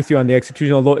disagree with you on the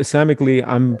execution. Although Islamically,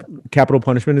 capital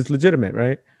punishment is legitimate,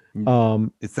 right?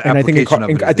 It's the And I think application of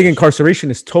it. I think incarceration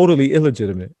is totally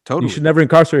illegitimate. Totally. You should never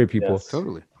incarcerate people. Yes.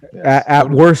 Totally. At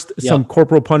worst, Yeah. some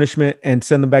corporal punishment and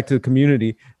send them back to the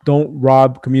community. Don't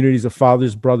rob communities of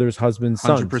fathers, brothers, husbands,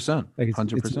 sons. 100%. Like it's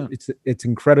 100%. it's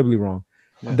incredibly wrong.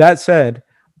 That said,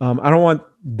 I don't want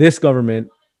this government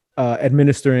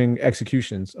administering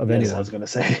executions of Yes, I anyone. was gonna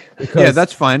say. Because Yeah,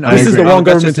 that's fine. This is the wrong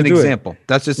That's government just an to do it. example.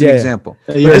 That's just Yeah, an yeah. example.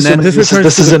 You're And assuming then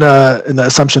this is in the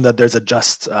assumption that there's a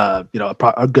just, a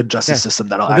good justice Yeah. system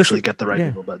that'll So this actually re- get the right yeah.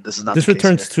 people. But this is not. This the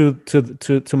case returns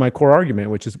here. to my core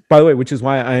argument, which is, by the way, which is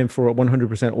why I am for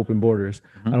 100% open borders.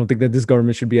 I don't think that this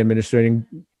government should be administering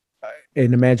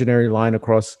an imaginary line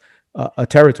across a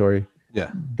territory Yeah.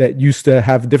 that used to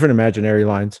have different imaginary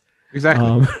lines. Exactly.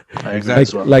 I agree Exactly.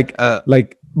 as well.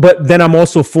 But then I'm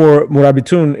also for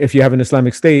Murabitun if you have an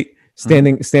Islamic state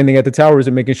standing at the towers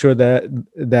and making sure that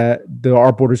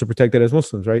our borders are protected as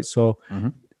Muslims, right? So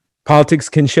politics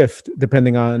can shift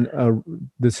depending on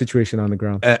the situation on the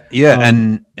ground.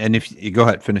 And if you go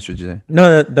ahead, finish what you say.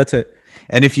 No, that's it.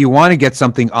 And if you want to get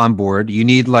something on board, you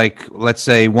need let's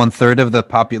say 1/3 of the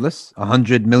populace,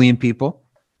 100 million people,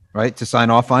 right, to sign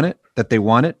off on it, that they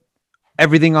want it.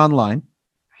 Everything online.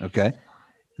 Okay.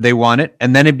 They want it.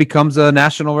 And then it becomes a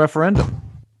national referendum.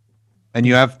 And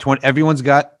you have everyone's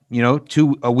got,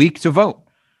 a week to vote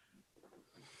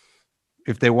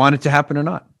if they want it to happen or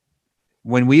not.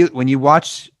 When you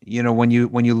watch, when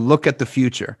you look at the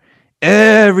future,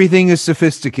 everything is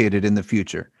sophisticated in the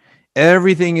future.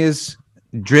 Everything is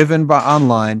driven by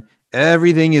online.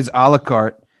 Everything is a la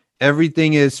carte.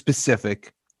 Everything is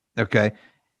specific. Okay.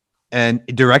 And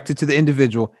directed to the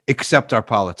individual, except our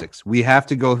politics. We have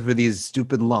to go for these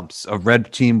stupid lumps of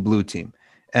red team, blue team,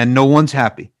 and no one's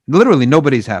happy. Literally,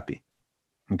 nobody's happy.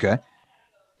 Okay.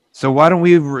 So why don't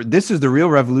we? This is the real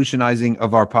revolutionizing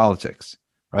of our politics,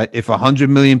 right? If 100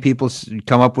 million people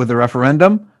come up with a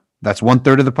referendum, that's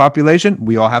 1/3 of the population.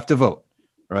 We all have to vote,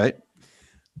 right?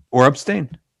 Or abstain.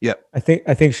 Yeah. I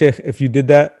think, Sheikh, if you did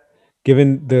that,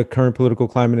 given the current political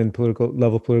climate and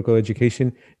political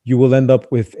education, you will end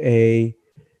up with the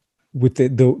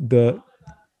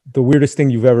weirdest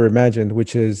thing you've ever imagined,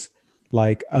 which is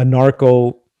like a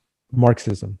narco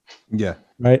Marxism. Yeah.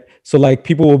 Right. So like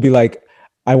people will be like,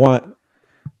 I want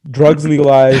drugs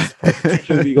legalized,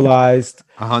 prostitution legalized,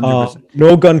 100%.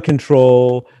 no gun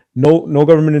control, no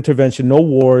government intervention, no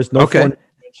wars, no foreign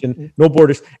intervention, no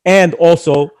borders, and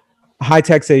also high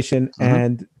taxation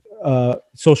and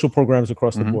social programs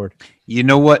across the board. You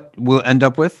know what we'll end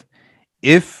up with?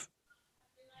 If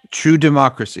true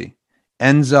democracy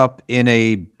ends up in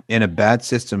a bad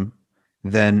system,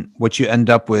 then what you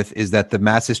end up with is that the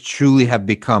masses truly have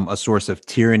become a source of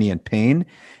tyranny and pain,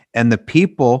 and the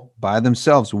people by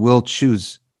themselves will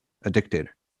choose a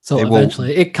dictator. So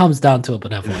eventually it comes down to a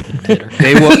benevolent dictator.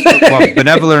 They will, well,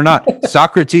 benevolent or not.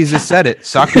 Socrates has said it.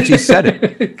 Socrates said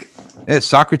it.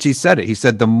 Socrates said it. He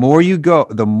said, the more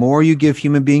you give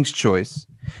human beings choice,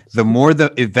 the more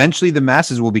eventually the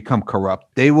masses will become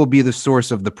corrupt. They will be the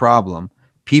source of the problem.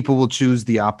 People will choose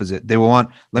the opposite. They will want,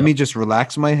 let me just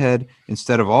relax my head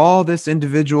instead of all this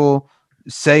individual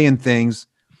saying things.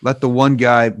 Let the one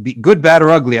guy be good, bad, or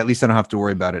ugly. At least I don't have to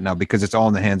worry about it now because it's all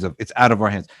in the hands of, it's out of our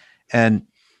hands. And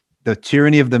the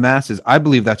tyranny of the masses, I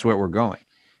believe that's where we're going.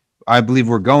 I believe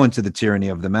we're going to the tyranny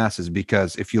of the masses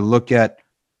because if you look at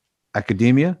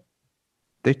academia,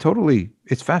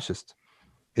 it's fascist.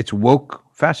 It's woke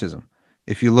fascism.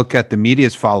 If you look at the media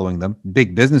is following them,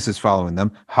 big business is following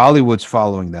them, Hollywood's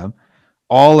following them,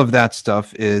 all of that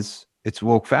stuff it's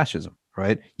woke fascism,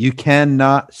 right? You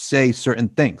cannot say certain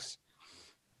things.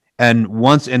 And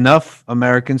once enough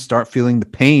Americans start feeling the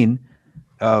pain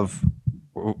of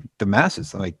the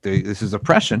masses, this is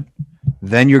oppression,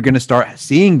 then you're going to start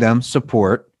seeing them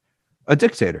support a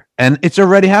dictator. And it's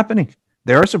already happening.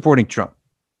 They are supporting Trump,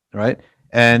 right?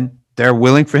 And they're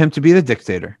willing for him to be the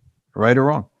dictator, right or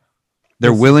wrong.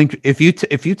 They're willing. If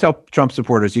you tell Trump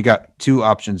supporters, you got two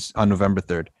options on November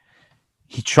 3rd.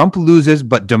 Trump loses,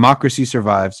 but democracy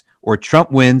survives, or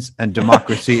Trump wins and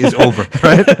democracy is over,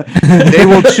 right? They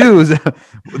will choose.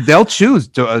 They'll choose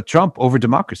Trump over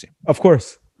democracy. Of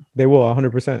course, they will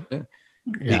 100%.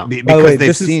 Yeah. Because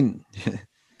they've seen.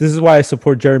 This is why I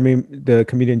support the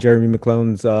comedian Jeremy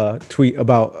McClellan's tweet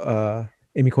about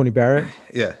Amy Coney Barrett.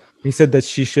 Yeah. He said that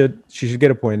she should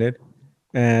get appointed,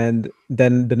 and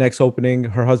then the next opening,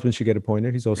 her husband should get appointed.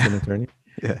 He's also an attorney.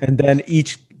 Yeah. And then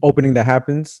each opening that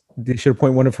happens, they should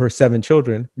appoint one of her 7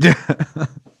 children. Yeah.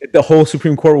 The whole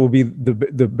Supreme Court will be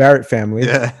the Barrett family.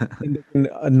 Yeah. And they can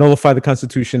nullify the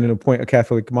Constitution and appoint a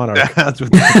Catholic monarch. That's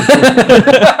what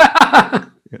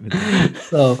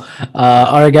So,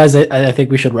 all right, guys, I think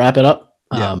we should wrap it up.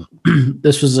 Yeah.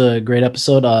 This was a great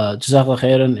episode. Jazakallah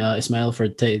khairan, Ismaeel, for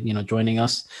joining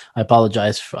us. I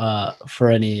apologize for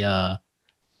any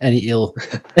ill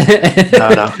No,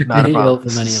 not any a ill problem.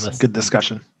 from any of us. Good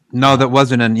discussion. No, that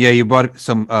wasn't. And yeah, you brought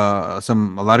a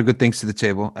lot of good things to the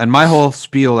table. And my whole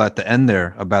spiel at the end there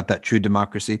about that true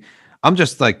democracy, I'm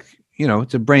just like,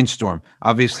 it's a brainstorm.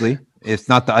 Obviously, it's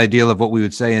not the ideal of what we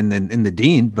would say in the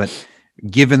deen, but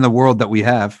given the world that we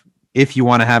have, if you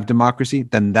want to have democracy,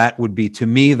 then that would be, to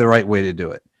me, the right way to do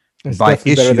it. It's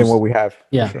definitely better than what we have.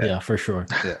 Yeah, for sure.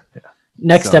 Yeah.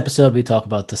 Next episode, we talk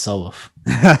about tasawwuf.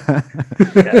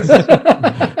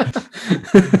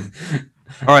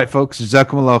 All right, folks.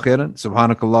 جزاكم الله خيرا.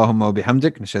 سبحانك اللهم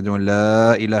وبحمدك. نشهد أن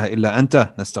لا إله إلا أنت.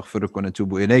 نستغفرك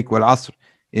ونتوب إليك. والعصر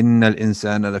إن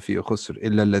الإنسان لفي خسر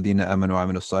إلا الذين آمنوا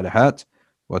وعملوا الصالحات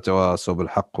وتواصوا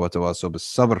بالحق وتواصوا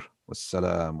بالصبر.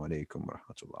 والسلام عليكم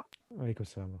ورحمة الله. وعليكم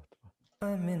السلام.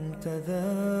 من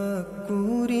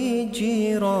تذكر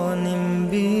جيران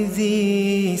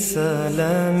بذي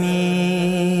سلامي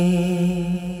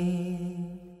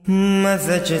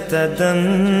مزجت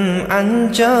دمعا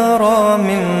جرى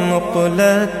من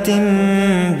مقلة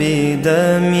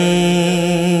بدمي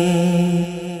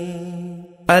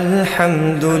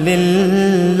الحمد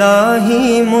لله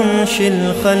منشي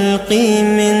الخلق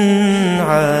من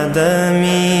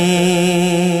عدمي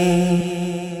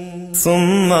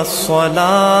ثم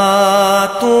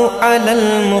الصلاة على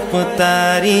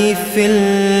المختار في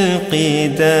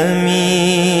القدم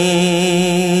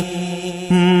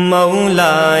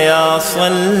مولاي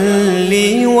صل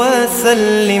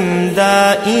وسلم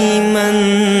دائما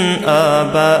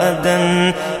أبدا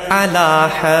على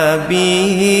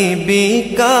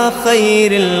حبيبك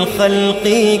خير الخلق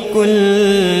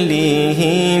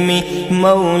كلهم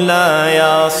مولاي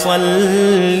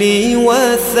صل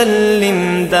وسلم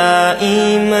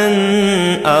دائما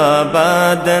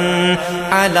أبدا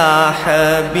على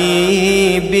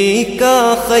حبيبك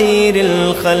خير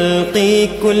الخلق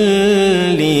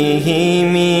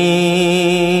كلهم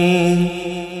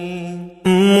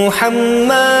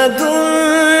محمد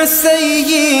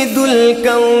سيد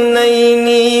الكونين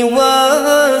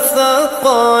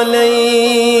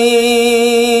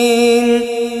والثقلين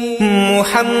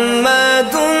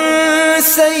محمد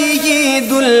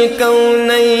سيد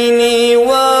الكونين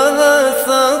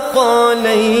والثقلين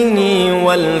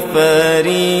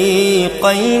والفريقين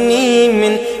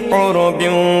من عرب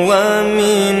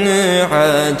ومن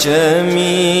عجم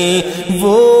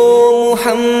وہ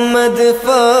محمد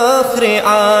فخر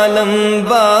عالم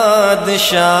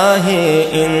بادشاہ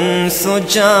انس و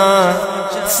جاں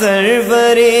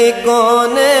سرور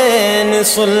کونین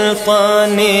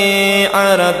سلطان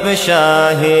عرب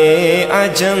شاہ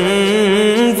عجم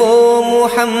وہ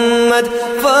محمد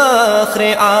فخر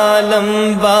عالم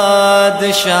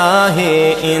بادشاہ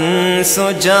انس و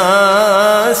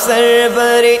جاں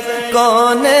سرور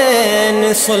کونین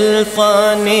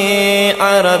سلطان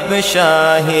عرب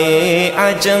شاہ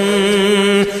عجم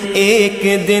ایک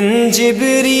دن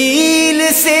جبریل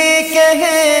سے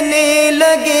کہنے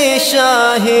لگے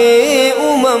شاہ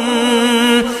امم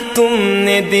تم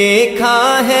نے دیکھا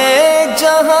ہے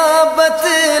جہاں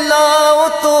بتلاؤ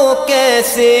تو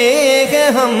کیسے ہے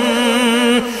ہم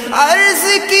عرض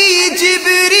کی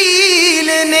جبریل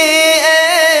نے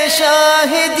اے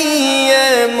شاہدی اے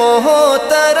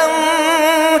محترم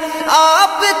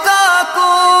آپ کا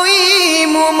کوئی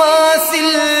مماثل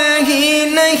ہی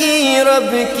نہیں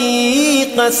رب کی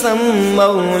قسم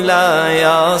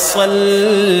مولایا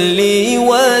صلی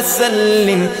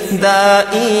وسلم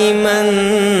دائما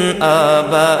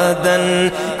ابدا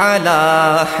على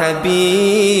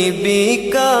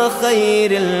حبیبک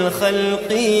خیر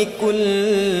الخلق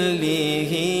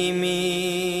کلهم